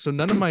working. So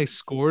none of my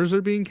scores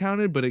are being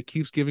counted, but it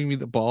keeps giving me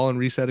the ball and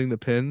resetting the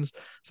pins.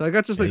 So I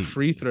got just like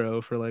free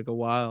throw for like a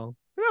while.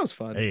 That was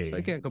fun. So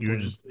I can't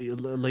complain. You're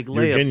like you're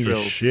layup getting drills.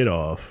 your shit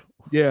off.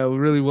 Yeah, it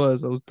really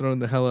was. I was throwing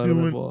the hell out of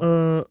the ball.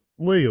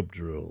 Layup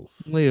drills.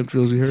 Layup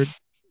drills, you heard?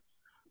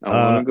 I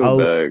want to go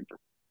back.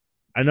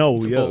 I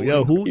know, To yo,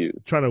 bowling. who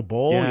Cute. trying to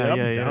bowl? Yeah, I'm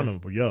yeah, down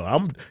yeah.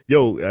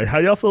 to, how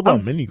y'all feel about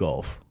I'm- mini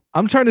golf?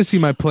 I'm trying to see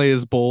my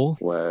players bowl.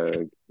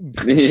 Swag.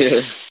 Yeah.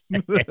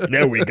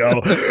 There we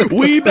go.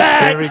 We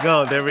back. There we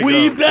go. There we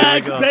We go.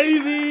 back, There we go.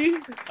 baby.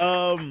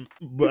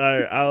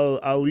 But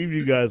I'll leave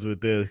you guys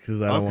with this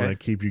because I don't want to Okay.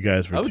 keep you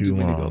guys I for would too do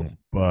mini long. golf.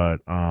 But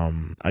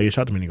I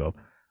shout to mini golf.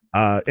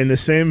 In the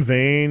same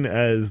vein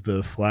as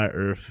the flat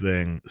Earth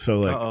thing. So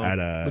like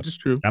Uh-oh. Which is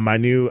true. at my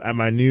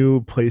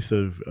new place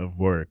of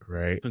work,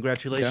 right?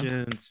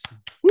 Congratulations.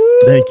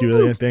 Thank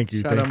you, thank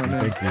you, Shout out, thank my you,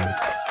 man.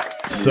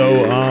 thank you.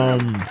 So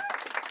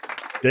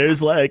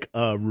there's like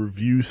a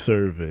review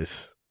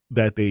service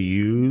that they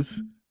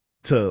use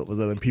to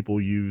then people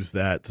use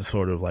that to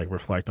sort of like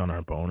reflect on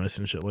our bonus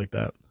and shit like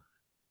that.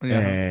 Yeah.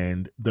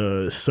 And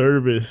the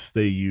service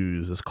they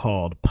use is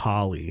called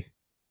Poly.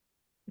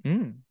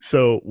 Mm.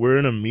 So we're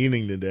in a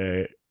meeting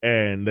today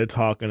and they're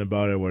talking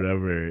about it,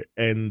 whatever.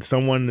 And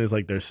someone is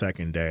like their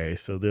second day.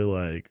 So they're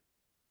like,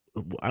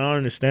 I don't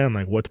understand,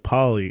 like, what's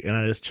poly? And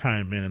I just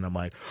chime in and I'm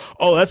like,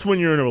 oh, that's when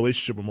you're in a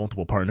relationship with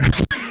multiple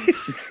partners.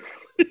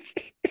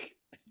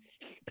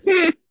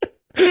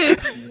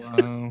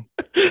 Wow.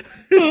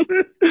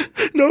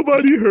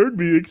 Nobody heard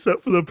me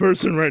except for the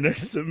person right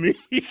next to me.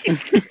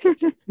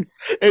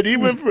 And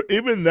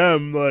even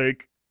them,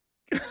 like,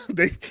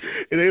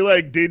 they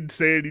like didn't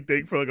say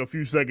anything for like a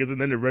few seconds and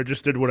then it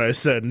registered what I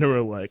said and they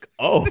were like,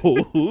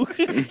 oh.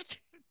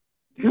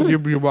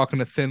 You're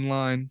walking a thin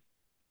line.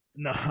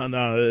 No,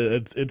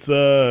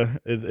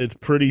 it's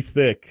pretty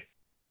thick.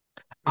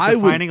 I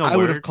would Defining a have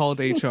word? called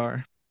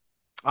HR.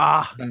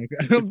 Ah.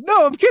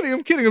 No, I'm kidding.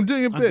 I'm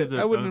doing a I bit. did it.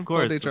 I wouldn't Of have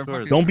course, called of HR.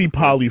 course. Don't be Of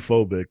course.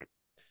 polyphobic.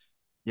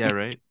 Yeah,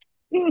 right.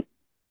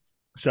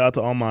 Shout out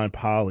to all my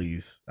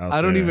polys out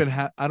I don't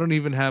there.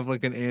 even have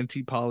like an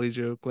anti-poly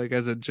joke, like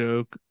as a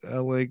joke.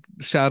 Like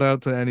shout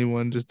out to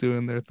anyone just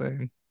doing their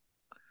thing.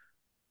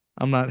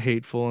 I'm not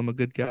hateful. I'm a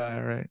good guy.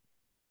 All right.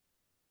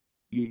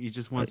 You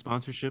just want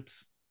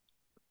sponsorships?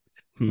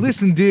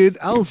 Listen, dude,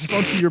 I'll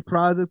sponsor your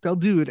product. I'll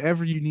do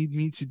whatever you need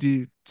me to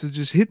do. So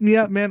just hit me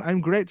up, man. I'm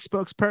a great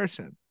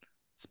spokesperson.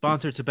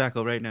 Sponsor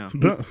tobacco right now.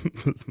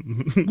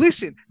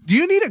 Listen, do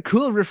you need a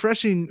cool,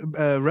 refreshing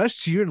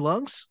rush to your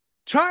lungs?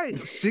 Try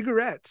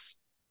cigarettes.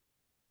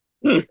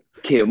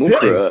 Camel Hey.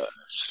 Crush.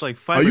 It's like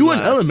Are you an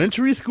fiberglass.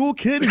 elementary school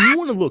kid and you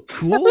want to look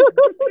cool?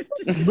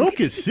 Smoke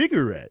a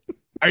cigarette.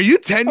 Are you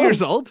 10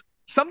 years old?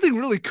 Something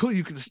really cool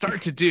you can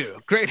start to do.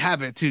 Great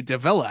habit to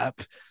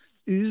develop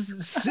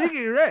is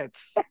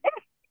cigarettes.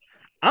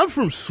 I'm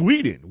from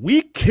Sweden.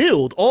 We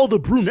killed all the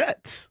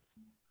brunettes.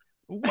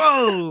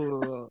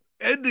 Whoa.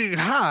 Ending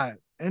hot.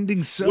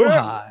 Ending so Where-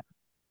 hot.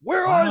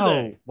 Where are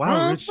they? Wow,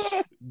 Huh? Rich.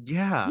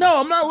 Yeah.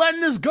 No, I'm not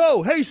letting this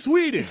go. Hey,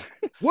 Sweden,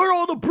 where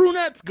all the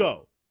brunettes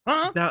go?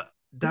 Huh?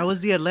 That was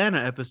the Atlanta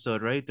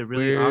episode, right? The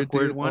really Where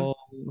awkward did one. all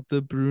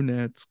the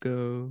brunettes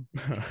go?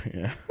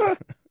 Yeah.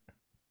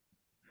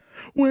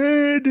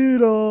 Where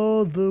did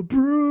all the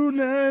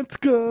brunettes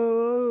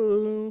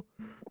go?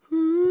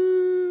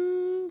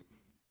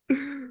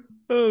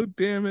 Oh,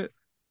 damn it.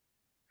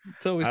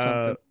 It's always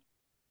something.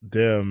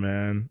 Damn,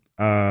 man.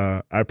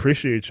 I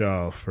appreciate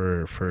y'all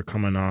for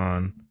coming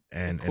on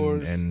and Of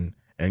course.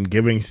 and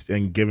giving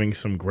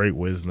some great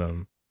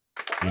wisdom.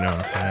 You know what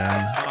I'm saying?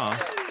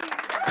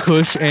 Aw.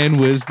 Kush and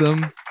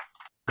wisdom.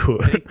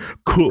 Kush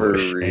For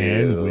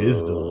and real.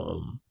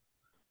 wisdom.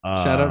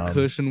 Shout out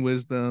Kush and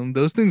wisdom.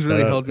 Those things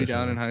really shout out held me Kush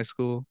down and in high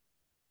school.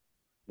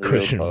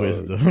 Kush and Real talk.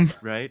 wisdom.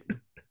 Right?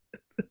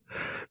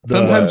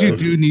 Sometimes you The-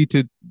 do need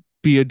to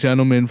be a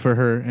gentleman for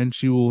her, and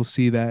she will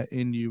see that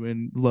in you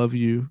and love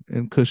you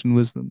and Kush and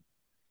wisdom.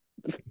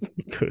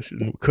 Kush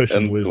and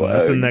And wisdom.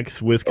 That's the swag.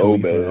 next Wiz Oh,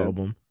 Khalifa man.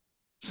 album.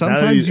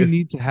 Sometimes you it's-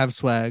 need to have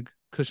swag.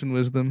 Kush and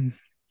wisdom.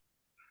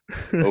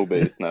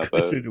 Obey, snap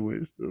Kush out. and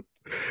wisdom.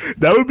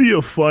 That would be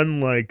a fun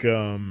like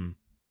a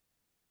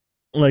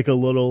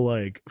little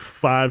like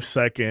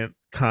 5-second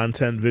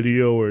content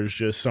video where it's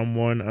just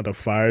someone at a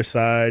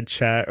fireside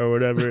chat or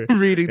whatever.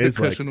 Reading the It's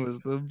Kush like- and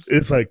wisdoms.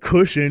 It's like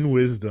Kush and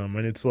wisdom,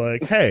 and it's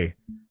like, hey,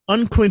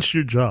 unclench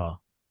your jaw.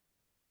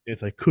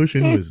 It's like Kush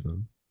and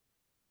wisdom.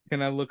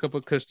 Can I look up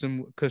a Kush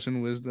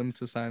and wisdom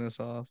to sign us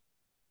off?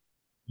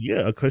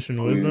 Yeah, a Kush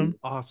and wisdom.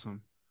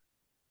 Awesome.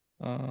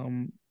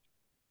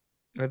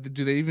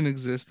 Do they even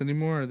exist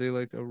anymore? Are they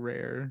like a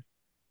rare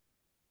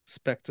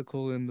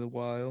spectacle in the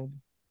wild?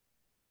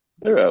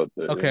 They're out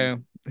there. Okay,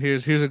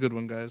 here's a good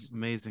one, guys.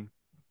 Amazing.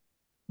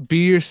 Be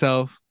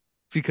yourself,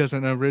 because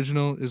an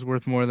original is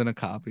worth more than a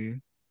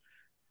copy.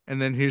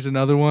 And then here's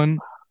another one.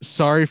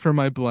 Sorry for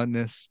my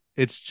bluntness.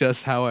 It's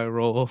just how I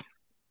roll.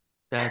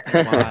 That's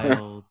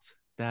wild.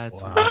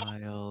 That's Wow.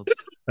 wild.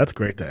 That's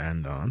great to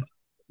end on.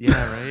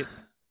 Yeah, right?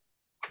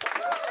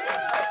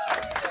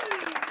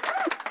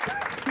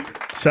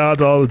 Shout out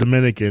to all the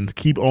Dominicans.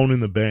 Keep owning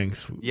the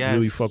banks. Yes.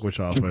 Really fuck with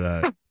y'all for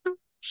that.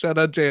 Shout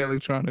out J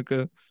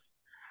Electronica.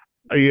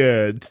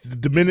 Yeah,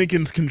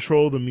 Dominicans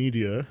control the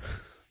media.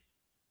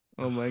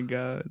 Oh my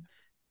god.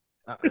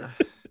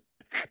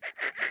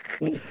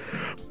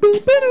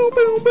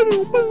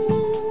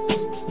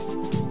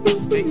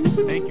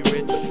 Thank you,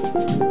 Rich.